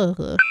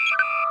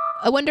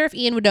 I wonder if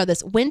Ian would know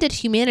this. When did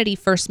humanity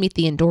first meet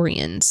the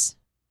Andorians?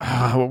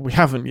 Well, we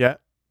haven't yet,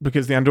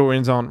 because the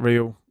Andorians aren't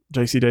real,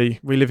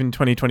 JCD. We live in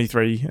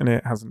 2023, and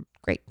it hasn't.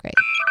 Great.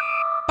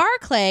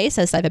 Barclay,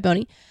 says Sci-Fi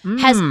Boney,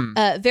 has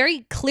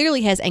very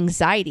clearly has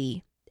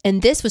anxiety.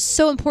 And this was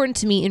so important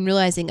to me in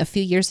realizing a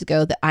few years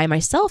ago that I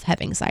myself have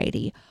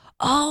anxiety.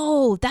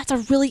 Oh, that's a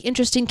really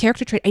interesting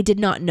character trait I did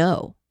not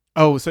know.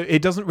 Oh, so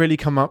it doesn't really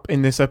come up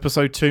in this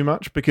episode too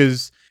much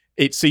because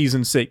it's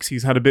season 6.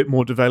 He's had a bit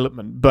more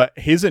development, but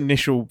his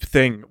initial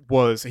thing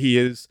was he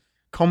is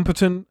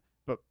competent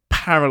but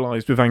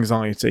paralyzed with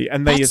anxiety.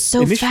 And they That's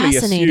so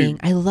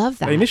fascinating. I love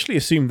that. They initially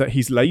assumed that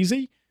he's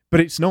lazy, but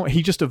it's not.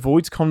 He just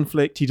avoids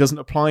conflict. He doesn't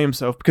apply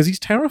himself because he's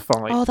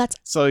terrified. Oh, that's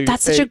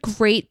such a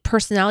great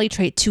personality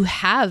trait to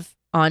have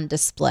on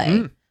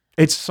display.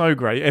 It's so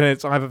great, and I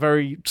have a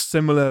very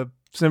similar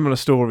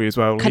story as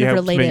well. Kind of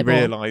helped relatable. me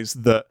realize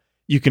that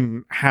you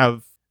can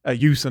have a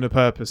use and a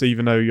purpose,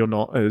 even though you're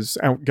not as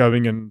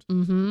outgoing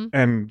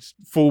and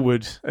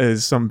forward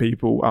as some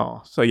people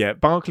are. So yeah,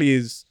 Barclay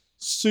is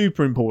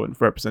super important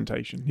for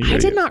representation. I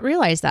did not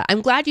realize that.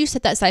 I'm glad you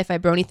said that, Sci-Fi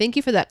Brony. Thank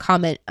you for that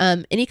comment.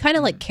 Any kind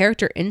of like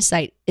character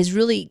insight is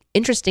really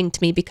interesting to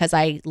me because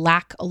I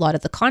lack a lot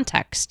of the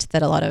context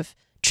that a lot of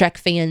Trek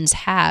fans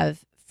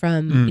have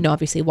from,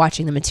 obviously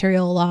watching the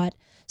material a lot.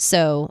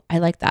 So I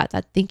like that.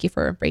 Thank you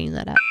for bringing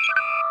that up.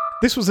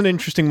 This was an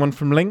interesting one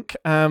from Link.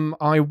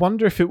 I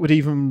wonder if it would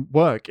even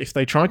work if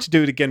they tried to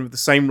do it again with the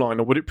same line,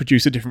 or would it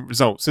produce a different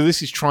result? So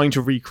this is trying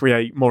to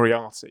recreate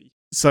Moriarty.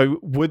 So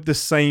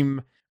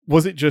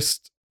was it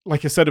just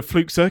like a set of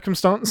fluke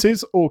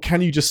circumstances, or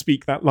can you just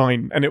speak that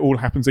line and it all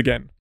happens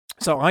again?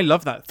 So I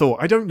love that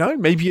thought. I don't know.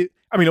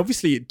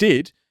 Obviously it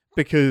did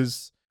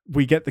because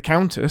we get the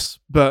Countess,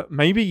 but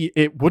maybe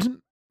it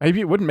wouldn't. Maybe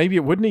it wouldn't. Maybe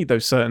it would need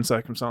those certain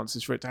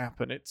circumstances for it to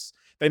happen.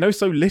 They know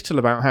so little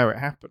about how it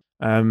happened.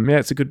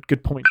 It's a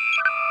good point.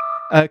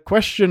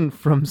 Question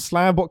from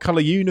Slab. What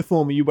colour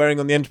uniform are you wearing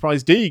on the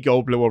Enterprise D?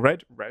 Gold, blue or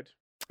red? Red.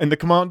 In the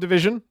command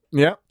division?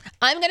 Yeah.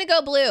 I'm going to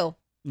go blue.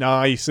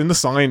 Nice. In the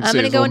sciences. I'm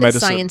going to go into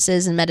medicine.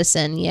 Sciences and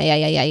medicine.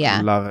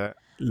 Yeah. Love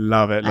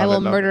it. I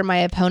will murder my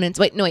opponents.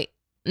 Wait, no. Wait,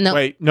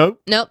 no.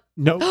 Nope.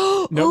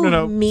 No.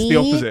 No. It's the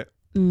opposite.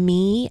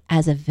 Me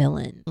as a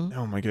villain.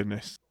 Oh my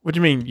goodness. What do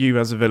you mean, you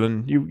as a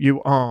villain?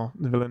 You are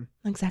the villain.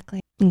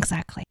 Exactly.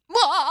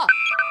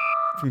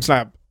 From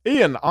Slab.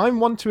 Ian, I'm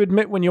one to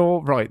admit when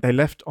you're right. They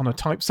left on a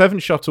Type 7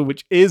 shuttle,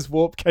 which is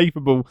warp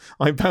capable.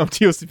 I bow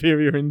to your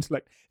superior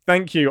intellect.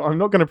 Thank you. I'm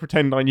not going to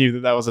pretend I knew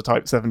that was a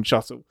Type 7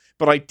 shuttle,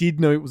 but I did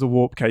know it was a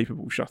warp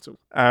capable shuttle.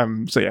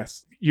 So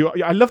yes,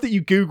 I love that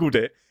you Googled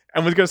it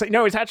and was going to say,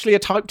 no, it's actually a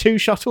Type 2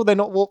 shuttle. They're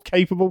not warp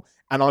capable.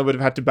 And I would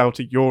have had to bow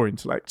to your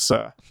intellect,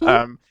 sir.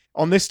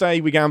 On this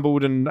day, we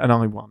gambled and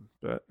I won.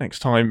 But next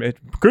time, it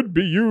could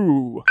be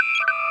you.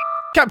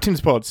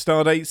 Captain's Pod,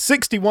 Stardate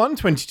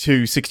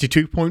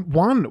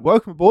 612262.1.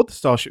 Welcome aboard the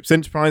Starship's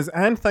Enterprise,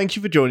 and thank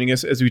you for joining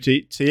us as we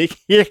take...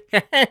 Yeah.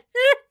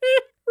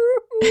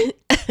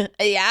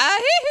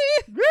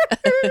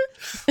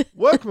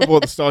 Welcome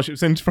aboard the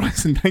Starship's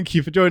Enterprise, and thank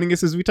you for joining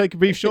us as we take a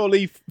brief shore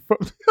leaf from...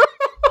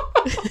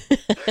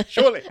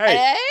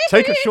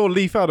 Take a shore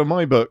leaf out of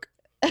my book.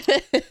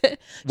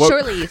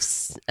 Shore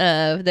leaves.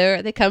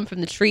 They come from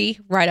the tree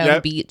right on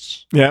the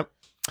beach. Yeah.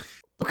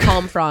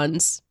 Palm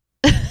fronds.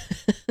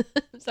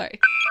 Sorry.